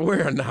 yeah, like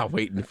we're not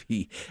waiting to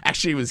pee.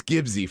 Actually, it was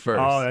Gibbsy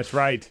first. Oh, that's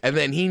right. And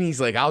then Heaney's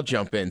like, I'll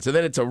jump in. So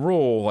then it's a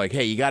rule like,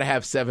 hey, you got to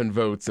have 7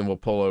 votes and we'll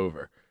pull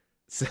over.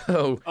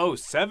 So. Oh,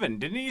 7?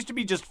 Didn't it used to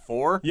be just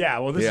 4? Yeah,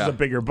 well, this is a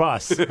bigger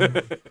bus. So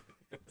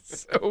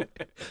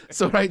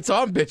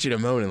I'm bitching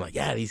and moaning like,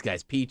 yeah, these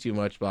guys pee too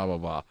much, blah, blah,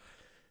 blah.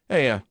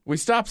 Hey, we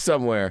stop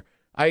somewhere.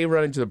 I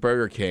run into the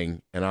Burger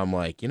King, and I'm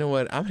like, you know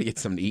what? I'm going to get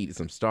something to eat because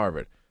I'm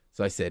starving.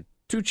 So I said,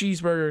 2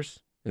 cheeseburgers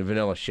and a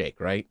vanilla shake,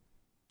 right?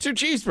 2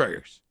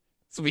 cheeseburgers.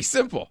 This will be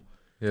simple.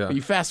 Yeah. But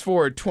you fast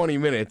forward 20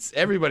 minutes,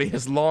 everybody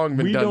has long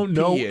been We done don't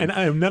know, peeing.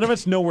 and none of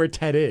us know where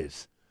Ted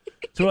is.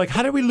 So we're like,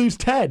 how did we lose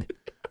Ted?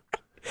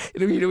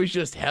 I mean, it was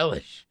just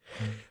hellish.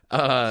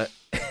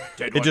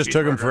 It just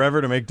took them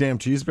forever to make damn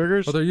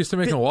cheeseburgers? Well, they're used to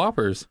making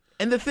Whoppers.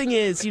 And the thing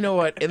is, you know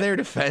what? In their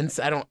defense,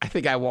 I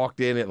think I walked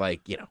in at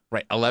like,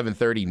 right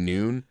 11:30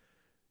 noon.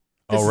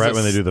 Oh, right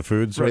when they do the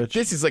food switch? Right,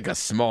 this is like a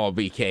small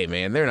BK,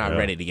 man. They're not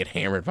ready to get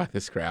hammered by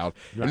this crowd.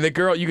 Right. And the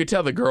girl, you could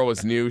tell the girl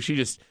was new. She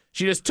just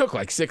took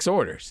like 6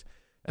 orders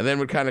and then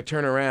would kind of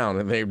turn around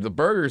and the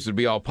burgers would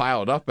be all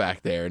piled up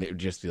back there and it would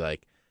just be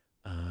like,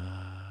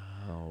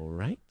 all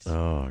right.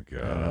 Oh,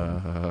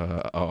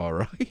 God. All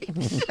right.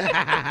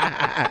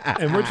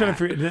 And we're trying to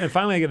figure, and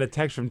finally I get a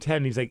text from Ted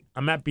and he's like,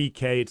 I'm at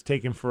BK. It's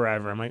taking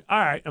forever. I'm like, all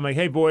right. I'm like,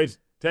 hey, boys,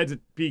 Ted's at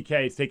PK.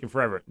 It's taking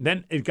forever.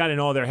 Then it got in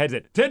all their heads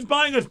that Ted's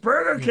buying us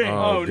Burger King.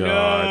 Oh,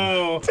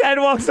 no. Ted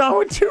walks on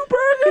with 2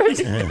 burgers.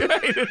 I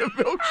needed a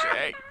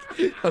milkshake.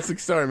 I was like,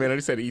 sorry, man. I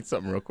just had to eat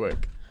something real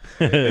quick.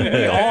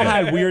 We all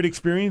had weird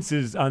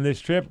experiences on this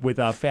trip with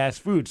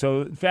fast food.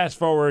 So fast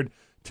forward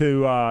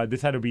to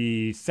this had to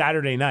be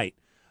Saturday night.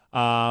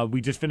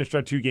 We just finished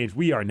our 2 games.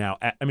 We are now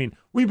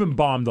we've been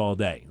bombed all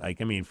day.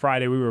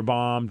 Friday we were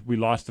bombed. We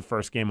lost the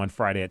first game on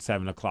Friday at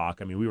 7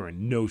 o'clock. We were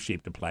in no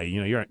shape to play.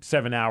 You're at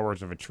 7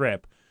 hours of a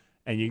trip,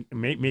 and you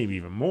maybe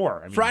even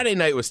more. Friday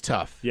night was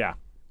tough. Yeah.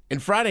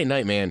 And Friday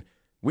night, man,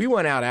 we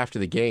went out after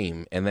the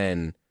game, and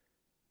then,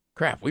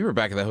 we were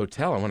back at the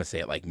hotel, I want to say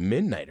at like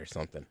midnight or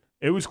something.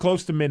 It was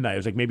close to midnight. It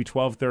was like maybe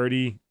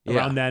 12:30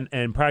 around then,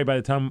 and probably by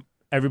the time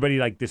everybody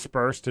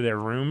dispersed to their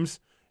rooms,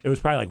 it was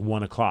probably like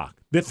 1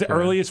 o'clock. That's the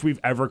earliest we've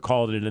ever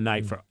called it a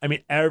night for.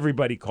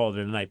 Everybody called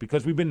it a night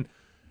because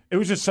it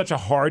was just such a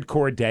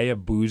hardcore day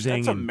of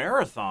boozing. That's a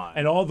marathon.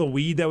 And all the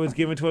weed that was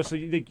given to us. So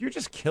you're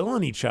just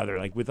killing each other,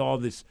 with all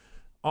these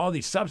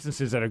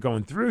substances that are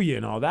going through you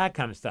and all that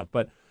kind of stuff.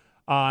 But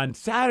on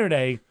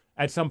Saturday,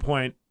 at some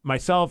point,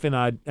 myself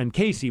and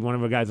Casey, one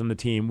of the guys on the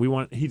team,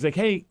 he's like,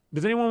 hey,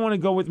 does anyone want to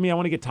go with me? I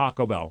want to get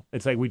Taco Bell.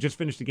 It's like we just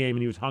finished the game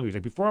and he was hungry. He's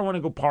like, before I want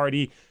to go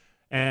party.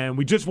 And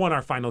we just won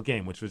our final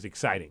game, which was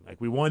exciting.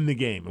 We won the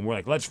game, and we're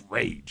like, let's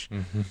rage.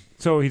 Mm-hmm.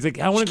 So he's like,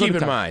 I want to go to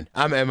Keep in mind,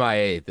 I'm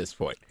MIA at this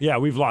point. Yeah,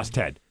 we've lost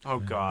Ted. Oh,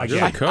 God.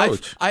 You're the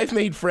coach. I've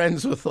made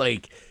friends with,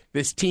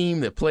 this team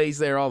that plays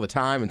there all the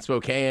time in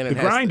Spokane. And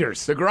the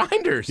Grinders. The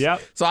Grinders.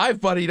 Yep. So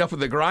I've buddied up with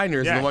the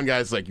Grinders, and the one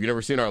guy's like, you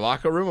never seen our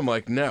locker room? I'm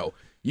like, no.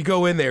 You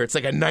go in there, it's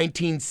like a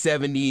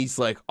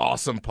 1970s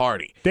awesome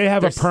party. They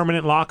have a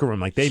permanent locker room.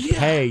 They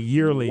pay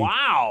yearly.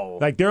 Wow.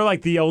 They're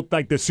the old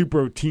the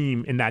super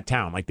team in that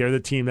town. They're the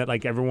team that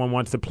everyone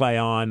wants to play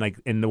on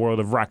in the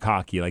world of rec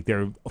hockey.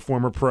 They're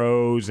former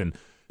pros and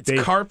it's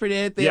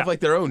carpeted. They have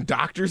their own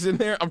doctors in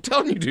there. I'm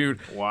telling you,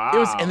 dude. Wow. It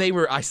was, and they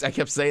were. I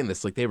kept saying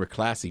this. They were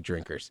classy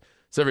drinkers.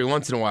 So every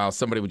once in a while,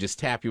 somebody would just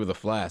tap you with a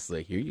flask.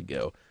 Here you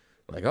go.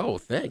 Oh,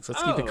 thanks.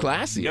 Let's keep it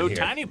classy. No here.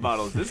 tiny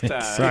bottles this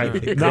time.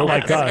 Right. Not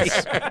like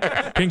us.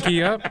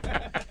 Pinky up.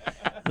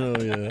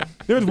 Oh, yeah.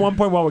 There was one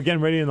point while we're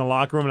getting ready in the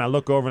locker room, and I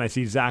look over and I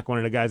see Zach, one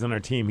of the guys on our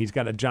team. He's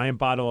got a giant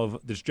bottle of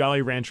this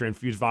Jolly Rancher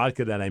infused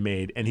vodka that I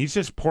made, and he's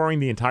just pouring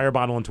the entire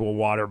bottle into a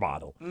water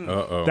bottle.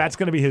 Uh-oh. That's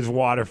going to be his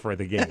water for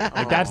the game.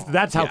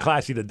 That's how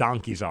classy the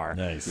donkeys are.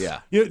 Nice.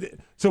 Yeah.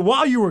 So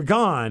while you were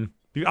gone,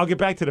 I'll get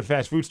back to the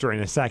fast food story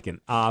in a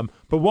second. But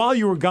while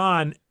you were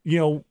gone,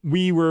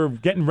 we were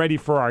getting ready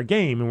for our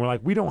game, and we're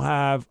like, we don't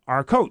have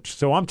our coach.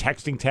 So I'm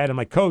texting Ted. I'm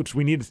like, Coach,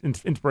 we need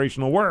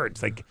inspirational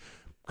words.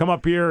 Come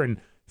up here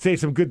and say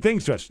some good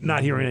things to us.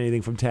 Not hearing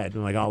anything from Ted.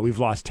 I'm like, oh, we've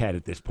lost Ted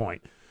at this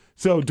point.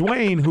 So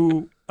Dwayne,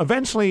 who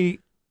eventually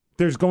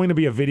there's going to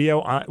be a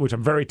video, which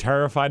I'm very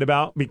terrified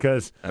about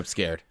because I'm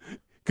scared.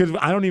 Because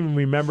I don't even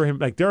remember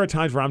him. There are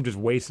times where I'm just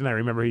wasting. I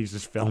remember he's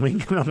just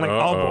filming. And I'm like,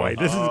 oh, boy,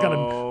 this is going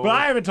to... But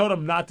I haven't told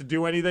him not to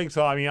do anything.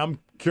 So, I'm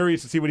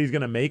curious to see what he's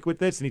going to make with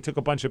this. And he took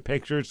a bunch of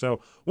pictures.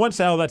 So once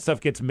all that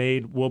stuff gets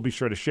made, we'll be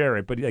sure to share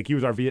it. But he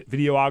was our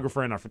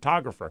videographer and our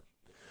photographer.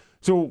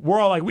 So we're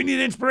all like, we need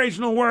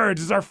inspirational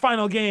words. This is our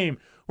final game.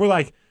 We're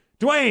like,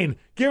 Dwayne,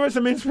 give us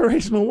some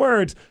inspirational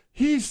words.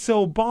 He's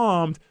so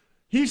bombed.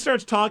 He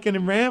starts talking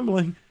and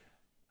rambling.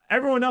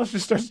 Everyone else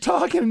just starts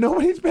talking and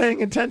nobody's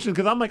paying attention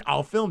because I'm like,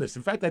 I'll film this.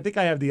 In fact, I think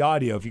I have the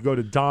audio if you go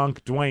to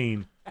Donk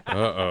Dwayne.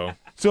 Uh-oh.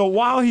 So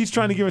while he's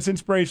trying to give us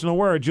inspirational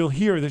words, you'll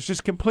hear there's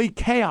just complete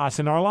chaos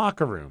in our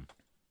locker room.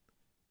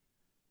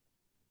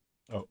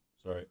 Oh,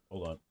 sorry.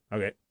 Hold on.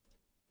 Okay.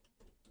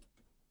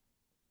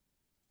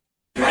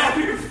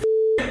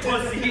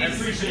 I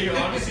appreciate you,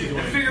 honestly.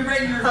 Figure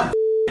bring your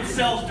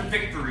selves to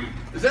victory.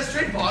 Is that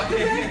straight vodka? I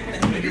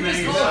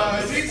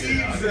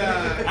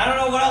don't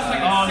know what else I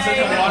can say.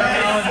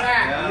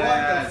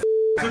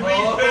 To be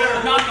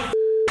fair, not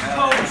the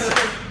coach.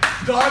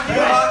 Donkey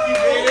hockey,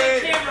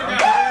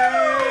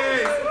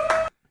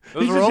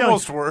 Those are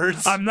almost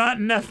words. I'm not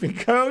an effing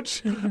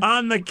coach.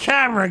 I'm the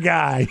camera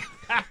guy.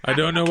 I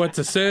don't know what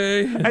to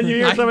say. And you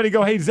hear somebody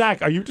go, hey,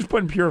 Zach, are you just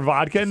putting pure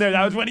vodka in there?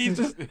 That was when he's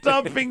just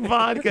dumping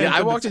vodka. Yeah,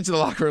 I walked into the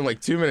locker room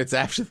 2 minutes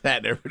after that,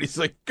 and everybody's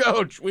like,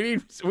 Coach,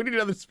 we need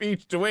another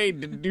speech. Dwayne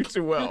didn't do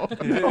so well.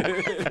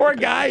 Poor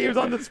guy. He was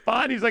on the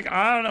spot. He's like,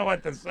 I don't know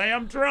what to say.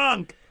 I'm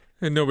drunk.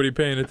 And nobody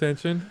paying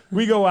attention.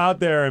 We go out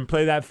there and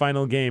play that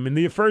final game. In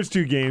the first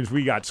 2 games,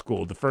 we got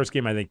schooled. The first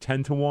game, I think,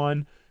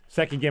 10-1.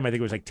 Second game, I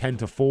think it was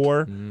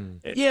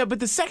 10-4. Yeah, but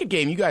the second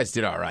game, you guys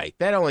did all right.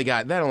 That only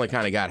kind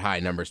of got high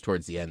numbers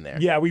towards the end there.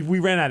 Yeah, we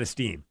ran out of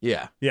steam.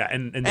 Yeah. Yeah,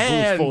 and the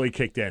booze fully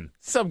kicked in.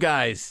 Some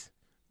guys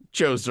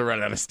chose to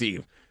run out of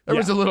steam. There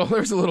was a little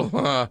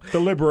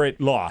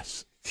deliberate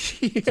loss.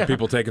 Yeah. Some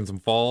people taking some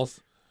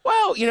falls.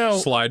 Well,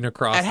 sliding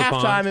across at the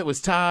halftime pond. it was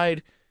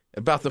tied.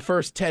 About the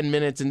first 10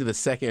 minutes into the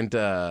second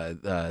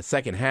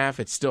half,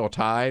 it's still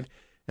tied.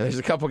 And there's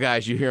a couple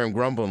guys you hear them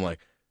grumbling like,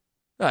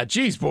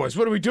 geez, boys,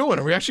 what are we doing?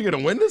 Are we actually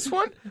going to win this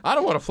one? I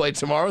don't want to play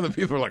tomorrow. And the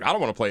people are like, I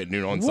don't want to play at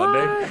noon on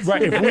Sunday.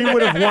 Right. If we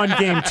would have won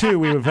game 2,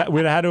 we'd have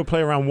had to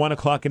play around 1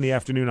 o'clock in the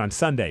afternoon on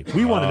Sunday.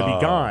 We wanted to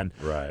be gone.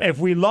 Right. If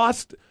we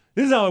lost,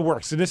 this is how it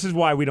works. And this is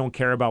why we don't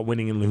care about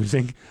winning and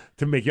losing.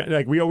 To make it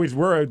like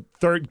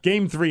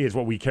game 3 is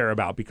what we care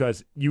about,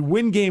 because you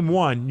win game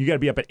 1, you got to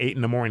be up at 8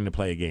 in the morning to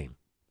play a game.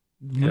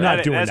 We're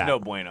not doing that. That's no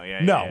bueno.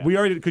 Yeah. No, yeah. we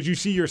already, because you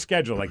see your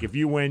schedule. Like if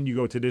you win, you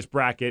go to this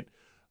bracket.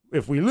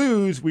 If we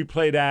lose, we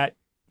played at,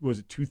 was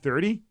it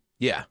 2:30?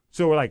 Yeah.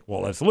 So we're like,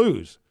 well, let's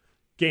lose.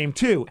 Game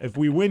 2. If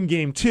we win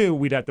game 2,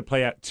 we'd have to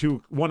play at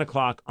 1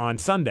 o'clock on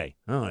Sunday.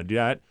 Oh, do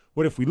that.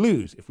 What if we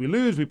lose? If we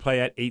lose, we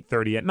play at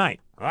 8:30 at night.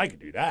 Well, I could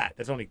do that.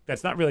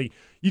 That's not really.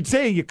 You'd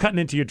say you're cutting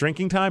into your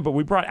drinking time, but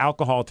we brought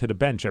alcohol to the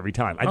bench every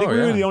time. I think we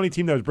were the only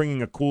team that was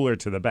bringing a cooler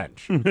to the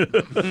bench.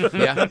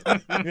 Yeah.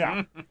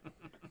 Yeah.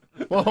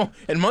 Well,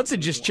 and Munson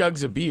just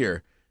chugs a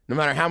beer, no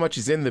matter how much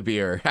is in the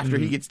beer, after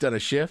he gets done a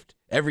shift,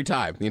 every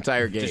time, the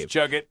entire game. Just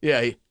chug it.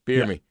 Yeah,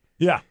 beer me.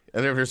 Yeah.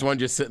 And there's one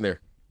just sitting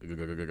there.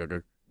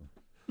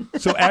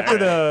 So after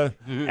the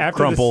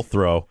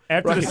throw.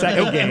 After the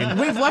second game,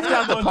 we've left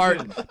out the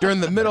part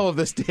during the middle of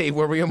this day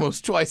where we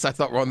almost twice I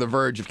thought we're on the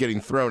verge of getting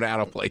thrown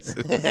out of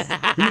places.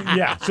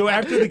 Yeah. So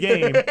after the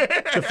game,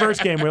 the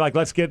first game, we're like,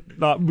 let's get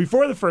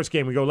before the first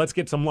game, we go, let's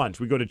get some lunch.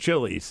 We go to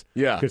Chili's.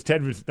 Yeah. Because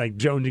Ted was like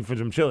jonesing for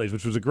some Chili's,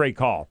 which was a great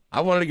call.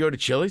 I wanted to go to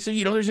Chili's, so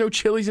there's no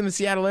Chili's in the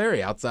Seattle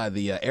area outside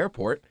the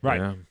airport. Right.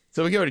 Yeah.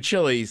 So we go to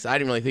Chili's. I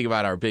didn't really think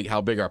about how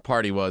big our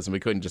party was, and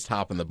we couldn't just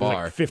hop in the There's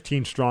bar. like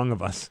 15 strong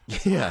of us.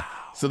 Yeah.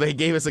 So they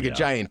gave us a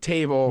giant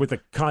table with a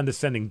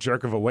condescending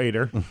jerk of a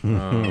waiter.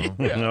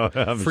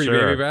 Free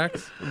baby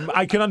backs?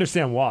 I can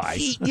understand why.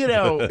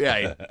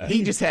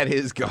 He just had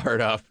his guard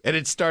up, and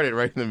it started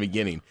right from the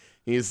beginning.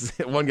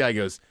 One guy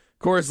goes,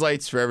 Coors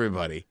Lights for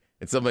everybody.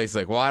 And somebody's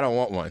like, well, I don't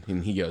want one.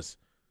 And he goes,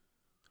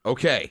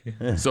 okay.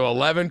 So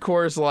 11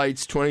 Coors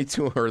Lights,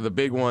 22 are the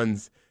big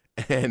ones,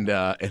 and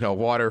a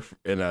water,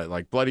 and a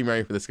like Bloody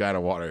Mary for this guy and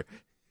a water.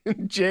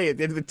 Jay at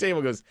the end of the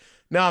table goes,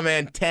 no,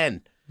 man,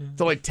 10. It's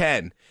only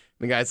 10.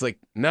 The guy's like,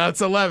 no,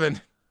 it's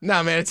 11.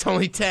 No, man, it's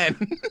only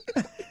 10.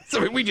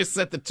 So we just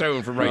set the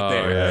tone from right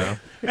there. Yeah.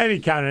 And he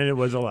counted it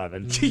was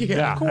 11.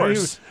 Yeah, of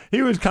course.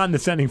 He was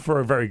condescending for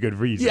a very good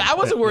reason. Yeah, I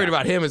wasn't worried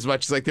about him as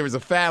much as like there was a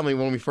family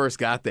when we first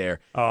got there.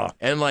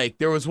 And like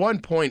there was one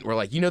point where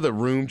like, the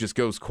room just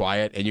goes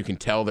quiet and you can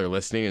tell they're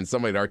listening, and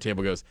somebody at our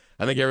table goes,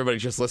 I think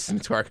everybody's just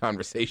listening to our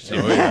conversation.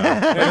 Oh,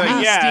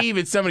 yeah. Steve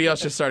and somebody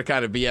else just started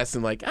kind of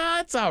BSing like,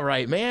 it's all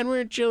right, man.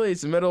 We're in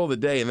Chili's in the middle of the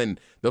day. And then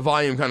the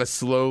volume kind of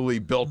slowly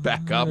built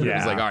back up. And it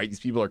was like, all right,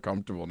 these people are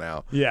comfortable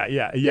now.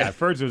 Yeah. At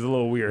first it was a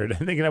little weird. I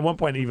think at one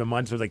point even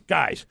Munson was like,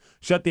 guys,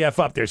 shut the F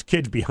up. There's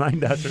kids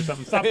behind us or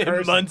something. Stop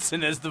cursing.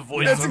 Munson is the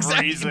voice That's of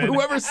exactly, reason.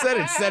 whoever said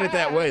it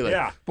that way. Like,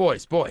 Yeah.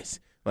 boys,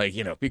 like,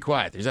 be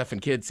quiet. There's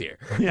effing kids here.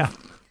 Yeah.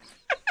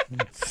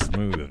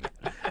 Smooth.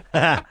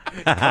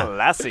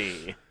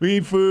 Classy. We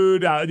eat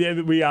food.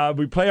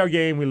 We play our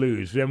game. We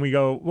lose. Then we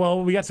go,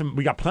 well, we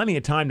got plenty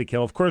of time to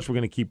kill. Of course, we're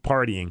going to keep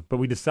partying. But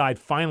we decide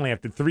finally,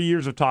 after 3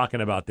 years of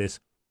talking about this,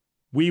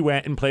 we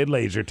went and played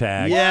laser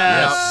tag.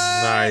 Yes.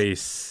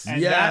 Nice.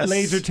 And that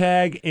laser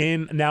tag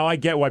now I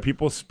get why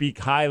people speak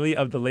highly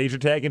of the laser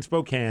tag in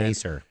Spokane. Hey,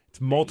 sir. It's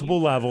multiple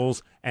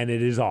levels, and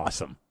it is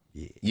awesome.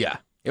 Yeah.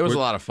 It was a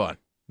lot of fun.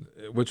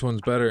 Which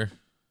one's better?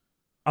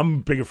 I'm a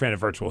bigger fan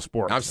of virtual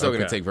sports. I'm still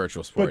going to take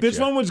virtual sports. But this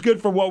one was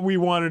good for what we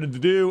wanted to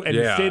do and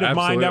the state of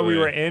mind that we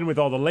were in with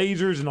all the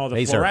lasers and all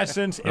the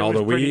fluorescence. And all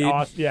the pretty weed.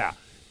 awesome. Yeah.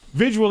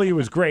 Visually, it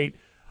was great.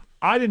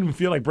 I didn't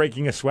feel like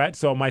breaking a sweat,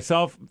 so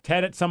myself,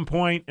 Ted at some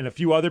point, and a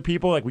few other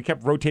people, like we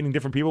kept rotating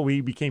different people.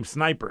 We became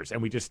snipers,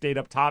 and we just stayed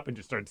up top and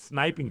just started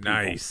sniping people.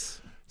 Nice.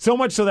 So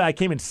much so that I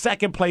came in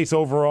second place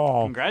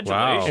overall.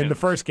 Congratulations. In the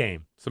first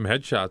game. Some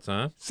headshots,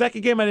 huh?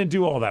 Second game, I didn't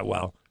do all that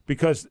well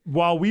because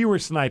while we were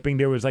sniping,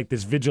 there was like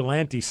this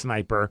vigilante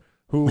sniper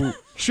who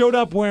showed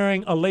up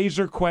wearing a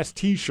Laser Quest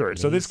T-shirt.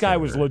 So this guy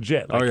was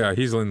legit. Oh, yeah.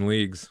 He's in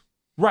leagues.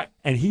 Right.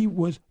 And he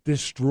was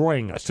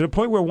destroying us to the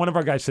point where one of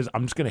our guys says,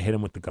 I'm just going to hit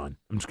him with the gun.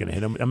 I'm just going to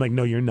hit him. I'm like,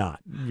 no, you're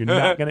not. You're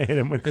not going to hit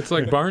him with It's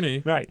like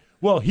Barney. Right.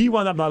 Well, he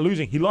wound up not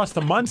losing. He lost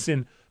to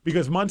Munson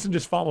because Munson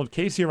just followed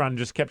Casey around and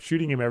just kept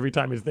shooting him every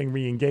time his thing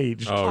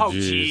re-engaged. Oh,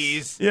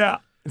 jeez. Yeah.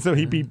 And so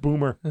he beat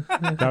Boomer.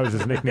 That was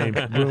his nickname,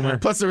 Boomer.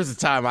 Plus, there was a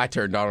time I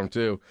turned on him,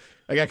 too.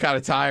 I got kind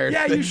of tired.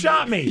 Yeah, you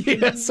shot me.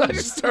 Yes, I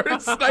just started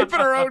sniping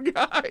our own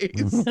guys.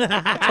 It's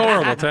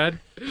horrible, Ted.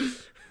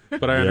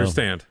 But I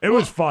understand. It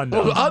was fun,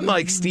 though. Well,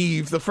 unlike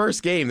Steve, the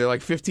first game, they're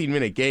like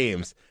 15-minute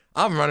games.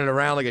 I'm running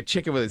around like a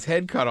chicken with his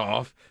head cut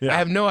off. Yeah. I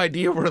have no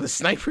idea where the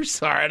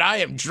snipers are, and I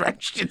am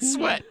drenched in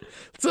sweat.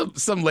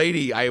 Some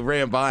lady I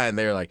ran by, and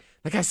they were like,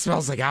 that guy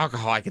smells like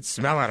alcohol. I could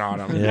smell it on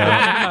him.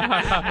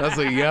 Yeah. I was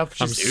like, yep.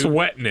 I'm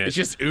sweating it. It's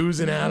just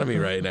oozing out of me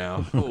right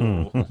now.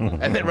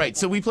 And then,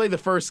 so we play the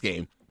first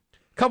game.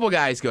 A couple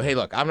guys go, hey,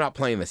 look, I'm not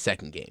playing the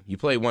second game. You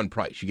play one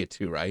price. You get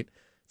two, right?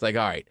 It's like,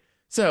 all right.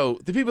 So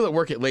the people that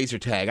work at laser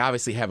tag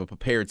obviously have a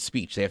prepared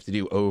speech they have to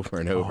do over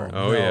and over.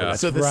 Oh, yeah.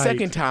 So the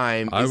second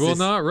time I will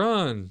not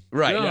run.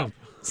 Right. Jump.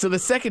 So the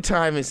second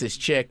time is this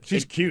chick.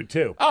 She's cute,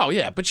 too. Oh,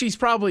 yeah, but she's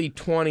probably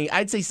 20.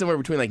 I'd say somewhere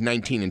between like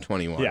 19 and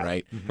 21,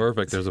 right?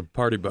 Perfect. There's a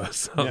party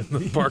bus on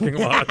the parking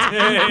lot.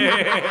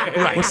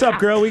 Right. What's up,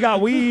 girl? We got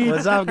weed.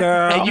 What's up,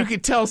 girl? And you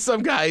could tell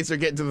some guys are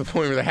getting to the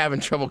point where they're having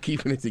trouble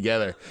keeping it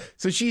together.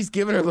 So she's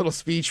giving her little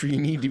speech where you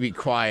need to be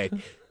quiet.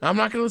 I'm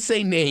not going to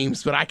say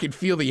names, but I could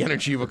feel the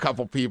energy of a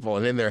couple people,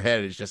 and in their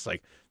head it's just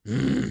like,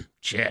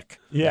 chick.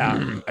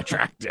 Yeah.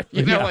 Attractive.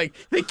 You know, like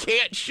they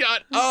can't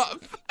shut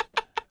up.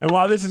 And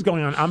while this is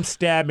going on, I'm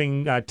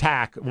stabbing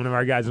Tack, one of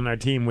our guys on our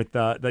team, with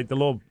the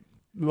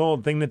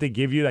little thing that they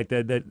give you, like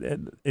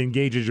that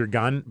engages your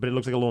gun, but it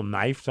looks like a little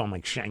knife. So I'm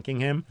like shanking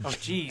him. Oh,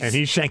 jeez. And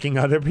he's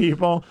shanking other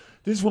people.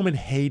 This woman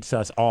hates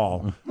us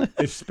all,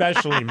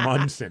 especially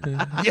Munson.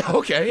 Yeah,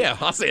 okay, yeah.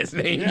 I'll say his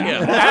name. Yeah.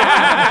 And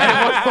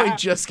at one point,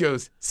 just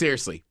goes,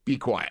 seriously, be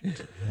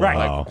quiet. Right.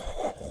 Like,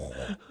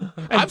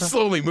 I'm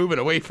slowly moving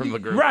away from the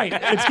group. Right.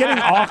 It's getting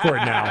awkward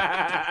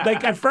now.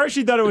 Like at first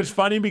she thought it was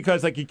funny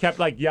because like he kept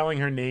like yelling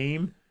her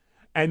name.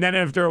 And then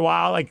after a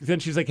while, like then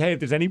she's like, hey, if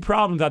there's any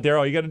problems out there,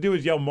 all you got to do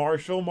is yell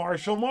Marshall,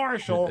 Marshall,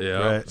 Marshall.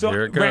 Yeah. Right. So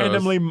Here it goes.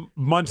 randomly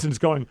Munson's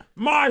going,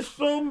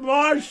 Marshall,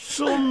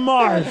 Marshall,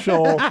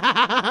 Marshall.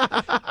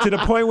 To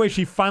the point where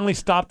she finally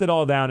stopped it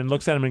all down and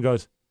looks at him and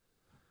goes,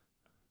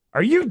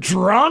 are you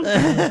drunk?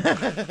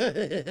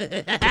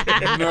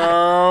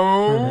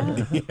 No.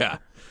 Yeah.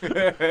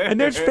 And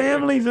there's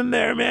families in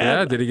there, man.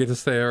 Yeah, did he get to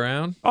stay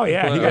around? Oh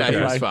yeah, he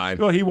was fine.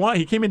 Well,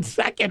 he came in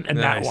second in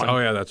that one. Oh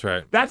yeah, that's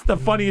right. That's the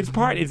funniest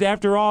part. Is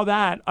after all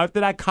that, after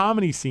that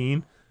comedy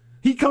scene,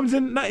 he comes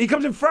in. He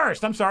comes in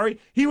first. I'm sorry,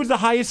 he was the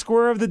highest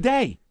scorer of the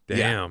day.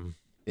 Damn.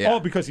 Yeah. All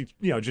because he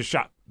just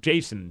shot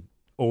Jason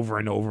over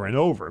and over and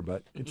over.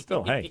 But it's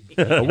still, hey,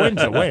 a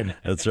win's a win.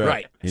 That's right.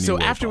 Right. Any So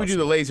way after we do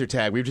possible. the laser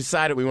tag, we've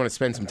decided we want to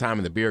spend some time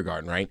in the beer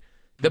garden, right?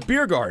 The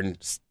beer garden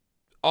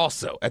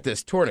also at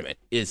this tournament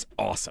is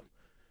awesome.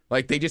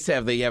 Like they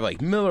have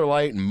like Miller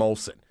Lite and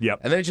Molson. Yep.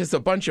 And then it's just a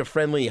bunch of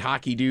friendly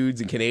hockey dudes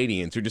and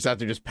Canadians who are just out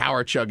there just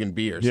power chugging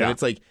beers. Yeah. And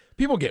it's like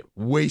people get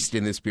wasted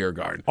in this beer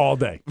garden. All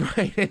day.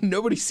 Right. And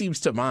nobody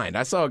seems to mind.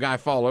 I saw a guy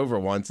fall over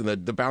once and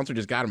the bouncer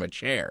just got him a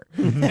chair.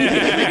 He didn't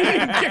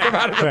kick him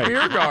out of the Right.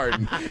 beer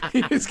garden.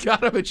 He just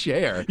got him a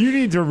chair. You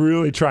need to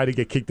really try to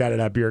get kicked out of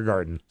that beer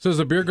garden. So is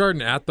the beer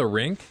garden at the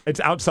rink?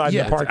 It's outside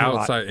Yeah, the parking lot.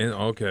 Outside.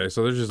 Okay,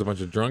 so there's just a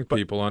bunch of drunk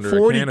people under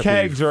 40 a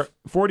canopy. kegs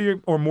 40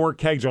 or more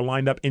kegs are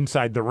lined up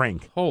inside the rink.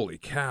 Holy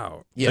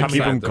cow! Yeah, To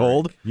keep them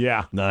cold?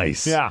 Yeah.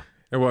 Nice. Yeah.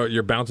 And what?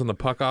 You're bouncing the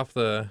puck off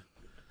the.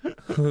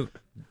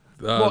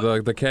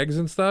 The kegs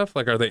and stuff?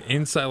 Like, are they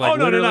inside? Like, Oh,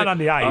 no, they're literally? not on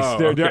the ice. Oh,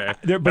 They're okay.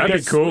 but That'd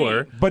be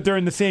cooler. But they're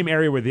in the same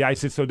area where the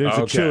ice is, so there's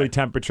a Okay. chilly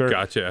temperature.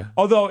 Gotcha.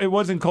 Although it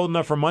wasn't cold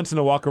enough for Munson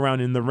to walk around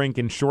in the rink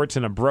in shorts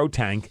and a bro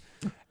tank,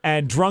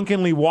 and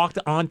drunkenly walked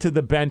onto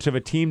the bench of a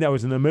team that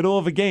was in the middle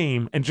of a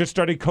game and just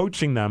started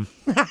coaching them.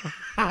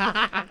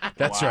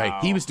 That's right.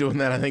 He was doing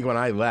that, I think, when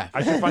I left.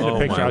 I should find the Oh,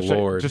 picture. my I'll show you,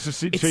 Lord. just to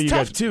see, It's show you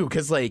tough guys. too,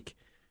 because like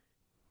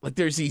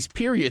there's these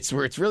periods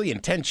where it's really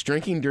intense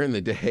drinking during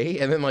the day,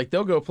 and then like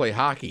they'll go play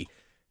hockey,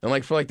 and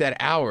like for like that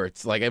hour,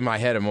 it's like in my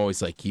head, I'm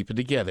always like, keep it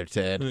together,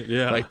 Ted.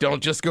 Yeah. Like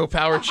don't just go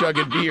power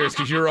chugging beers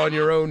because you're on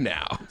your own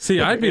now. See,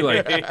 I'd be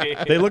like,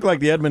 They look like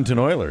the Edmonton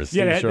Oilers.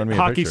 Yeah, He's they showing me had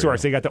a hockey picture.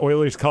 source. They got the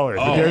Oilers colors.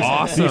 Oh, Do you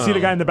awesome. see the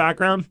guy in the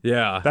background?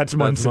 yeah, That's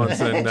Munson.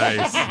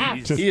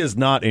 Nice. He is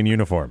not in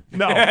uniform.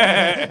 No.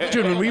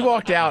 Dude, when we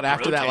walked out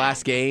after that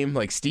last game,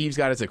 like Steve's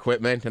got his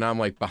equipment, and I'm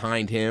like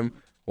behind him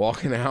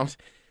walking out.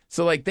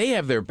 So like they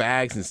have their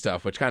bags and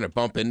stuff, which kind of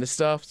bump into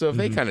stuff. So if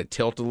they kind of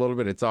tilt a little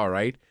bit, it's all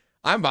right.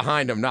 I'm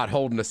behind him, not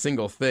holding a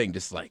single thing,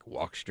 just like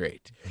walk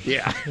straight.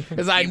 Yeah,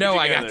 because I know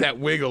I got that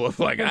wiggle of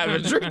like I've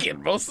been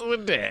drinking most of the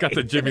day. Got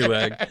the Jimmy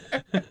leg.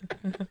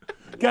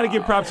 Got to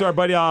give props to our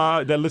buddy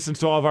that listens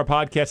to all of our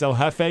podcasts, El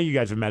Jefe. You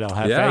guys have met El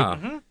Jefe. Yeah.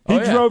 He Oh,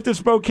 yeah. drove to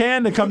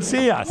Spokane to come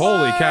see us.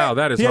 Holy cow,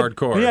 that is He had-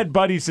 hardcore. He had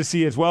buddies to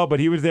see as well, but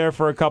he was there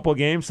for a couple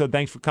games, so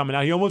thanks for coming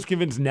out. He almost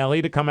convinced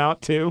Nelly to come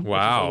out too. which is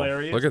Wow,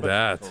 hilarious, look at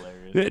but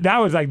that. That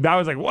was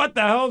like, what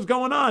the hell's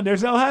going on?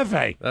 There's El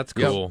Jefe. That's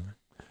cool.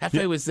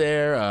 Hefe was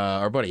there.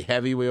 Our buddy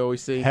Heavy, we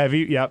always see. Heavy,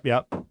 yep.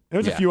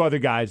 There's a Yeah. few other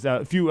guys.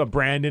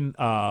 Brandon,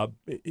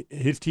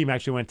 his team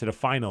actually went to the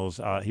finals.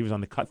 He was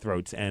on the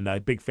Cutthroats, and a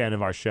big fan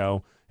of our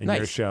show and your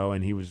Nice. show,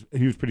 and he was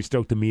pretty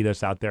stoked to meet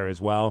us out there as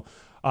well.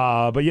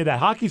 But yeah, that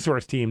Hockey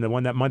Source team, the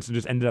one that Munson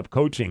just ended up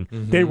coaching,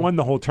 they won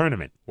the whole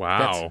tournament.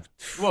 Wow.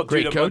 Well,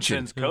 Great due to coaching.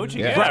 Munson's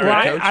coaching. Yeah. Right, Great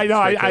right. coaching. I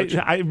know. Great coaching.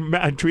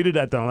 I tweeted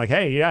that though. I'm like,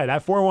 hey, yeah,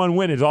 that 4-1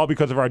 win is all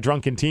because of our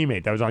drunken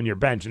teammate that was on your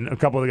bench. And a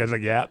couple of the guys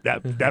like, yeah,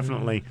 that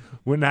definitely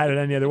wouldn't have had it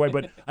any other way.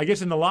 But I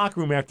guess in the locker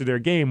room after their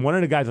game, one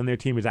of the guys on their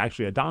team is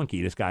actually a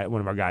donkey. This guy, one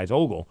of our guys,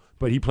 Ogle,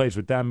 but he plays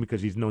with them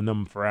because he's known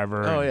them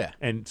forever. Oh, and, yeah.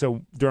 And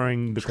so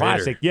during the Traitor.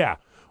 Classic, yeah.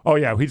 Oh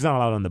yeah, he's not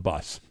allowed on the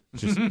bus.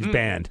 It's just he's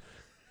banned.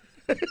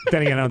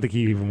 Then again, I don't think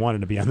he even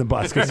wanted to be on the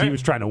bus because he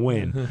was trying to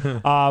win.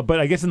 But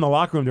I guess in the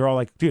locker room, they're all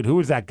like, dude, who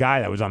was that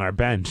guy that was on our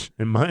bench?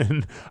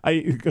 And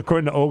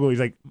according to Ogle, he's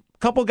like, a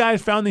couple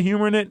guys found the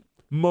humor in it.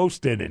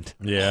 Most didn't.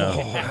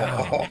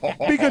 Yeah.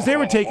 Because they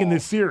were taking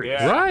this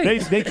serious.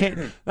 Right. They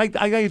can't, like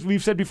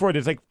we've said before,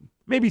 there's like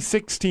maybe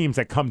 6 teams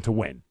that come to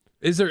win.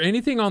 Is there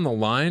anything on the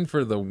line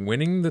for the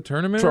winning the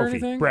tournament or Trophy,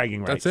 anything?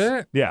 bragging rights.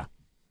 That's it? Yeah.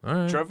 All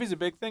right. Trophy's a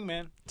big thing,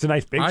 man. It's a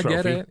nice big I trophy.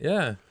 get it,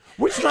 yeah.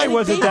 Which night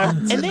was it that...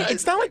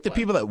 It's not like the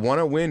people that want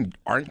to win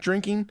aren't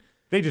drinking.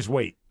 They just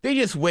wait. They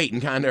just wait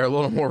and kind of are a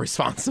little more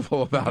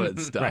responsible about it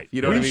and stuff. Right.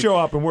 You know we what I mean? show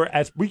up and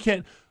we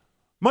can't...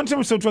 Munson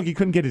was so drunk he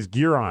couldn't get his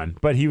gear on,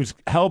 but he was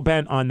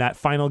hell-bent on that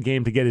final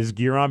game to get his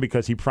gear on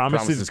because he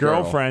promised his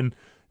girlfriend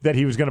that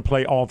he was going to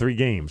play all 3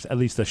 games, at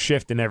least a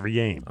shift in every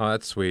game. Oh,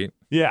 that's sweet.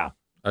 Yeah.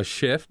 A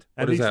shift?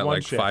 At What is least that, one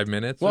like shift. 5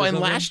 minutes? Well, or and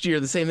something? last year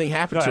the same thing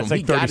happened No, to him. it's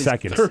like 30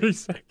 seconds. 30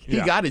 seconds.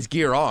 He got his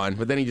gear on,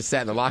 but then he just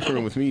sat in the locker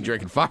room with me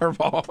drinking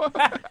Fireball.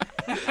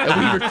 And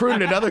we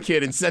recruited another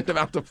kid and sent him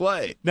out to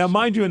play. Now,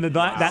 mind you, in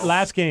that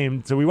last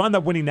game, so we wound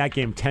up winning that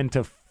game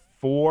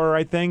 10-4,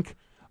 I think.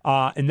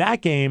 In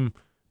that game,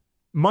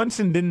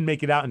 Munson didn't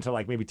make it out until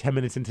like maybe 10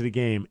 minutes into the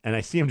game, and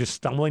I see him just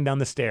stumbling down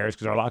the stairs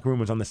because our locker room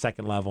was on the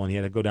 2nd level, and he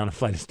had to go down a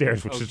flight of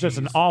stairs, which is just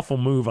an awful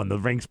move on the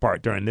Rinks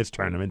part during this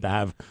tournament to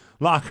have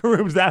locker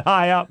rooms that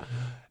high up.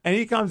 And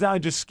he comes out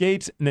and just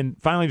skates, and then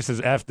finally just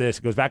says, F this,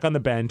 goes back on the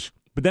bench.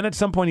 But then at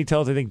some point he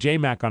tells, I think,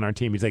 J-Mac on our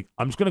team, he's like,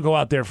 I'm just going to go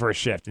out there for a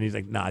shift. And he's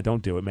like, nah,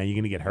 don't do it, man. You're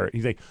going to get hurt.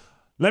 He's like,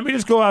 let me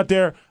just go out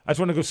there. I just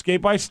want to go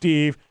skate by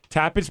Steve,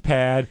 tap his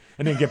pad,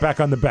 and then get back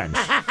on the bench.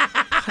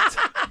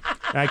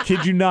 And I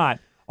kid you not.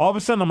 All of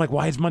a sudden, I'm like,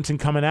 why is Munson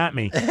coming at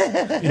me? He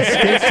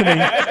skates to me,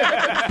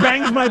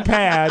 bangs my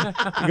pad.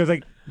 He goes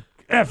like,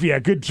 F yeah,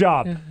 good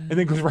job. And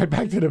then goes right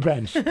back to the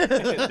bench. There's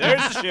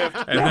a shift.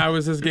 And that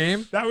was his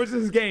game? That was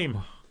his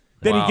game.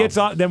 Then Wow. he gets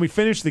on. Then we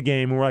finish the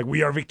game, and we're like,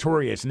 we are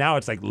victorious. Now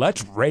it's like,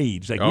 let's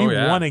rage. Like, we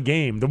won a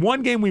game. The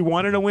one game we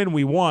wanted to win,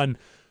 we won.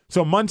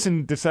 So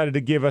Munson decided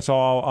to give us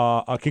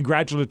all a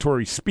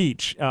congratulatory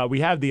speech.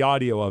 We have the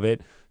audio of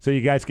it, so you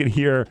guys can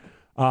hear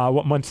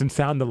what Munson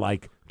sounded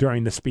like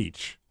during the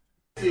speech.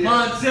 Come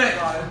on, sit.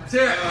 Let's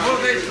hear it.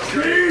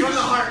 Motivation. From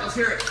the heart. Let's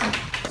hear it.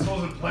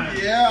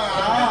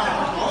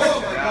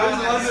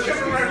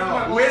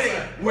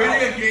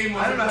 Winning a game.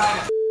 I don't know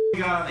how the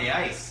got on the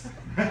ice.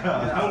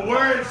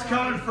 Where it's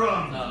coming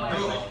from.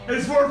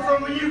 It's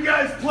from when you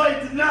guys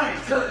played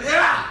tonight.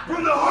 Yeah.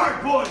 From the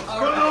heart, boys.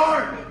 From the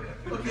heart.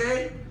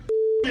 Okay.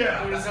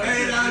 Yeah.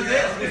 Hey, that's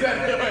it.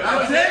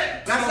 That's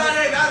it. That's not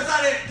it. That's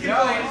not it. Keep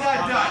going. He's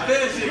not done.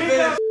 Finish it.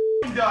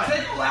 Finish. Done.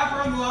 Take a lap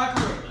around the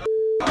locker room.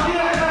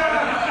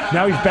 Yeah.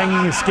 Now he's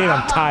banging his skate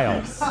on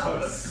tiles.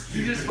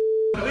 You just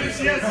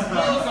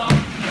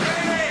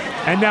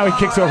And now he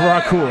kicks over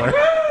our cooler.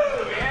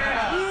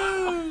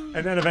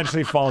 And then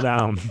eventually fell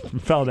down.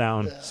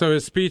 So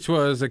his speech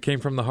was, it came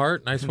from the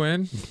heart. Nice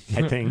win.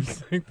 I think.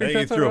 I think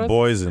he threw a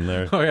boys in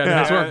there. Oh, yeah.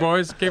 Nice work,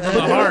 boys. Came from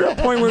the heart. At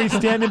the point where he's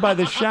standing by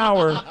the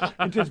shower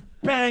and just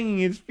banging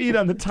his feet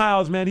on the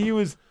tiles, man, he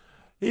was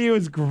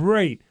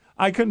great.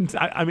 I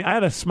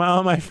had a smile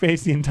on my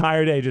face the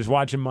entire day just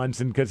watching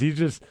Munson because he's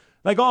just,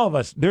 like all of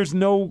us, there's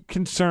no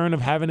concern of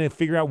having to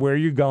figure out where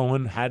you're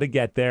going, how to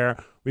get there.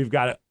 We've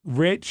got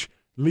Rich,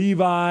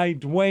 Levi,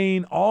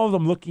 Dwayne, all of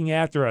them looking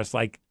after us.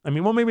 Maybe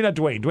not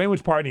Dwayne. Dwayne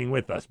was partying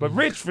with us, but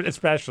Rich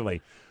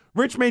especially.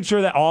 Rich made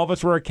sure that all of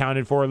us were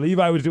accounted for.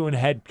 Levi was doing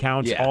head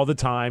counts all the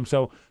time,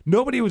 so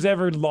nobody was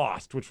ever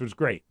lost, which was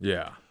great.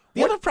 Yeah.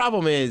 The other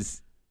problem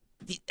is,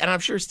 and I'm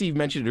sure Steve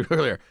mentioned it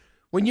earlier,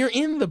 when you're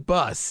in the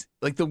bus,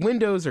 like the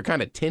windows are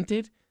kind of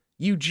tinted,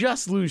 you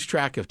just lose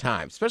track of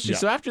time. Especially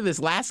so after this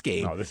last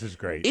game. Oh, this is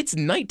great. It's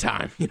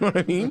nighttime. You know what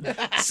I mean?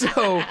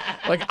 So,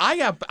 like,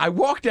 I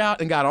walked out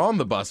and got on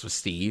the bus with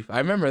Steve. I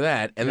remember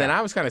that. And then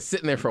I was kind of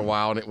sitting there for a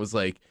while, and it was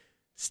like,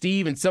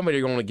 Steve and somebody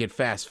are going to get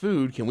fast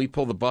food. Can we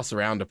pull the bus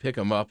around to pick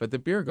them up at the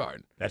beer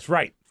garden? That's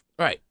right.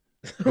 Right.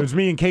 It was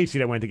me and Casey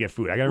that went to get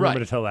food. I got to remember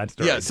to tell that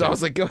story. Yeah, so I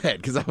was like, go ahead.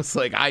 Because I was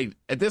like,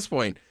 at this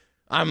point,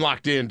 I'm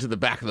locked into the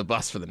back of the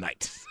bus for the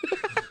night.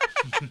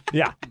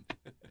 Yeah.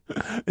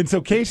 And so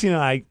Casey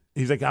and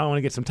he's like, I want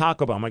to get some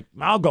Taco Bell. I'm like,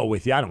 I'll go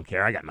with you. I don't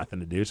care. I got nothing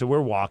to do. So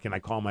we're walking. I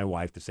call my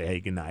wife to say, hey,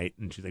 good night.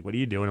 And she's like, what are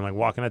you doing? I'm like,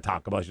 walking to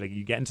Taco Bell. She's like,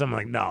 you getting something? I'm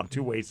like, no, I'm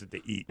too wasted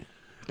to eat.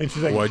 And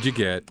she's like, What'd you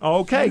get?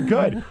 Okay,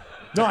 good.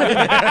 No, I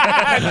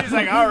didn't. She's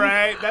like, all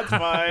right, that's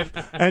fine.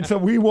 And so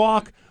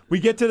we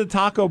get to the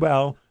Taco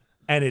Bell,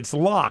 and it's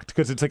locked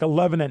because it's like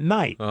 11 at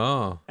night.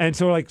 Oh. And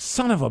so we're like,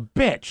 son of a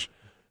bitch.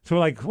 So we're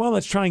like, well,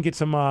 let's try and get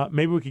some,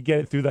 maybe we could get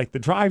it through like the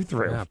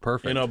drive-thru. Yeah,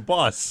 perfect. In a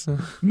bus.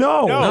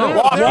 No.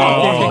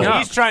 Walking.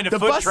 He's trying to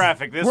foot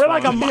traffic this We're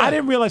one. like I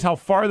didn't realize how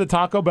far the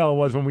Taco Bell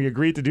was when we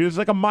agreed to do this. It's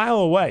like a mile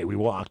away we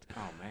walked.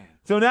 Oh, man.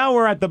 So now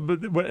we're at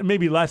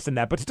maybe less than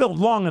that, but still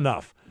long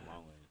enough.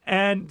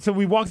 And so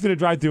we walk through the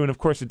drive-thru, and of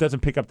course it doesn't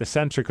pick up the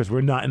sensor because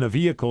we're not in a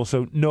vehicle,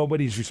 so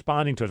nobody's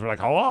responding to us. We're like,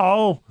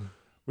 hello?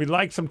 We'd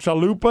like some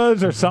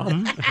chalupas or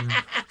something.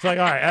 It's like,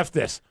 all right, F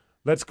this.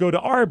 Let's go to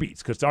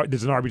Arby's because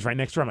there's an Arby's right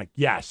next door. I'm like,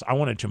 yes, I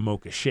want a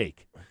Jamocha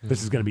shake.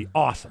 This is going to be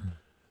awesome.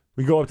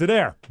 We go up to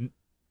there.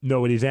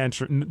 Nobody's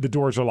answering. The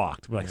doors are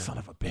locked. We're like, son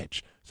of a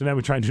bitch. So now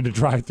we try and do the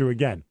drive-thru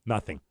again.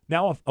 Nothing.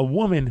 Now a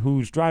woman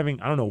who's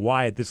driving, I don't know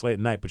why at this late at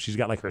night, but she's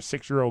got like her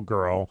 6-year-old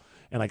girl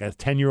and like a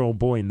 10-year-old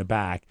boy in the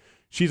back.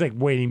 she's like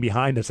waiting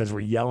behind us as we're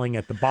yelling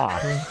at the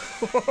boss.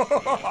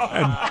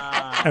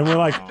 and we're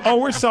like, oh,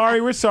 we're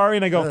sorry.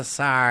 And I go,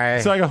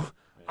 sorry. So I go,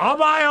 I'll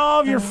buy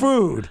all of your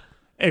food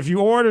if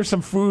you order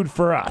some food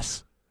for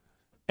us.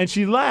 And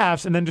she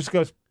laughs and then just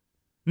goes,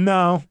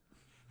 no.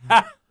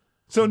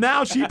 So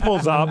now she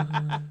pulls up.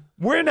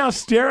 We're now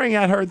staring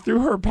at her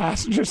through her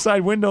passenger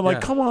side window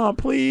like, come on,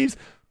 please.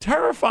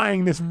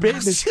 Terrifying this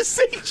bitch. Just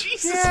say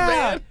Jesus,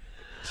 man.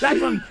 That's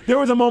when there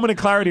was a moment of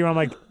clarity where I'm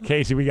like,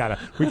 Casey, we can't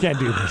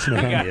do this,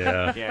 man.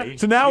 Yeah.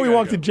 So now we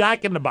walk to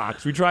Jack in the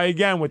Box. We try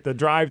again with the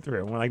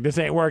drive-thru. We're like, this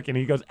ain't working.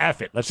 He goes,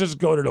 F it. Let's just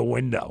go to the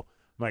window.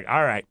 I'm like,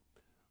 all right.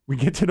 We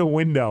get to the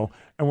window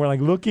and we're like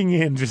looking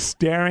in, just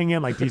staring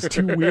in like these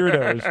two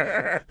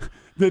weirdos.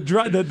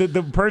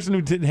 The person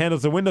who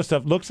handles the window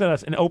stuff looks at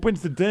us and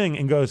opens the thing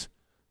and goes,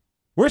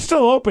 we're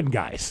still open,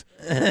 guys.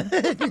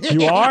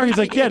 You are? He's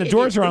like, yeah, the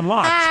doors are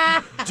unlocked.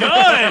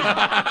 Done.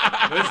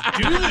 Let's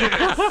do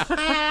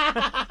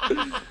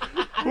this.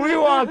 We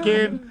walk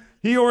in.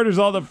 He orders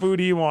all the food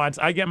he wants.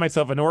 I get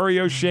myself an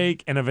Oreo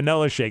shake and a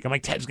vanilla shake. I'm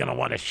like, Ted's going to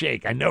want a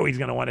shake. I know he's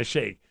going to want a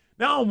shake.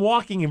 Now I'm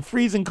walking in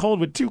freezing cold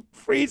with two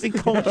freezing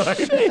cold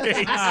shakes. Because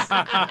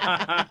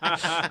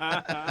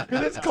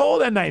it's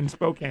cold at night in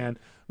Spokane.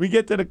 We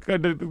get to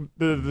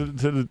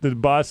the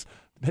bus.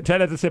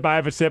 Ted has a sip. I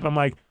have a sip. I'm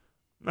like,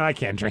 I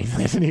can't drink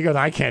this. And he goes,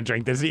 I can't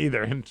drink this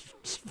either. And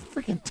just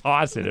freaking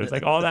toss it. It was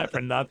like all that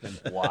for nothing.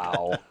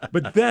 Wow.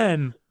 But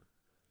then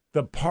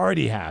the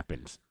party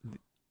happens,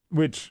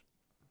 which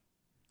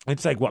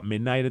it's like, what,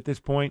 midnight at this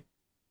point?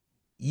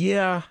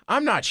 Yeah,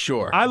 I'm not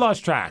sure. I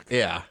lost track.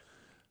 Yeah.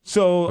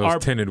 So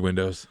Those tinted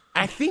windows.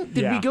 I think,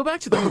 did we go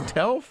back to the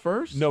hotel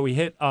first? No, we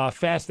hit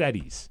Fast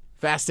Eddie's.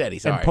 Fast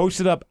Eddie's, And all right.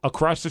 posted up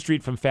across the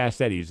street from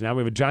Fast Eddie's. Now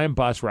we have a giant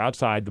bus. We're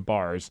outside the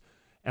bars.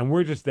 And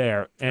we're just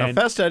there. And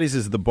Now, Fast Eddie's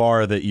is the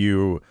bar that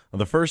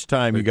the first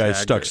time you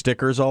guys stuck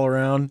stickers all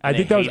around? I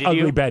think that was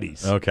Ugly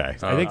Betty's. Okay.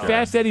 I think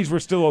Fast Eddie's we're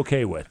still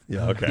okay with.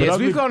 Yeah, okay. Yes,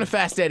 we've gone to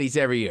Fast Eddie's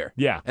every year.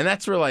 Yeah. And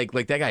that's where, like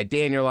that guy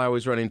Daniel I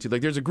always run into.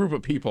 Like, there's a group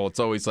of people. It's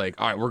always like,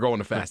 all right, we're going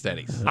to Fast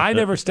Eddie's. I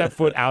never stepped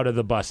foot out of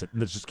the bus.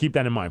 Let's just keep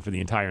that in mind for the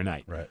entire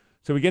night. Right.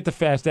 So we get to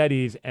Fast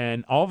Eddie's,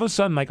 and all of a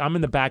sudden, like, I'm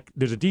in the back.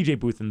 There's a DJ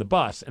booth in the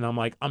bus, and I'm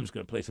like, I'm just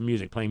going to play some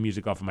music, playing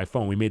music off of my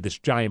phone. We made this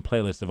giant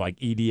playlist of, like,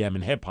 EDM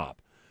and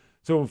hip-hop.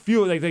 So a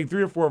few, like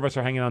 3 or 4 of us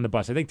are hanging on the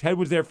bus. I think Ted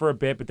was there for a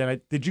bit, but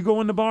then did you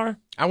go in the bar?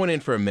 I went in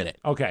for a minute.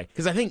 Okay.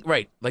 Because I think,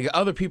 like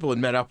other people had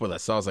met up with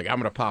us. So I was like, I'm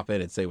going to pop in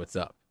and say what's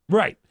up.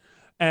 Right.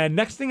 And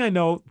next thing I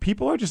know,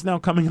 people are just now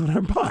coming on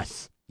our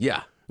bus.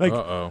 Yeah.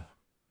 Like,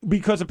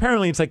 because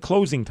apparently it's like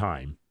closing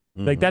time.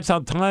 Like, that's how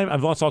time,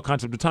 I've lost all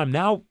concept of time.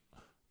 Now,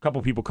 a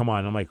couple people come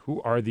on. I'm like,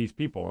 who are these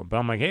people? But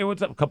I'm like, hey,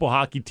 what's up? A couple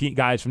hockey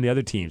guys from the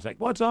other teams. Like,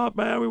 what's up,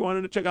 man? We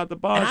wanted to check out the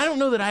bus. And I don't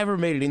know that I ever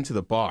made it into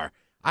the bar.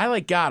 I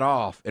like got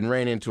off and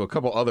ran into a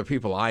couple other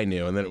people I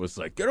knew, and then it was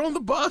like, get on the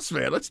bus,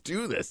 man. Let's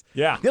do this.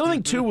 Yeah. The other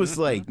thing, too, was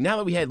like, now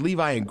that we had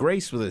Levi and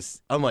Grace with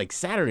us, unlike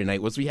Saturday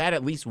night, was we had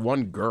at least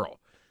one girl.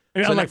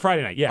 Unlike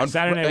Friday night, yeah.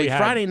 Saturday night we had...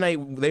 Friday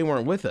night, they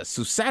weren't with us.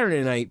 So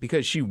Saturday night,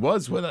 because she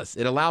was with us,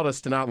 it allowed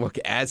us to not look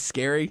as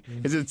scary.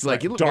 Because it's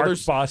like, dark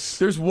bus.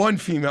 There's one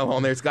female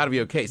on there. It's got to be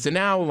okay. So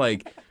now,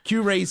 like,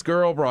 Q Ray's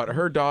girl brought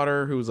her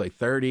daughter, who was like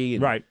 30.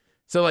 And right.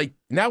 So, like,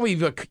 now we've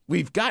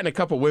gotten a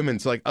couple women,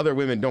 so, like, other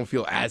women don't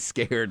feel as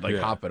scared, like,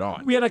 hopping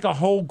on. We had, like, a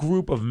whole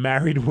group of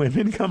married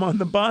women come on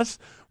the bus,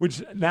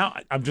 which now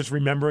I'm just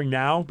remembering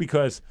now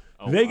because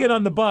they get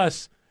on the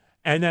bus,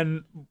 and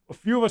then a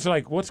few of us are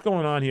like, what's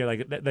going on here?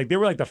 Like they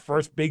were, like, the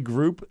first big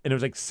group, and it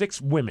was, like, 6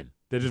 women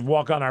that just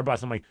walk on our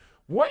bus. I'm like,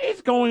 what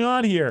is going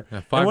on here?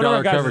 Yeah,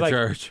 $5 cover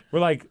charge. We're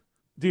like,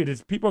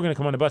 dude, people are going to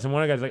come on the bus. And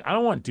one of the guys is like, I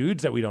don't want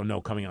dudes that we don't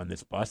know coming on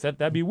this bus.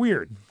 That'd be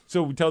weird.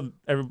 So we tell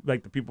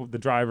the people, the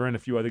driver and a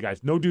few other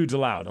guys, no dudes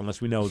allowed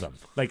unless we know them.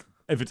 Like,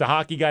 if it's a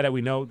hockey guy that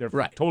we know, they're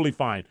totally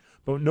fine.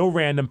 But no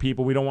random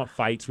people. We don't want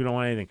fights. We don't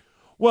want anything.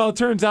 Well, it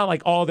turns out,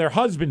 like, all their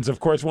husbands, of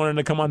course, wanted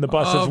to come on the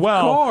bus as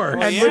well. Of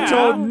course. And we're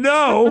told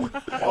no.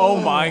 Oh,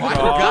 my God. I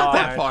forgot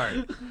that part.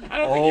 I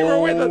don't think you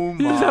were with us.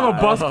 You just have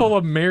a bus full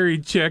of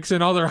married chicks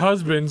and all their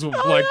husbands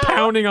like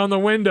pounding on the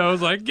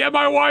windows like, get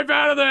my wife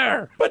out of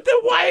there. But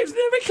the wives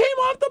never came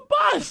off the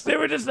bus. They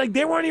were just like,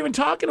 they weren't even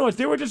talking to us.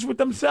 They were just with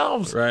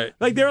themselves. Right.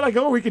 Like, they were like,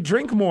 oh, we could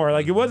drink more.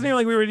 Like, it wasn't even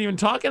like we were even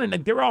talking. And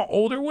like, they were all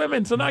older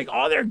women. So like,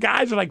 all their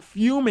guys are like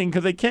fuming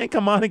because they can't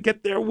come on and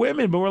get their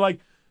women. But we're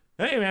like,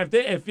 hey, man,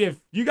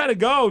 if you got to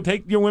go,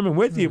 take your women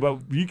with you. But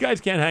you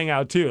guys can't hang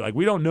out too. Like,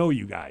 we don't know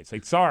you guys.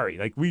 Like, sorry.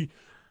 Like, we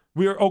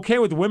are okay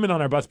with the women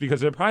on our bus because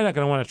they're probably not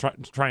going to want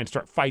to try and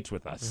start fights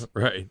with us.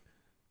 Right.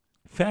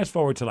 Fast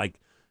forward to, like,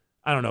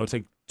 I don't know, it's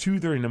like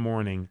 2:30 in the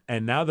morning,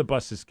 and now the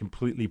bus is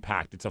completely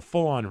packed. It's a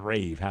full-on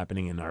rave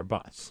happening in our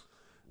bus.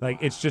 Like,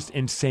 it's just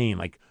insane.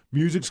 Like,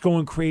 music's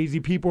going crazy.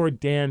 People are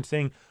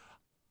dancing.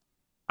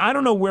 I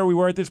don't know where we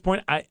were at this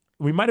point.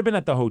 We might have been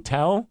at the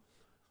hotel,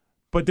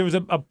 but there was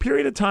a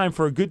period of time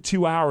for a good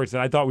 2 hours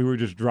that I thought we were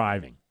just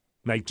driving.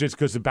 Like, just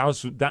because the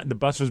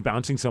bus was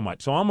bouncing so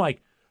much. So I'm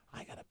like,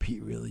 I got to pee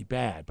really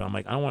bad. But I'm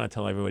like, I don't want to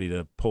tell everybody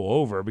to pull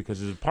over because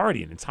there's a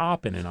party and it's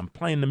hopping and I'm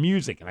playing the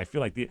music. And I feel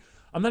like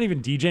I'm not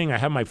even DJing. I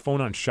have my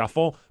phone on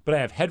shuffle, but I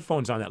have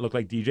headphones on that look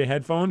like DJ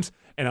headphones,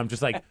 and I'm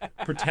just like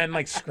pretend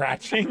like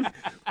scratching.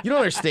 You don't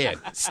understand.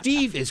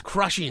 Steve is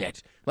crushing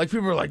it. Like,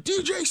 people are like,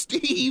 DJ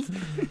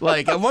Steve.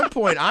 Like, at one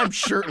point, I'm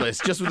shirtless,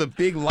 just with a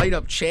big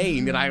light-up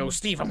chain, and I go,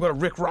 Steve, I'm going to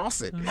Rick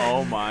Ross it.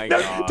 Oh, my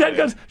God. Ted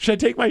goes, should I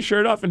take my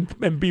shirt off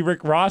and be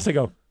Rick Ross? I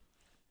go,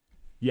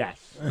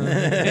 yes.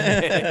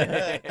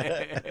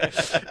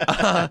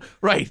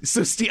 Right.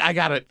 So, Steve, I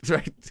got it.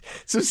 Right.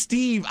 So,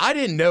 Steve, I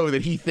didn't know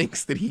that he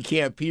thinks that he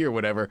can't pee or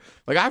whatever.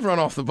 Like, I've run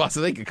off the bus,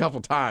 I think, a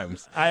couple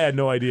times. I had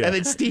no idea. And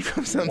then Steve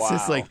comes out and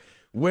says, like,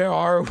 where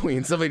are we?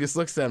 And somebody just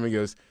looks at him and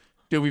goes,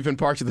 dude, we've been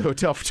parked at the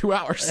hotel for 2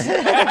 hours.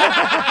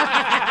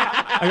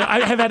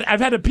 I've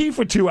had to pee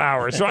for 2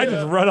 hours, so I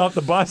just run off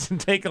the bus and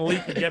take a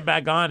leak and get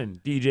back on.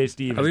 And DJ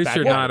Steve. At least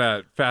you're not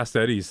at Fast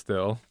Eddie's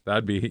still.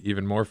 That'd be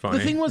even more funny.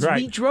 The thing was,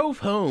 we drove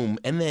home,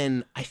 and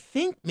then I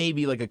think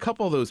maybe like a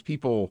couple of those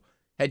people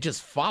had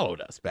just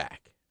followed us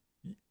back.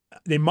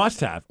 They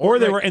must have, or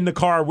they were in the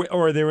car,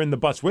 or they were in the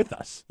bus with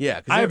us. Yeah,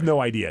 I have no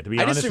idea. To be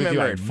honest with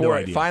you, I have no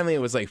idea. Finally,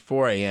 it was like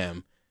 4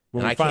 a.m.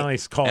 When we finally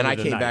called it and I a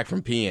came night. back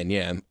from peeing.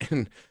 Yeah,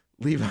 and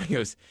Levi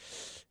goes,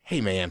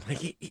 "Hey man,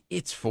 like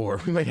it's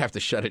 4. We might have to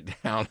shut it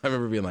down." I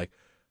remember being like,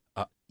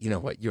 "You know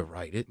what? You're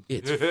right.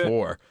 It's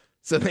 4."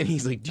 So then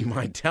he's like, "Do you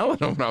mind telling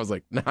him?" And I was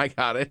like, "No, I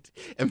got it."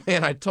 And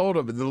man, I told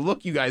him, and the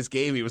look you guys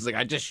gave me was like,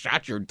 "I just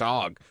shot your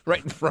dog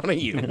right in front of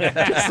you."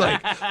 Just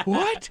like,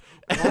 what?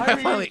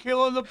 Why are you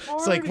killing the party?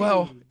 It's like,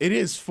 well, it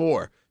is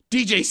 4.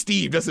 DJ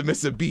Steve doesn't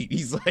miss a beat.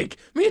 He's like,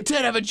 me and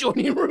Ted have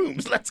adjoining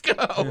rooms. Let's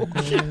go.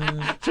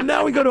 So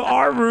now we go to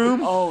our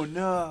room. Oh,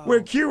 no.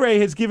 Where Q-Ray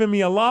has given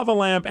me a lava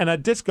lamp and a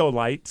disco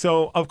light.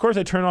 So, of course,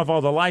 I turn off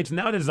all the lights.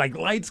 Now there's like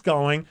lights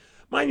going.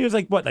 Mind you,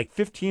 there's like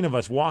 15 of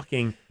us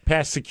walking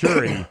past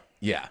security.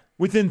 Yeah.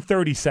 Within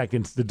 30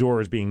 seconds, the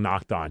door is being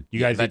knocked on. You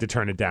guys need to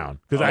turn it down.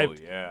 Because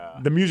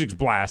the music's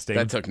blasting.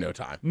 That took no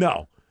time.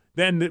 No.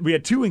 Then we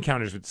had 2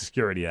 encounters with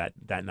security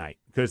that night.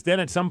 Because then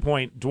at some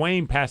point,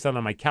 Dwayne passed out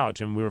on my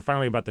couch, and we were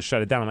finally about to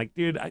shut it down. I'm like,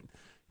 dude,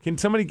 can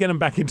somebody get him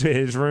back into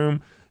his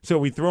room? So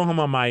we throw him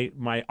on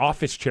my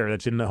office chair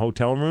that's in the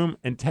hotel room,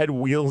 and Ted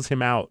wheels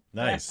him out.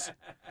 Nice.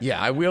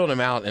 Yeah, I wheeled him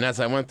out, and as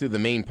I went through the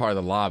main part of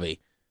the lobby,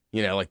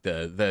 you know, like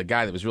the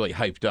guy that was really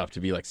hyped up to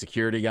be like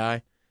security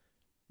guy,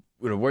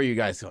 where are you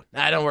guys going?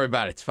 Nah, don't worry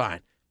about it. It's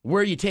fine.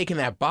 Where are you taking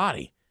that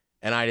body?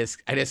 And I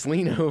just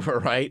lean over,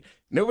 right?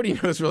 Nobody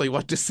knows really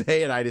what to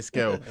say, and I just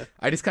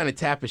kind of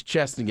tap his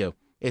chest and go,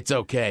 "It's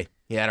okay.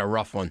 He had a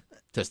rough one.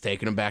 Just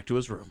taking him back to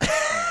his room."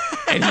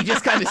 And he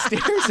just kind of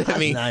stares at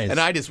me, and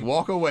I just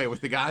walk away with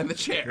the guy in the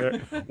chair.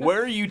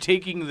 Where are you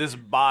taking this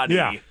body?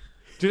 Yeah.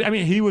 Dude, I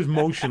mean, he was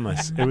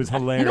motionless. It was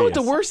hilarious. You know what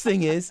the worst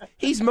thing is?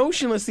 He's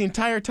motionless the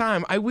entire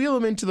time. I wheel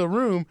him into the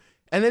room,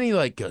 and then he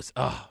like goes,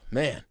 "Oh,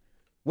 man,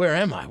 where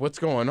am I? What's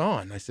going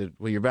on?" I said,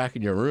 "Well, you're back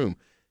in your room."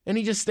 And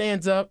he just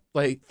stands up,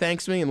 like,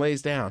 thanks me, and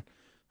lays down.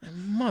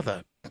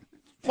 Mother,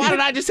 why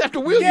did I just have to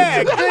wheel you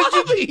through that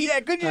lobby?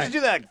 Couldn't you just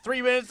do that like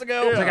 3 minutes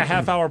ago? It was like a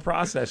half-hour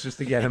process just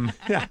to get him.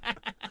 Yeah.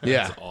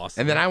 Yeah. Awesome.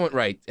 And then I went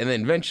right. And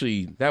then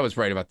eventually, that was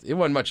right about, it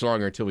wasn't much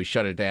longer until we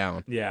shut it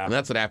down. Yeah. And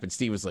that's what happened.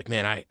 Steve was like,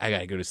 man, I got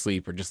to go to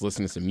sleep or just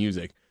listen to some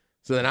music.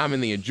 So then I'm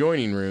in the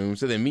adjoining room.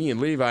 So then me and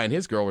Levi and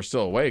his girl were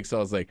still awake. So I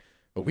was like,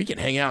 well, we can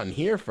hang out in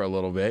here for a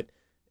little bit.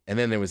 And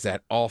then there was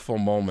that awful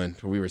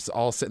moment where we were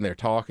all sitting there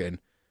talking.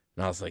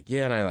 And I was like,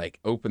 yeah, and I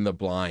like opened the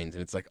blinds,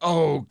 and it's like,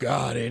 oh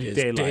God, it is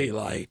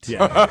daylight.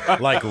 Yeah.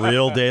 Like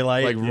real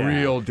daylight? Like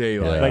real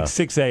daylight. Like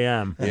 6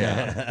 a.m.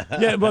 Yeah.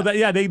 Yeah, well,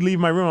 they'd leave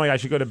my room like I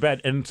should go to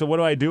bed. And so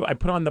what do? I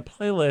put on the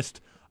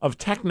playlist of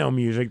techno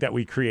music that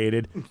we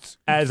created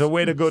as a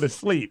way to go to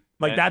sleep.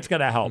 Like, that's going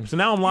to help. So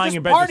now I'm lying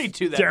in bed partied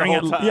to that staring the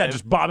whole time. Yeah,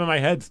 just bobbing my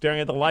head,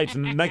 staring at the lights.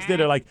 And the next day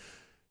they're like,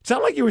 it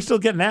sounded like you were still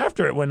getting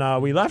after it when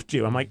we left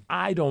you. I'm like,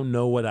 I don't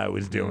know what I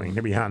was doing,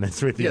 to be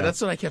honest with you. Yeah, that's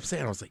what I kept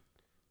saying. I was like,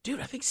 dude,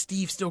 I think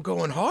Steve's still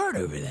going hard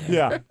over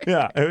there.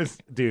 Yeah. It was,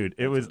 dude,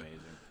 it was.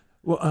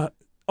 Well,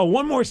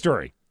 one more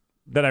story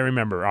that I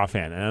remember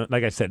offhand. And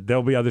like I said,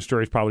 there'll be other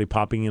stories probably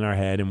popping in our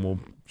head, and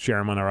we'll share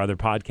them on our other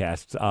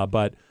podcasts.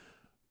 But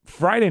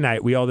Friday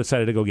night, we all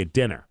decided to go get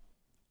dinner.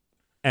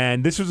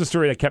 And this was a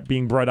story that kept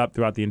being brought up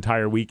throughout the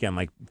entire weekend,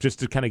 like just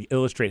to kind of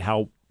illustrate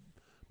how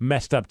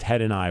messed up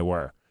Ted and I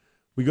were.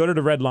 We go to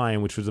the Red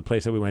Lion, which was a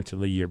place that we went to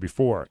the year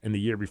before. And the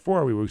year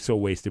before, we were so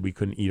wasted we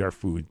couldn't eat our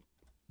food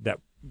that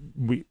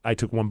I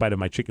took one bite of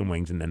my chicken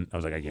wings, and then I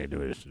was like, I can't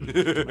do it. This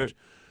is too much.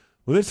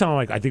 Well, this time I'm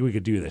like, I think we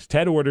could do this.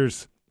 Ted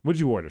orders, what did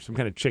you order? Some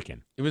kind of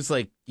chicken. It was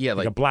like, yeah,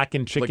 like a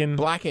blackened chicken. Like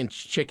blackened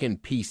chicken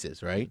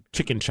pieces, right?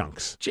 Chicken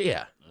chunks.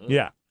 Yeah.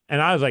 Yeah.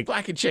 And I was like,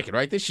 blackened chicken,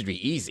 right? This should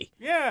be easy.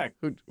 Yeah.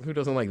 Who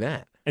doesn't like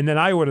that? And then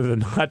I ordered the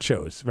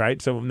nachos,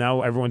 right? So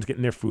now everyone's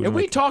getting their food. And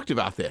we talked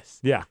about this.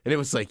 Yeah. And it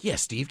was like, yeah,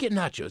 Steve, get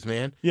nachos,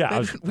 man.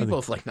 Yeah. We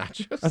both like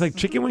nachos. I was like,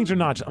 chicken wings or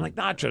nachos? I'm like,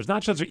 nachos.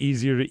 Nachos are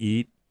easier to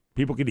eat.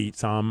 People could eat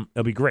some.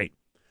 It'll be great.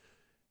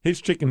 His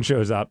chicken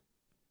shows up.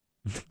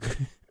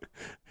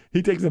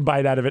 He takes a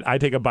bite out of it. I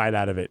take a bite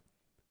out of it.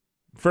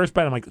 First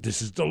bite, I'm like,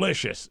 this is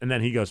delicious. And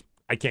then he goes,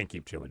 I can't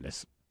keep chewing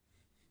this.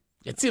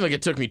 It seemed like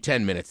it took me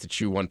 10 minutes to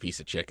chew one piece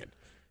of chicken.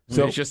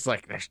 So it's just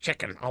like, there's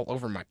chicken all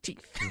over my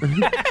teeth.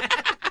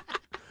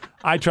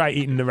 I try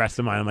eating the rest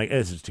of mine. I'm like,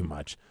 this is too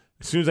much.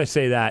 As soon as I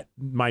say that,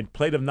 my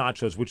plate of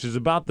nachos, which is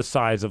about the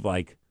size of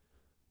like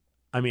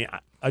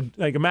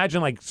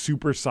imagine like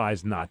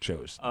supersized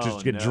nachos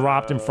just get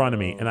dropped in front of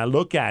me, and I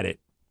look at it,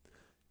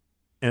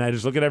 and I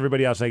just look at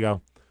everybody else. And I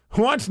go,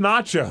 "Who wants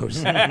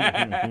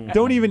nachos?"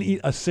 Don't even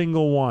eat a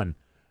single one.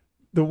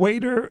 The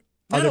waiter.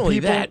 Not only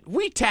that,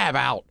 we tab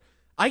out.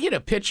 I get a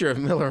pitcher of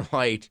Miller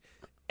Lite,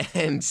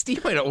 and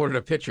Steve might have ordered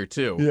a pitcher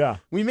too. Yeah,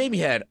 we maybe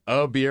had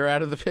a beer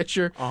out of the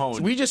pitcher. Oh,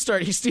 so we just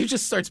start. Steve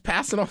just starts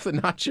passing off the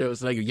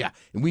nachos, and I go, "Yeah,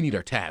 and we need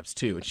our tabs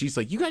too." And she's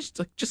like, "You guys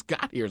just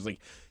got here." It's like,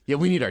 "Yeah,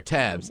 we need our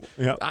tabs."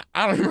 Yeah,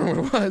 I don't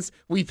remember what it was.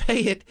 We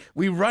pay it.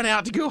 We run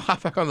out to go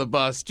hop back on the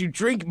bus to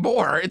drink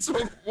more. It's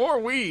more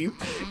weed.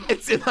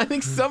 I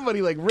think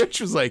somebody like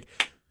Rich was like,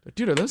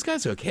 "Dude, are those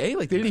guys okay?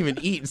 Like, they didn't even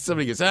eat." And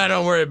somebody goes,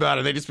 don't worry about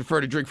it. They just prefer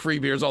to drink free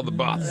beers on the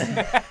bus.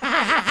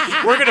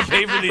 We're going to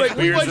pay for these beers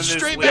we went in this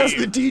straight league. past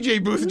the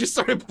DJ booth and just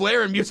started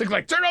blaring music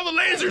like, turn on the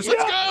lasers,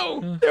 let's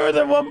go. There was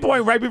at one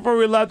point right before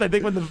we left, I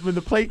think when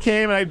the plate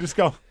came, and I just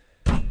go,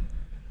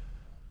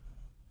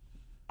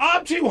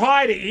 I'm too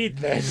high to eat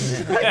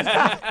this.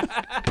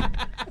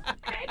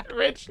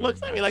 Rich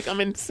looks at me like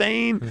I'm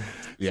insane.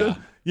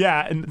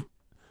 Yeah.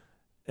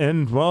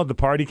 And well, the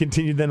party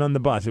continued then on the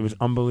bus. It was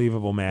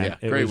unbelievable, man.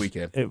 Yeah, great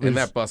weekend. And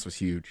that bus was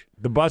huge.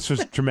 The bus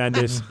was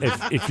tremendous.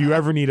 If you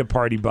ever need a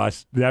party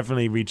bus,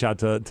 definitely reach out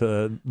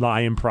to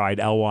Lion Pride,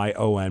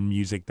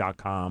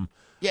 LYONmusic.com.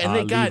 Yeah, and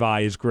they got... Levi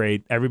is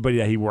great. Everybody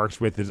that he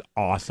works with is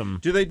awesome.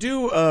 Do they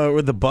do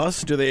with the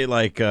bus? Do they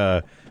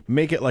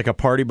make it like a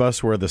party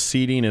bus where the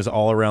seating is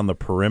all around the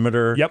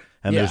perimeter? Yep.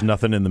 And there's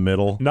nothing in the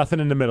middle.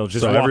 Nothing in the middle,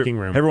 just a walking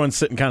room. Everyone's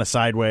sitting kind of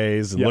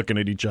sideways and looking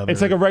at each other.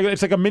 It's like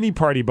it's like a mini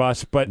party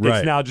bus, but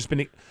it's now just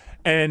been.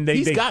 And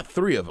he's got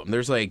 3 of them.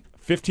 There's like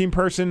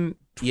 15-person,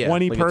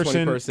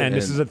 20-person, and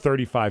this is a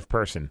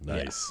 35-person.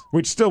 Nice.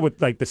 Which still,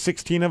 with like the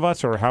 16 of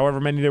us or however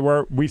many there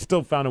were, we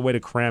still found a way to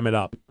cram it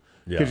up.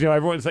 Because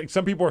everyone's like,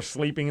 some people are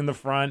sleeping in the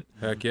front.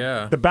 Heck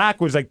yeah. The back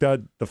was like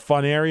the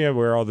fun area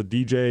where all the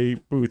DJ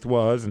booth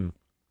was, and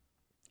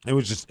it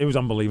was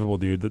unbelievable,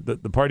 dude.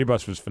 The party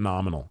bus was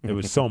phenomenal. It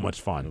was so much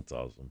fun. That's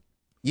awesome.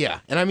 Yeah,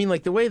 and I mean,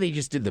 like the way they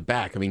just did the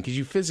back. I mean, because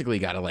you physically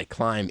got to like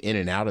climb in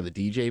and out of the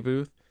DJ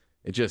booth.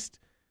 It just,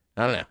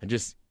 I don't know.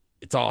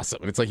 It's awesome.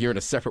 It's like you're in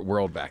a separate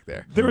world back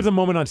there. There was a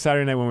moment on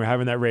Saturday night when we were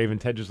having that rave,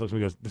 and Ted just looks at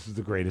me and goes, "This is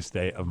the greatest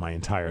day of my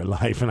entire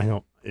life." And I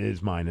go, "It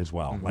is mine as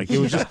well." Like, it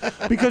was just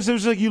because it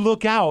was like you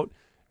look out,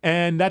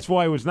 and that's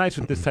why it was nice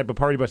with this type of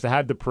party bus to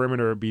have the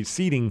perimeter be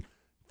seating.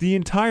 The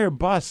entire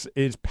bus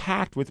is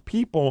packed with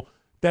people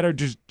that are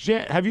just.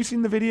 Have you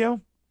seen the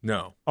video?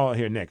 No. Oh,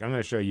 here, Nick, I'm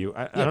going to show you.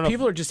 I don't know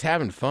people are just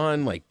having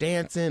fun, like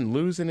dancing,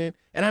 losing it,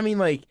 and I mean,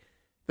 like.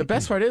 The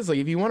best part is, like,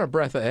 if you want a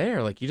breath of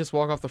air, like, you just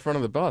walk off the front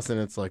of the bus,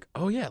 and it's like,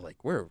 oh yeah,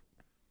 like we're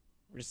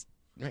just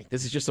right.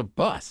 This is just a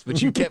bus,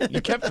 but you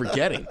kept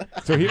forgetting.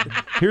 So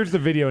here's the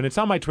video, and it's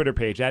on my Twitter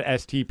page at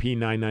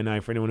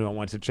stp999 for anyone who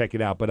wants to check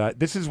it out. But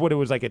this is what it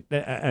was like.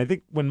 I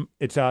think when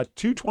it's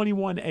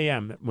 2:21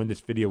 a.m. when this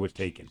video was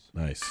taken.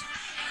 Nice.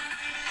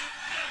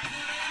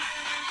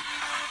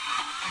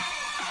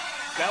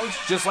 That looks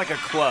just like a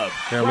club.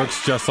 Yeah, it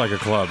looks just like a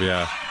club.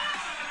 Yeah.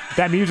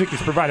 That music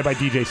is provided by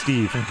DJ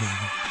Steve.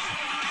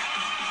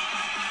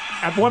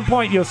 At one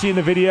point, you'll see in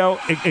the video,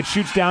 it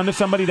shoots down to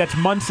somebody that's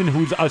Munson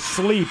who's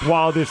asleep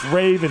while this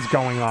rave is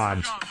going on.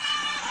 Isn't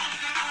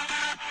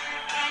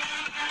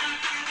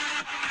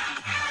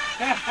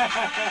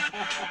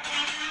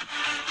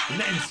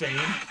that insane?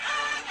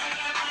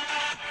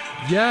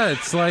 Yeah,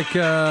 it's like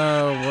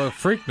a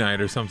freak night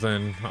or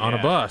something on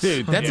a bus.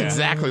 Dude, that's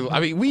exactly. I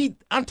mean,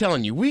 I'm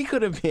telling you, we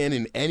could have been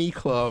in any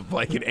club,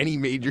 like in any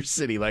major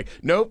city. Like,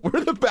 nope, we're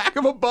in the back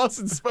of a bus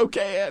in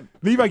Spokane.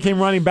 Levi came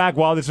running back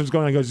while this was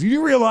going on. He goes,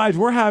 "You realize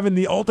we're having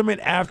the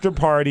ultimate after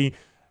party.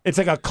 It's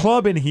like a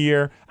club in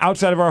here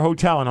outside of our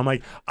hotel." And I'm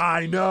like,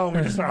 "I know."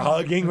 We just start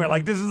hugging. We're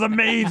like, "This is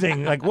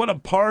amazing. Like, what a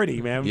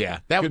party, man." Yeah,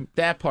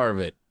 that part of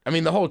it. I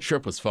mean, the whole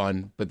trip was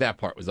fun, but that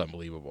part was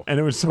unbelievable. And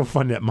it was so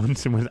fun that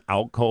Munson was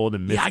out cold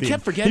and missed. Yeah, I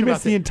kept forgetting. He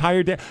missed the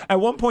entire day.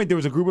 At one point, there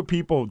was a group of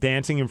people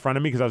dancing in front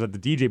of me because I was at the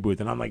DJ booth,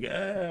 and I'm like,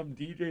 "I'm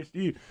DJ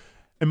Steve,"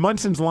 and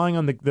Munson's lying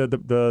on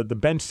the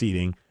bench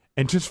seating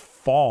and just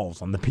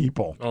falls on the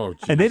people. Oh,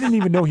 geez. And they didn't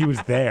even know he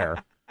was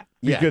there.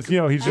 Because,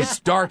 he's just... It's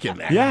dark in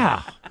there.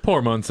 Yeah.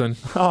 Poor Munson.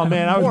 Oh,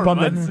 man, I was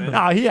bummed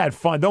that... he had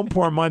fun. Don't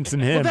pour Munson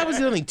him. Well, that was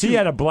the other thing, too. He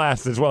had a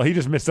blast as well. He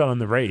just missed out on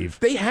the rave.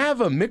 They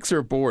have a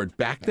mixer board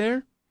back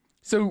there.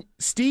 So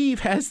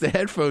Steve has the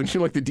headphones,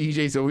 like the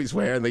DJs always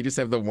wear, and they just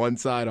have the one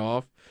side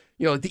off.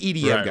 Like the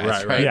EDM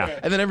guys, right? Yeah.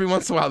 And then every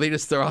once in a while, they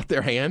just throw out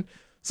their hand.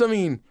 So, I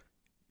mean...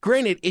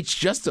 Granted, it's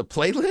just a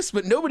playlist,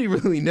 but nobody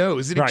really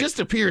knows. And it just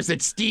appears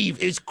that Steve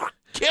is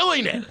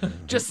killing it.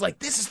 Just like,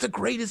 this is the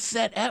greatest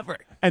set ever.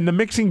 And the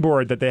mixing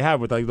board that they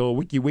have with like little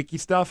wiki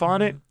stuff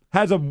on it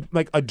has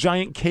a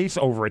giant case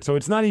over it, so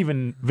it's not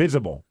even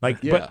visible.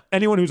 But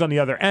anyone who's on the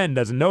other end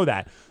doesn't know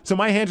that. So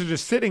my hands are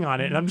just sitting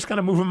on it, and I'm just kind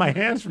of moving my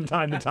hands from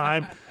time to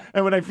time.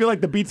 And when I feel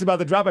like the beat's about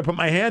to drop, I put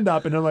my hand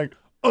up, and I'm like,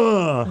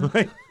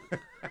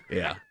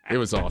 Yeah, it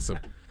was awesome.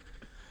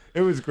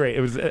 It was great.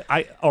 It was.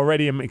 I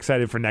already am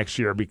excited for next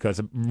year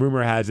because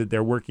rumor has it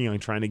they're working on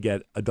trying to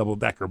get a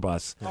double-decker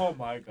bus. Oh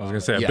my god! I was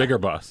gonna say a bigger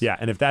bus. Yeah,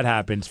 and if that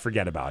happens,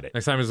 forget about it.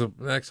 Next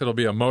it'll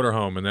be a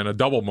motorhome and then a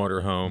double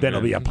motorhome. Then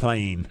it'll be a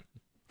plane.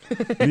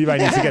 Levi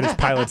needs to get his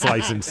pilot's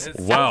license.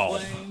 Wow.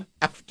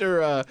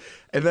 After and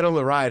then on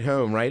the ride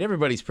home, right?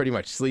 Everybody's pretty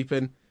much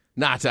sleeping.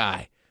 Not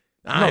I.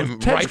 I'm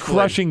Ted's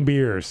crushing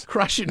beers.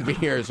 Crushing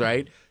beers,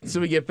 right?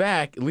 So we get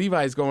back.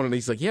 Levi's going and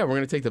he's like, "Yeah, we're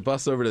gonna take the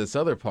bus over to this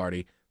other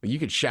party. But you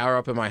could shower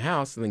up at my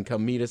house and then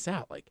come meet us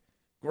out." Like,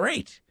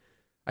 great.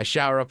 I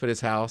shower up at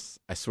his house.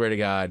 I swear to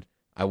God,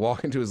 I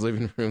walk into his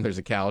living room. There's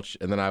a couch,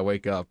 and then I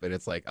wake up and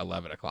it's like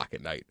 11 o'clock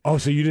at night. Oh,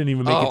 so you didn't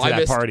even make it to I that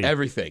missed party?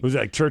 everything. It was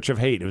like Church of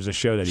Hate. It was a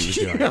show that he was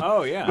doing.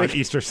 Oh yeah, like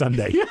Easter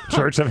Sunday.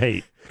 Church of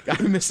Hate.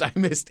 I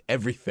missed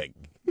everything.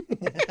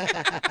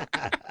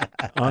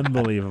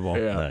 Unbelievable.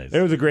 Yeah. Nice.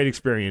 It was a great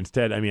experience,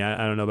 Ted. I mean,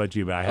 I don't know about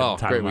you, but I had the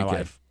time great of my weekend.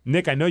 life.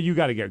 Nick, I know you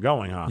got to get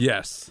going, huh?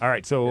 Yes. All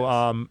right.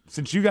 So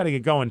since you got to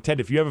get going, Ted,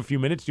 if you have a few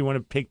minutes, do you want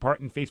to take part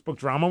in Facebook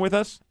drama with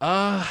us?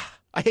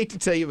 I hate to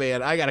tell you,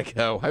 man, I gotta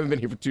go. I haven't been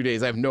here for 2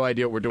 days. I have no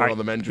idea what we're doing on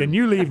the men's room. Then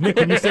you leave. Nick,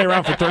 can you stay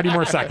around for 30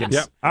 more seconds?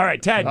 Yep. All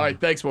right, Ted. All right,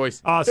 thanks,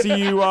 boys. See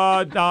you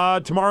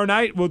tomorrow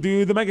night. We'll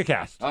do the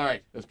MegaCast. All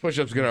right, this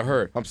push-up's gonna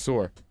hurt. I'm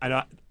sore. I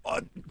know.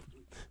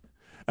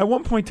 At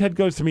one point, Ted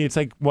goes to me. It's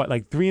like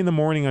 3 a.m.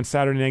 on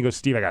Saturday night. He goes,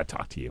 "Steve, I got to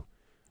talk to you."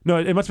 No,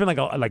 it must have been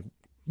like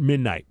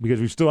midnight because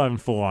we still haven't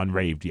full on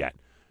raved yet.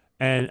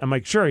 And I'm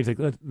like, "Sure." He's like,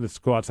 "Let's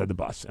go outside the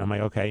bus." And I'm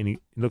like, "Okay." And he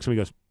looks at me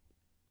and goes,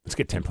 "Let's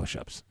get 10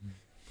 push-ups."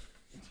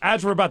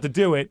 As we're about to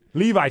do it,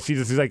 Levi sees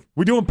us. He's like,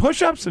 "We're doing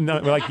push-ups?" And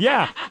we're like,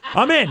 "Yeah,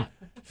 I'm in."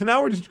 So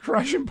now we're just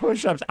crushing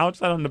push-ups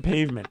outside on the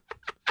pavement.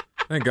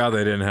 Thank God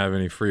they didn't have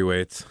any free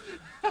weights.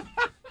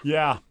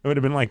 Yeah, it would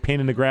have been like pain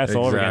in the grass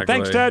all over again.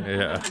 Thanks, Ted.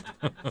 Yeah.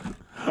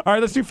 All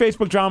right, let's do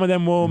Facebook drama,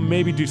 then we'll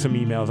maybe do some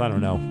emails. I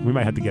don't know. We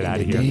might have to get out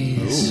of here.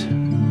 Days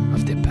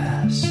of the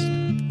past,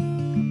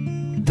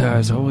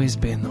 there's always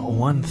been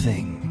one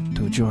thing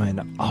to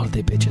join all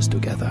the bitches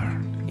together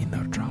in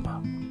their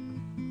drama.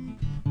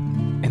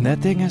 And that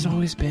thing has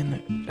always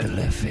been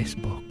Le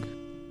Facebook.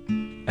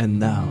 And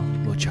now,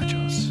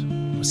 muchachos,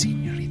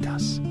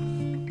 señoritas,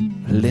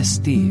 Le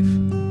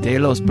Steve, de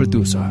los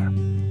producer,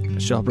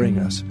 shall bring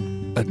us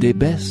the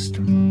best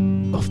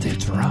of the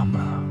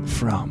drama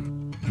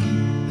from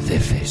the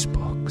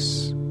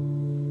Facebooks.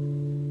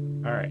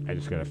 All right, I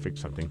just got to fix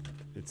something.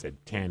 It said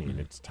Tanny, and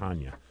it's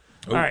Tanya.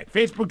 All right,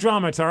 Facebook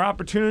drama. It's our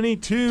opportunity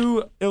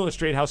to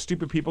illustrate how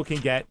stupid people can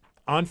get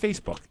on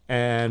Facebook.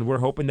 And we're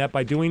hoping that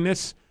by doing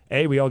this,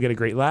 A, we all get a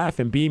great laugh,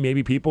 and B,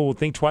 maybe people will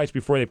think twice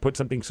before they put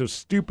something so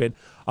stupid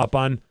up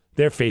on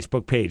their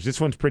Facebook page.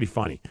 This one's pretty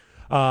funny.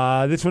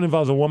 This one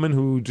involves a woman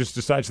who just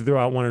decides to throw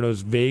out one of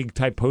those vague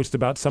type posts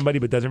about somebody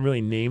but doesn't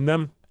really name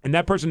them, and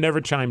that person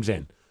never chimes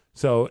in.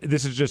 So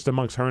this is just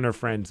amongst her and her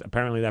friends.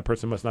 Apparently that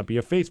person must not be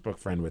a Facebook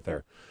friend with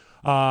her.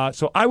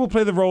 So I will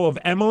play the role of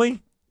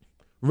Emily.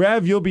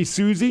 Rev, you'll be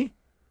Susie.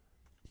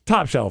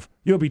 Top Shelf,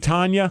 you'll be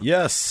Tanya.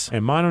 Yes.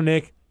 And Mono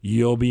Nick,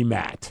 you'll be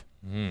Matt.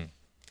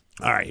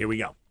 All right, here we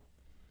go.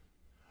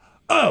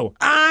 Oh,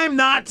 I'm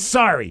not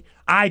sorry.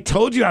 I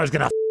told you I was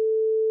going to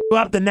you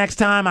up the next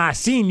time I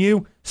seen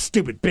you,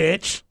 stupid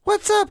bitch.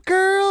 What's up,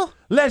 girl?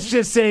 Let's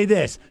just say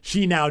this.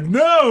 She now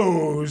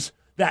knows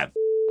that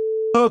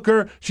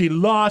hooker, she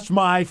lost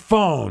my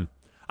phone.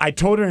 I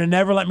told her to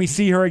never let me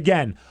see her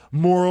again.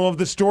 Moral of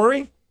the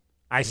story?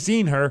 I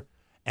seen her,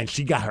 and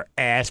she got her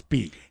ass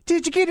beat.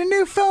 Did you get a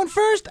new phone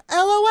first?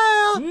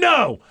 LOL.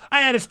 No!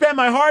 I had to spend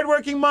my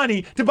hard-working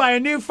money to buy a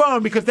new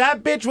phone because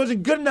that bitch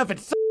wasn't good enough at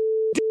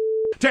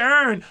to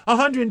earn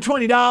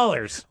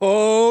 $120.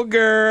 Oh,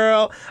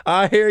 girl,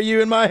 I hear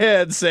you in my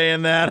head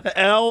saying that.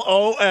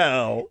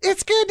 LOL.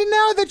 It's good to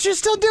know that you're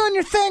still doing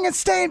your thing and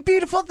staying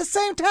beautiful at the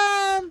same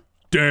time.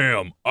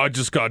 Damn, I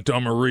just got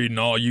done reading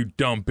all you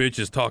dumb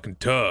bitches talking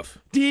tough.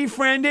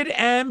 Defriended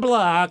and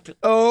blocked.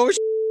 Oh,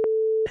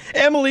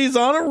 Emily's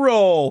on a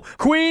roll.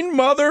 Queen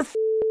Mother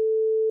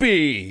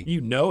B.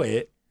 You know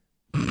it.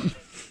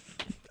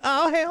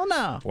 Oh, hell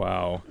no.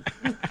 Wow.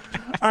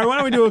 All right, why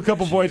don't we do a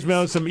couple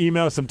voicemails, some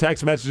emails, some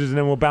text messages, and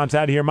then we'll bounce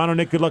out of here. Mono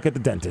Nick, good luck at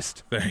the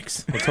dentist.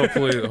 Thanks. Let's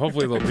hopefully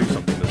they'll do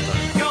something this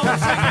time. Go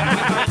with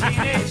my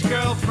teenage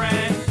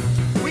girlfriend.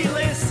 We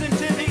listen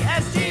to the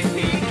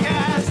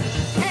stp-cast.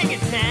 Hang a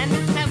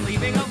 10 and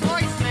leaving a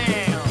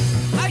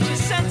voicemail. I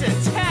just sent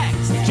a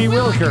text. Gee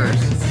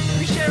Willikers.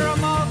 We share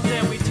them all,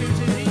 then we tune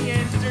to the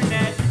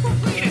internet.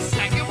 Wait a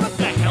second, what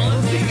the hell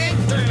is the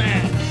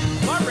internet?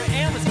 Barbara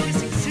Ann was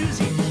kissing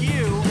Susie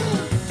Q.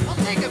 I'll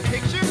take a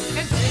picture and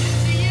send it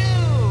to you.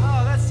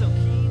 Oh, that's so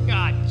cute.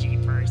 God,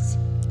 jeepers.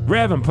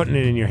 Rev, I'm putting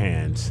it in your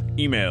hands.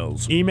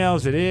 Emails.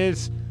 Emails it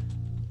is.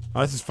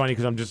 Oh, this is funny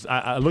because I'm just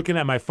looking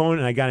at my phone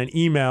and I got an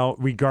email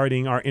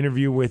regarding our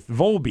interview with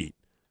Volbeat.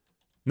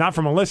 Not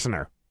from a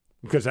listener,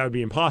 because that would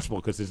be impossible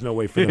because there's no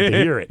way for them to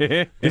hear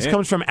it. This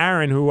comes from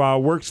Aaron, who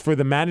works for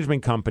the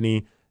management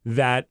company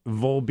that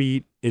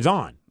Volbeat is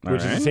on,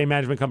 which is the same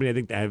management company. I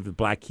think they have the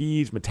Black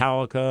Keys,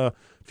 Metallica, a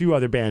few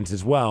other bands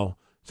as well.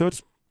 So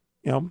it's,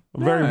 a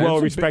very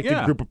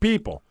well-respected group of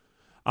people.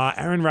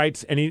 Aaron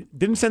writes, and he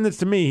didn't send this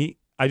to me.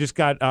 I just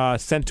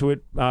got sent to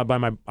it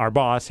by our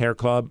boss, Hair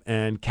Club,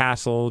 and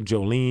Castle,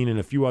 Jolene, and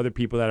a few other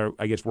people that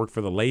I guess work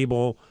for the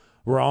label.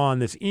 We're all on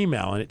this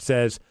email, and it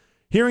says,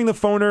 hearing the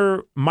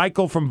phoner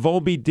Michael from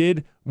Volbeat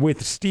did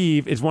with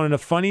Steve is one of the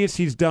funniest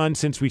he's done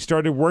since we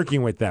started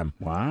working with them.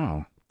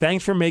 Wow.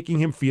 Thanks for making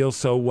him feel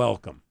so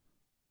welcome.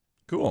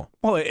 Cool.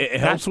 Well, it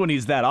helps when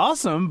he's that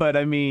awesome, but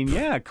I mean,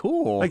 yeah,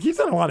 cool. Like, he's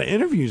done a lot of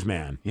interviews,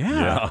 man.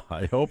 Yeah.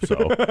 I hope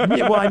so.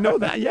 Yeah, well, I know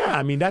that. Yeah,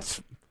 I mean,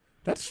 that's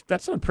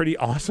a pretty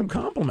awesome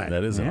compliment.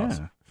 That is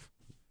awesome.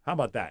 How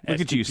about that? Look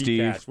at you,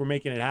 Steve. We're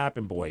making it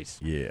happen, boys.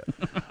 Yeah.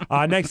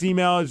 Next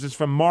email is just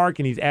from Mark,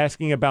 and he's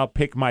asking about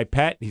Pick My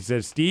Pet. He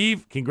says,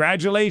 Steve,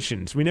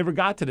 congratulations. We never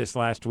got to this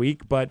last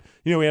week, but,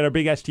 we had our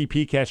big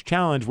stp-cast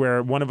challenge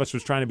where one of us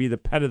was trying to be the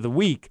Pet of the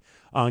Week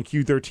on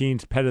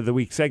Q13's Pet of the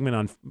Week segment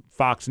on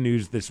Fox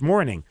News this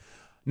morning.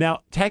 Now,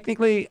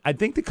 technically, I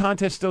think the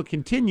contest still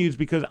continues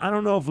because I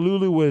don't know if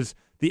Lulu was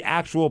the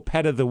actual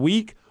Pet of the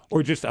Week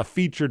or just a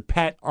featured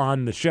pet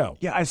on the show.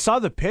 Yeah, I saw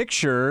the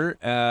picture,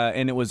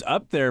 and it was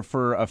up there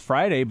for a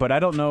Friday, but I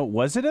don't know,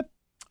 was it a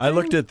I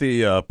looked at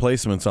the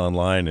placements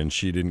online, and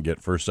she didn't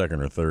get first,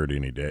 second, or third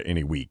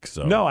any week.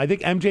 So no, I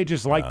think MJ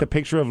just liked the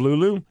picture of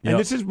Lulu, and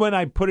this is when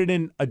I put it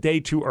in a day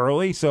too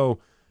early, so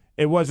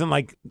it wasn't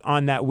like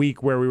on that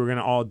week where we were going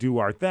to all do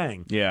our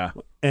thing. Yeah.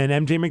 And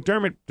MJ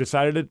McDermott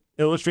decided to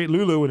illustrate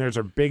Lulu, and there's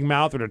her big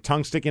mouth with her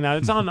tongue sticking out.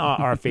 It's on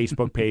our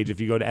Facebook page. If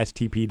you go to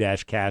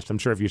stp-cast, I'm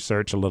sure if you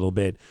search a little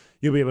bit,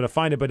 you'll be able to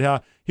find it.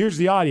 But here's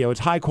the audio.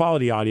 It's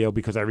high-quality audio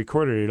because I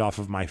recorded it off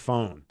of my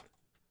phone.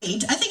 I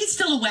think it's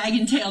still a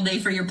wagon tail day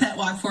for your pet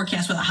walk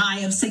forecast with a high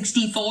of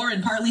 64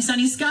 and partly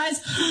sunny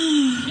skies.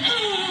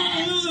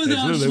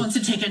 Lulu just wants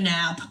to take a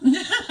nap.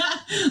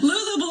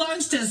 Lulu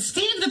belongs to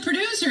Steve, the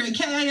producer at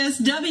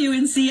KISW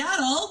in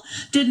Seattle.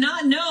 Did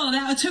not know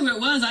that's who it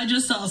was. I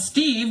just saw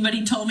Steve, but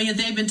he told me that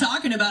they've been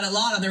talking about it a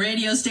lot on the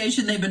radio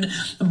station. They've been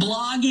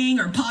blogging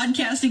or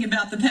podcasting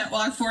about the pet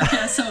walk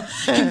forecast. So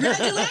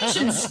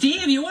congratulations,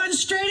 Steve. You won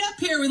straight up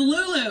here with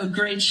Lulu.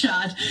 Great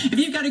shot. If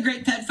you've got a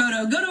great pet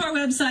photo, go to our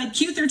website,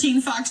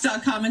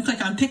 Q13fox.com, and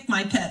click on Pick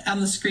My Pet on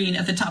the screen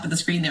at the top of the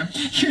screen there.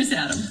 Here's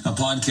Adam. A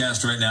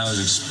podcast right now is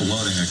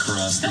exploding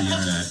across the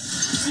internet.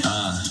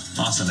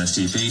 Awesome,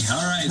 STP.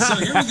 All right, so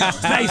here we go.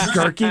 Nice,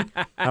 Gurky.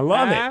 I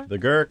love it. The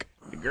Gurk.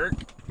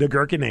 The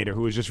Gurkinator,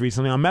 who was just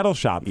recently on Metal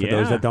Shop. For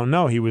those that don't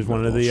know, he was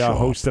one of the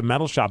hosts of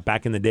Metal Shop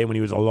back in the day when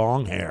he was a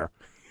long hair.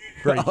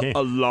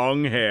 A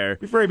long hair.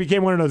 Before he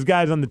became one of those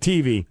guys on the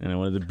TV. And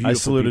one of the beautiful I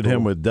saluted people.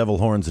 him with devil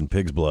horns and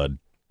pig's blood.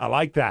 I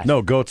like that.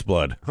 No, goat's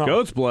blood. Huh.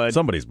 Goat's blood.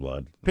 Somebody's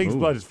blood. Pig's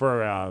blood is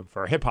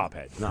for hip hop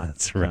heads.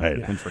 That's right.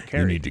 And for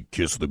Carrie. You need to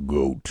kiss the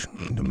goat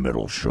in the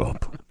metal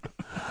shop.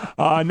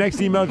 Next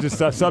email, just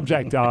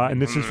subject,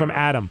 and this is from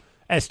Adam.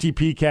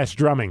 STP cast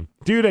drumming.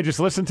 Dude, I just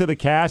listened to the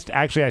cast.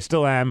 Actually, I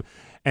still am.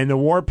 And the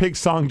War Pig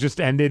song just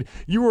ended.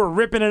 You were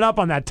ripping it up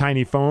on that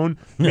tiny phone.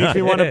 Makes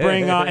me want to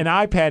bring an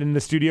iPad in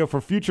the studio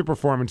for future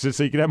performances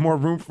so you could have more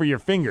room for your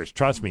fingers.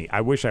 Trust me,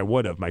 I wish I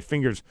would have. My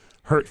fingers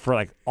hurt for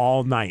like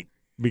all night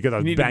because I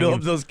was You need banging. to build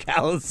up those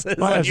calluses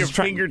on your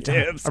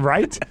fingertips.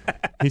 Right?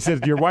 He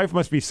says, your wife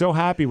must be so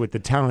happy with the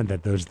talent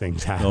that those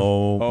things have.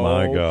 Oh,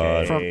 my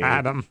God. From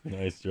Adam.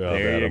 Nice job,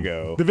 There Adam. you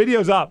go. The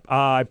video's up.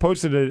 I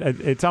posted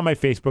it. It's on my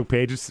Facebook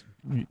page. It's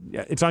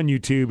on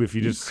YouTube if you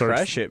just search.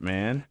 Crush it,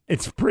 man.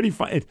 It's pretty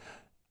fun.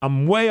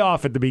 I'm way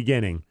off at the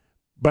beginning,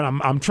 but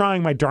I'm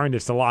trying my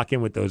darndest to lock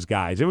in with those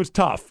guys. It was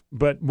tough,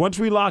 but once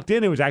we locked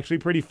in, it was actually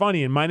pretty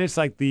funny. And minus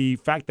like the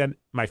fact that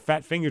my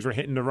fat fingers were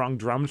hitting the wrong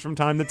drums from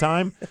time to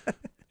time,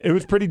 it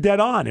was pretty dead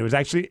on. It was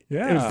actually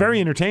it was very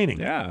entertaining.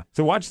 Yeah.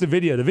 So watch the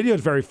video. The video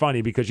is very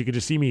funny because you could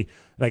just see me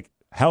like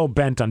hell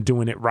bent on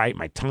doing it right.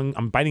 My tongue,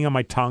 I'm biting on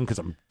my tongue because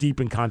I'm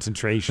deep in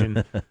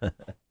concentration. The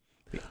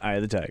eye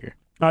of the tiger.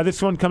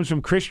 This one comes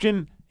from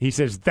Christian. He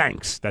says,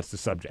 thanks. That's the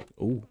subject.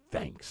 Oh,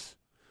 thanks.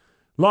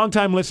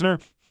 Long-time listener.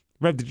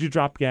 Rev, did you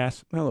drop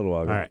gas? A little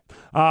while ago.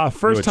 All right.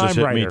 First-time just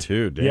hit writer. me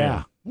too, damn.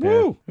 Yeah.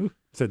 Woo.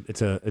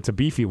 It's a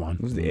beefy one.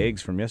 Those are the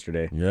eggs from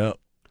yesterday. Yep.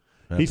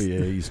 Happy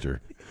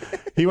Easter.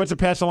 He wants to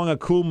pass along a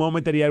cool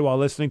moment that he had while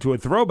listening to a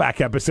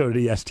throwback episode of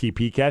the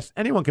STP cast.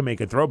 Anyone can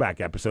make a throwback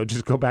episode.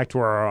 Just go back to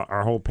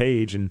our whole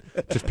page and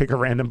just pick a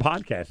random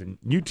podcast. And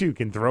you too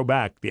can throw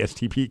back the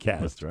STP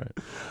cast. That's right.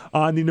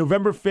 On the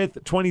November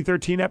 5th,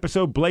 2013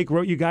 episode, Blake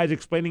wrote you guys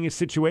explaining his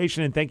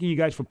situation and thanking you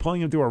guys for pulling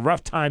him through a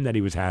rough time that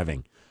he was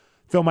having.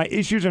 Though my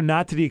issues are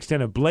not to the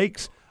extent of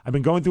Blake's, I've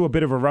been going through a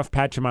bit of a rough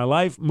patch in my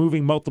life,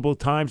 moving multiple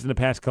times in the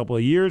past couple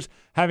of years,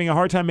 having a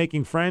hard time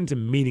making friends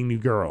and meeting new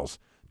girls.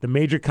 The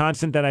major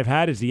constant that I've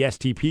had is the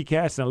STP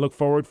cast, and I look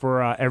forward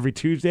for every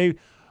Tuesday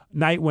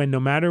night when no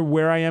matter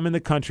where I am in the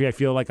country, I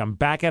feel like I'm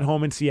back at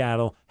home in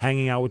Seattle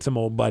hanging out with some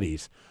old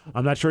buddies.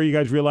 I'm not sure you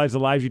guys realize the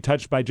lives you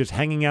touched by just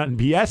hanging out and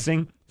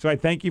BSing, so I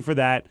thank you for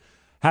that.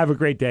 Have a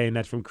great day, and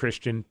that's from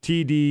Christian,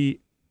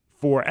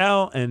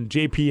 TD4L and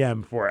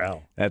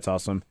JPM4L. That's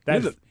awesome.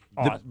 That's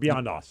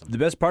beyond awesome. The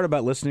best part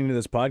about listening to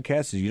this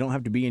podcast is you don't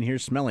have to be in here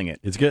smelling it.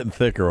 It's getting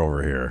thicker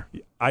over here.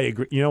 I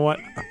agree. You know what?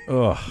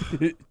 Ugh.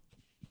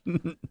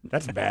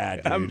 That's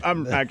bad, dude.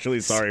 I'm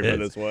actually sorry for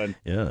this one.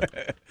 Yeah.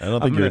 I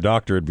don't think your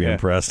doctor would be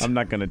impressed. I'm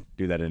not going to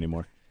do that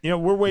anymore. You know,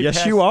 we're way Yes,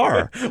 past... you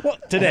are. Well,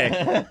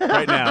 today.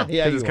 Right now.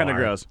 Yeah, Because it's you kind of are.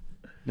 gross.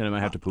 Then I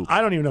might have to poop.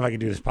 I don't even know if I can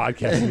do this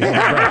podcast anymore.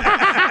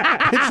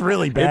 It's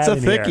really bad. It's a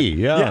in here. thickie,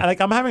 yeah. Like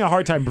I'm having a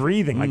hard time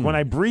breathing. Like when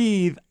I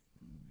breathe,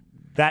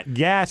 that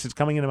gas is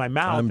coming into my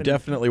mouth. I'm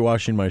definitely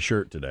washing my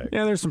shirt today.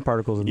 Yeah, there's some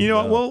particles in You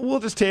know what? We'll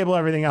just table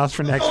everything else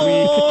for next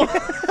week.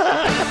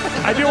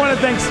 I do want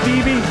to thank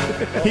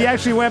Stevie. He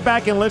actually went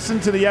back and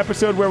listened to the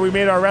episode where we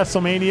made our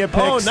WrestleMania picks.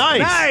 Oh,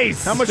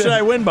 nice. How much did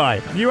I win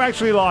by? You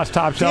actually lost,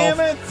 Top Shelf.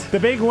 Damn it. The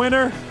big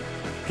winner,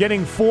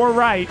 getting 4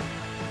 right,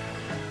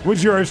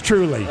 was yours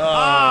truly.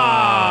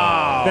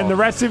 Oh. Then the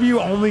rest of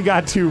you only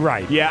got 2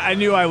 right. Yeah, I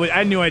knew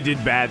I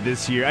did bad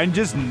this year. I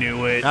just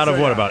knew it. Out of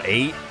what, about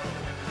 8?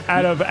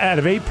 Out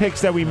of 8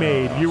 picks that we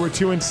made, you were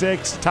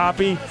 2-6.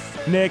 Toppy,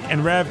 Nick,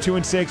 and Rev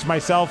 2-6.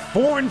 Myself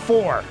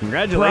 4-4.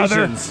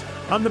 Congratulations! Brother,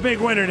 I'm the big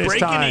winner this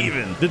Breaking time.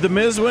 even. Did The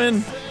Miz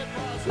win?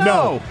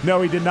 No,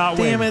 he did not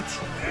win. Damn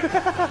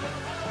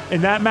it.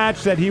 In that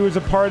match that he was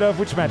a part of,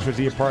 which match was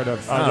he a part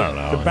of? I don't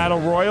know. The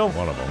Battle Royal.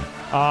 One of them.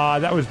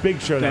 That was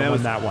Big Show that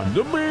won that one.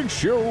 The Big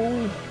Show.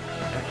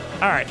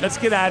 All right, let's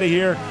get out of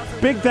here.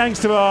 Big thanks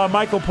to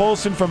Michael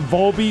Polson from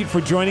Volbeat for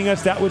joining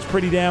us. That was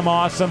pretty damn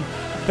awesome.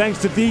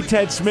 Thanks to the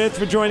Ted Smith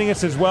for joining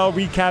us as well,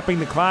 recapping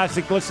the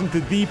classic. Listen to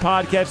the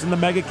podcast and the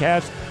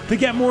Megacast to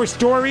get more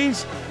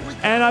stories.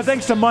 And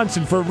thanks to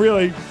Munson for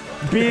really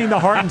being the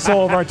heart and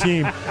soul of our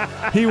team.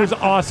 He was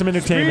awesome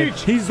entertainment.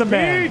 He's the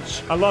man.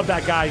 I love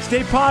that guy.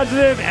 Stay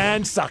positive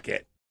and suck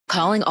it.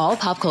 Calling all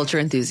pop culture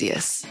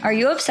enthusiasts. Are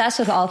you obsessed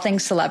with all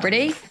things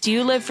celebrity? Do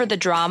you live for the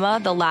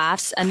drama, the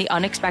laughs, and the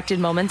unexpected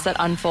moments that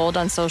unfold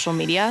on social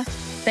media?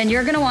 Then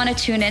you're going to want to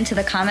tune in to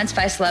the Comments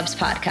by Celebs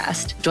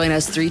podcast. Join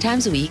us 3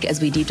 times a week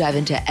as we deep dive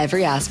into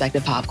every aspect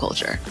of pop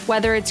culture.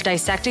 Whether it's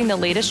dissecting the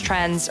latest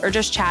trends or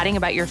just chatting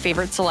about your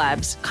favorite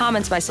celebs,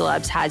 Comments by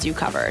Celebs has you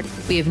covered.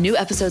 We have new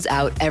episodes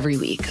out every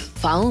week.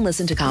 Follow and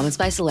listen to Comments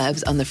by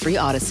Celebs on the free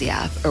Odyssey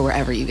app or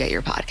wherever you get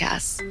your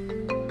podcasts.